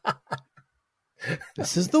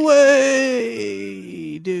 This is the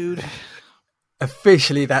way, dude.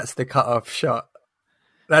 Officially, that's the cut-off shot.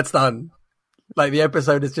 That's done. Like the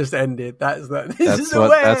episode has just ended. That's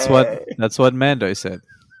what Mando said.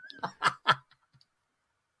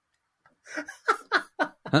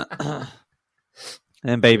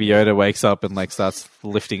 And Baby Yoda wakes up and like starts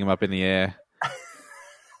lifting him up in the air.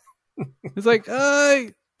 He's like,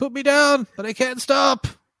 "Hey, put me down, but I can't stop."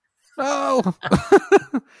 No.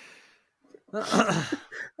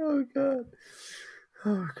 Oh god.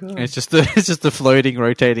 It's just a floating,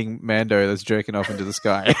 rotating Mando that's jerking off into the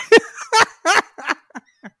sky.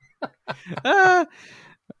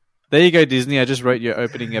 There you go, Disney. I just wrote your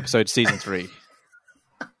opening episode, season 3.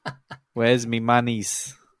 Where's me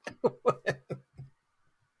monies?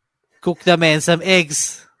 Cook the man some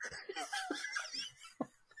eggs.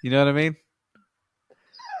 You know what I mean?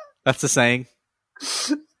 That's the saying.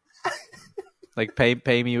 Like pay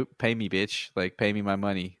me, bitch. Like pay me my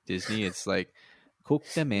money, Disney. It's like cook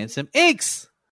the man some eggs.